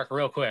got dark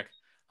real quick.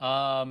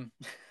 Um,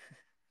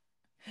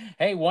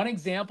 hey, one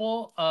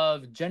example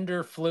of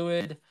gender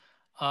fluid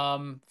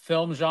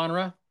film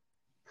genre: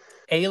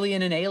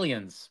 Alien and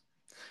Aliens.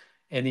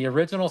 In the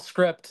original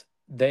script,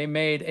 they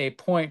made a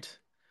point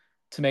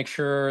to make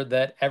sure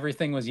that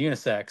everything was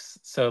unisex.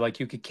 So like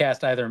you could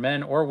cast either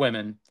men or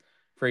women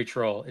for each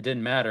role. It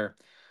didn't matter.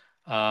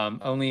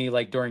 Only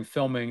like during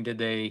filming did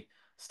they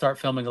start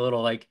filming a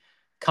little, like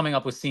coming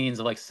up with scenes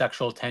of like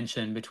sexual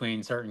tension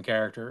between certain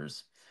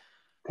characters.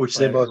 Which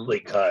they But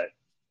mostly cut.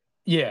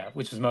 yeah,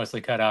 which was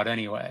mostly cut out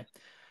anyway.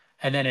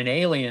 And then in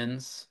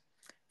Aliens,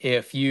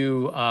 if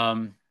you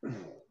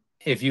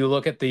if you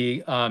look at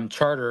the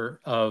charter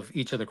of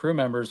each of the crew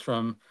members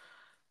from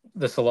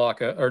the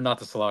Sulaco, or not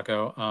the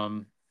Sulaco,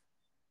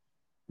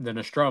 the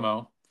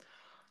Nostromo,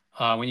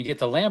 when you get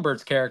to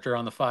Lambert's character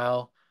on the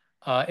file,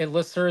 it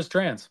lists her as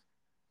trans.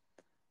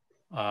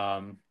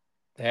 Um,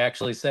 they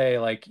actually say,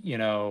 like,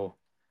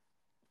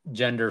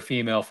 gender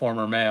female,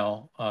 former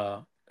male,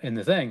 in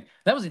the thing.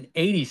 That was in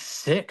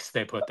 '86.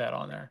 They put that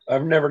on there.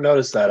 I've never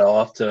noticed that. I'll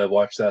have to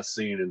watch that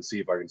scene and see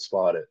if I can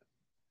spot it.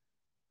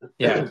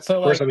 Yeah. Of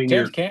So course, I like mean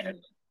James you're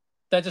Cameron,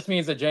 that just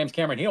means that James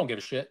Cameron, he don't give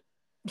a shit.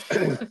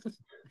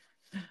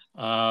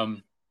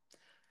 um,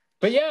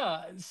 but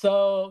yeah,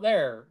 so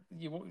there.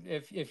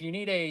 If you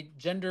need a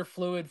gender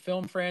fluid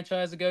film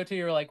franchise to go to,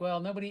 you're like, well,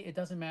 nobody. It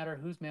doesn't matter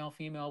who's male,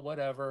 female,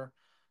 whatever.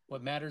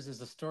 What matters is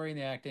the story and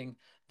the acting.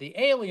 The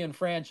Alien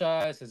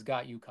franchise has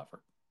got you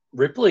covered.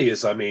 Ripley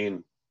is, I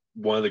mean,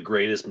 one of the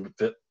greatest.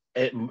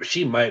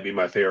 She might be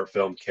my favorite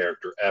film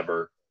character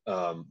ever.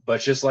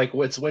 But just like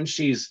it's when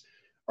she's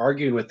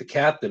arguing with the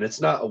captain, it's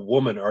not a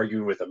woman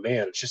arguing with a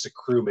man. It's just a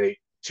crewmate,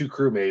 two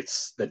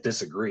crewmates that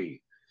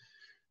disagree.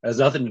 It has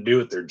nothing to do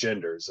with their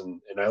genders, and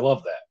I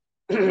love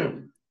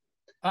that.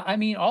 I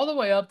mean, all the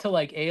way up to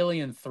like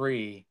Alien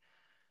 3,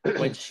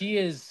 when she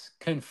is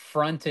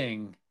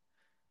confronting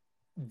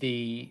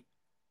the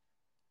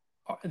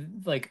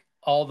like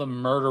all the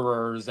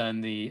murderers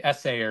and the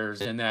essayers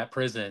in that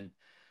prison,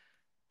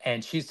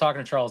 and she's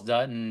talking to Charles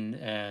Dutton,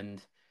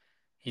 and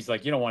he's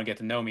like, "You don't want to get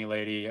to know me,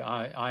 lady.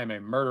 I'm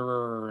a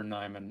murderer and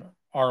I'm an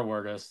R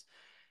wordist."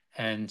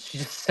 And she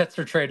just sets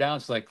her tray down.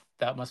 She's like,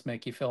 "That must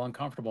make you feel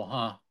uncomfortable,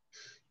 huh?"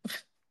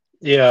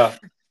 Yeah,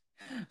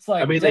 It's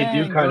I like, mean, they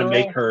do dang, kind of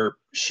make girl. her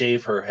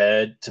shave her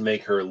head to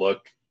make her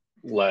look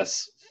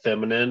less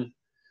feminine.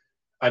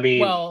 I mean,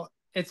 Well,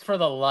 it's for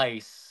the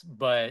lice,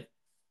 but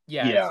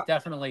yeah, it's yeah,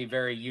 definitely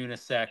very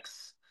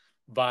unisex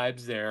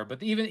vibes there.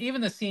 But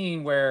even the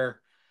scene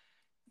where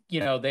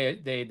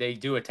they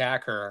do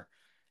attack her,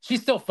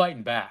 she's still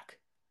fighting back,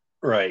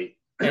 right.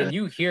 and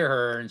you hear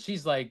her, and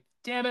she's like,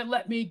 "Damn it,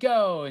 let me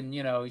go!"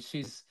 And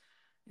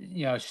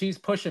she's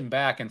pushing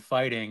back and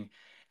fighting.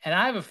 And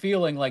I have a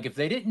feeling like if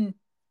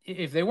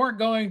they weren't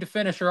going to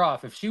finish her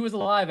off, if she was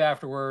alive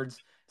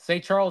afterwards, say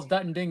Charles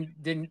Dutton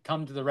didn't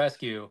come to the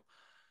rescue,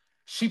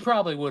 she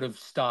probably would have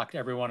stalked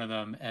every one of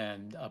them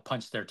and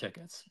punched their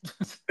tickets.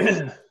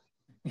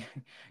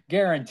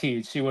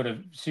 Guaranteed, she would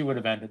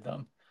have ended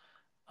them,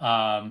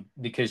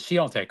 because she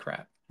don't take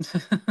crap.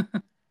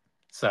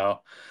 So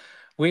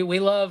we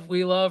love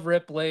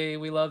Ripley.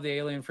 We love the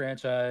Alien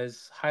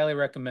franchise. Highly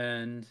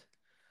recommend.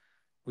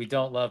 We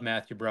don't love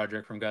Matthew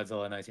Broderick from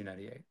Godzilla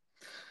 1998.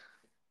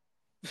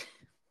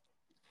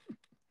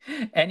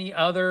 Any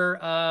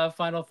other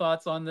final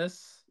thoughts on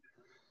this?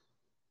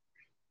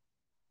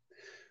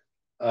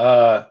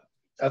 uh,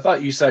 I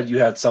thought you said you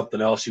had something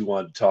else you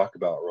wanted to talk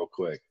about real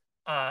quick.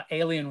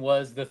 Alien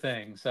was the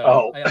thing, so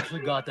Oh, I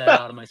actually got that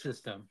out of my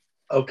system.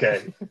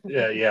 okay.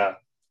 Yeah, yeah.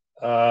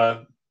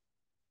 Uh,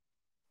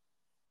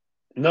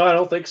 No, I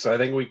don't think so. I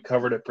think we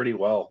covered it pretty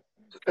well.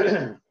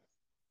 I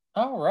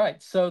All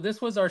right. So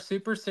this was our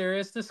super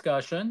serious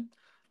discussion.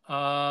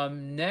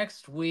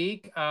 Next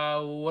week,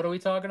 what are we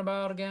talking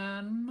about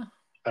again?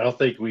 don't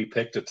think we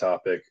picked a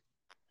topic.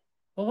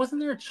 Well,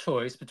 wasn't there a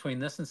choice between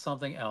this and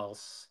something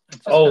else? I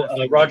just Oh, had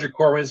a Roger feeling.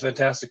 Corman's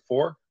Fantastic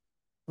Four.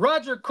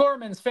 Roger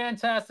Corman's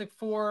Fantastic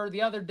Four.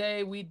 The other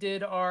day we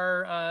did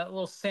our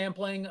little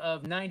sampling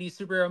of 90s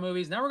superhero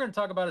movies. Now we're going to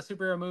talk about a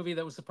superhero movie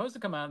that was supposed to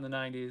come out in the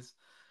 90s,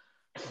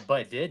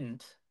 but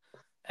didn't.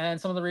 And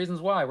some of the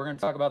reasons why. We're going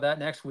to talk about that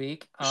next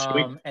week. Should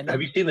we? And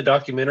Have you then, seen the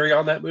documentary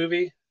on that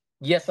movie?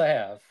 yes, I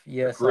have. A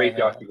Yes, I great have.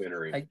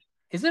 documentary.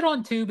 Is it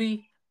on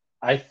Tubi?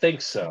 I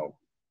think so.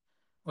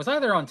 It was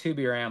either on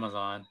Tubi or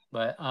Amazon,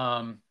 but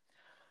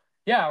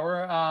yeah,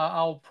 we're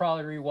I'll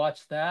probably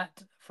rewatch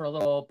that for a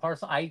little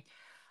parcel. I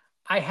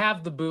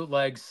have the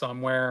bootleg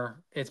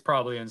somewhere. It's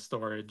probably in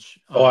storage.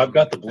 Oh, I've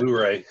got the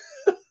Blu-ray.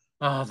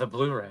 Oh, the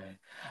Blu-ray.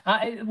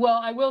 Well,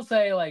 I will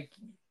say like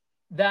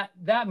that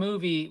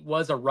movie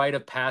was a rite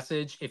of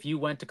passage. If you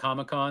went to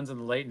Comic Cons in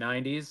the late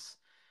 '90s,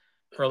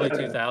 early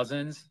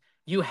 2000s,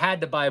 you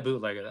had to buy a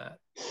bootleg of that.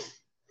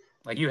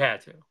 Like you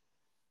had to.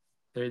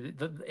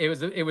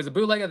 It was a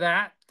bootleg of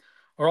that,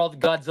 or all the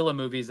Godzilla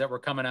movies that were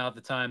coming out at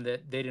the time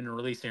that they didn't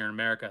release here in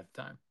America at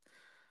the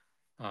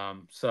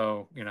time.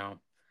 So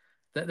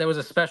there was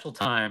a special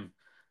time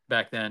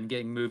back then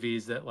getting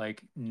movies that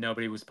like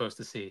nobody was supposed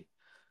to see.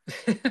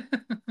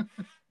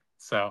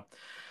 So,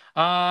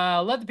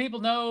 let the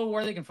people know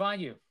where they can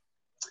find you.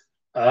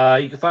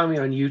 You can find me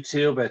on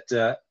YouTube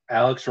at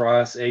Alex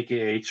Ross,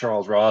 aka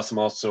Charles Ross. I'm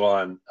also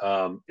on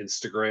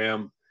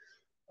Instagram.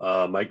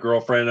 My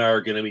girlfriend and I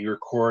are going to be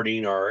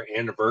recording our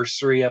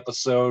anniversary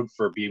episode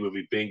for B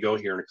Movie Bingo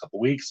here in a couple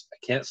weeks. I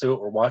can't say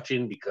what we're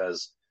watching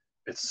because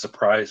it's a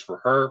surprise for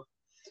her.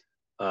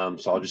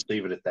 So I'll just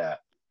leave it at that.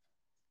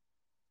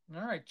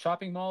 All right,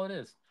 Chopping Mall it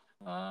is.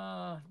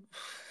 Uh,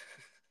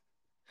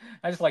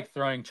 I just like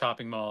throwing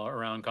Chopping Mall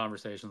around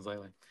conversations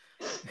lately.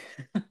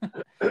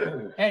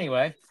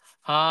 Anyway,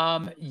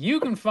 you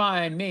can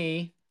find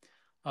me,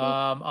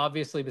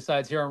 obviously,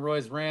 besides here on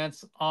Roy's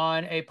Rants,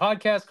 on a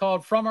podcast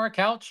called From Our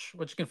Couch,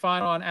 which you can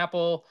find on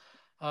Apple,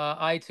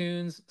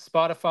 iTunes,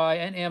 Spotify,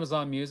 and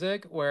Amazon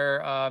Music, where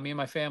me and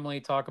my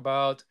family talk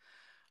about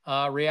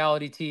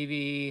reality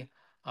TV.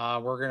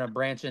 We're going to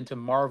branch into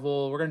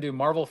Marvel. We're going to do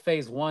Marvel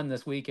Phase 1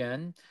 this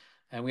weekend.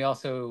 And we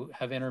also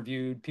have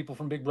interviewed people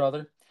from Big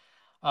Brother.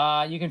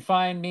 You can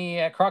find me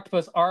at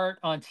Croctopus Art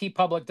on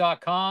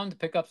tpublic.com to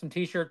pick up some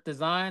t-shirt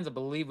designs. I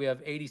believe we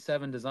have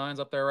 87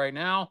 designs up there right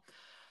now.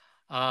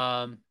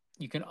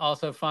 You can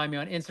also find me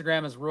on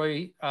Instagram as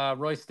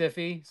Roy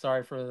Stiffy.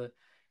 Sorry for the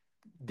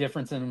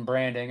difference in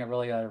branding. I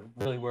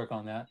really work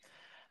on that.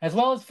 As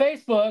well as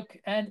Facebook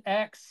and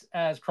X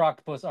as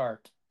Croctopus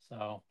Art.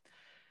 So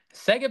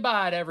say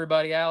goodbye to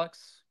everybody,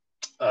 Alex.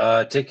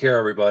 Take care,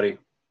 everybody.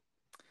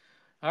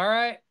 All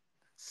right.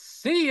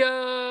 See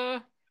ya.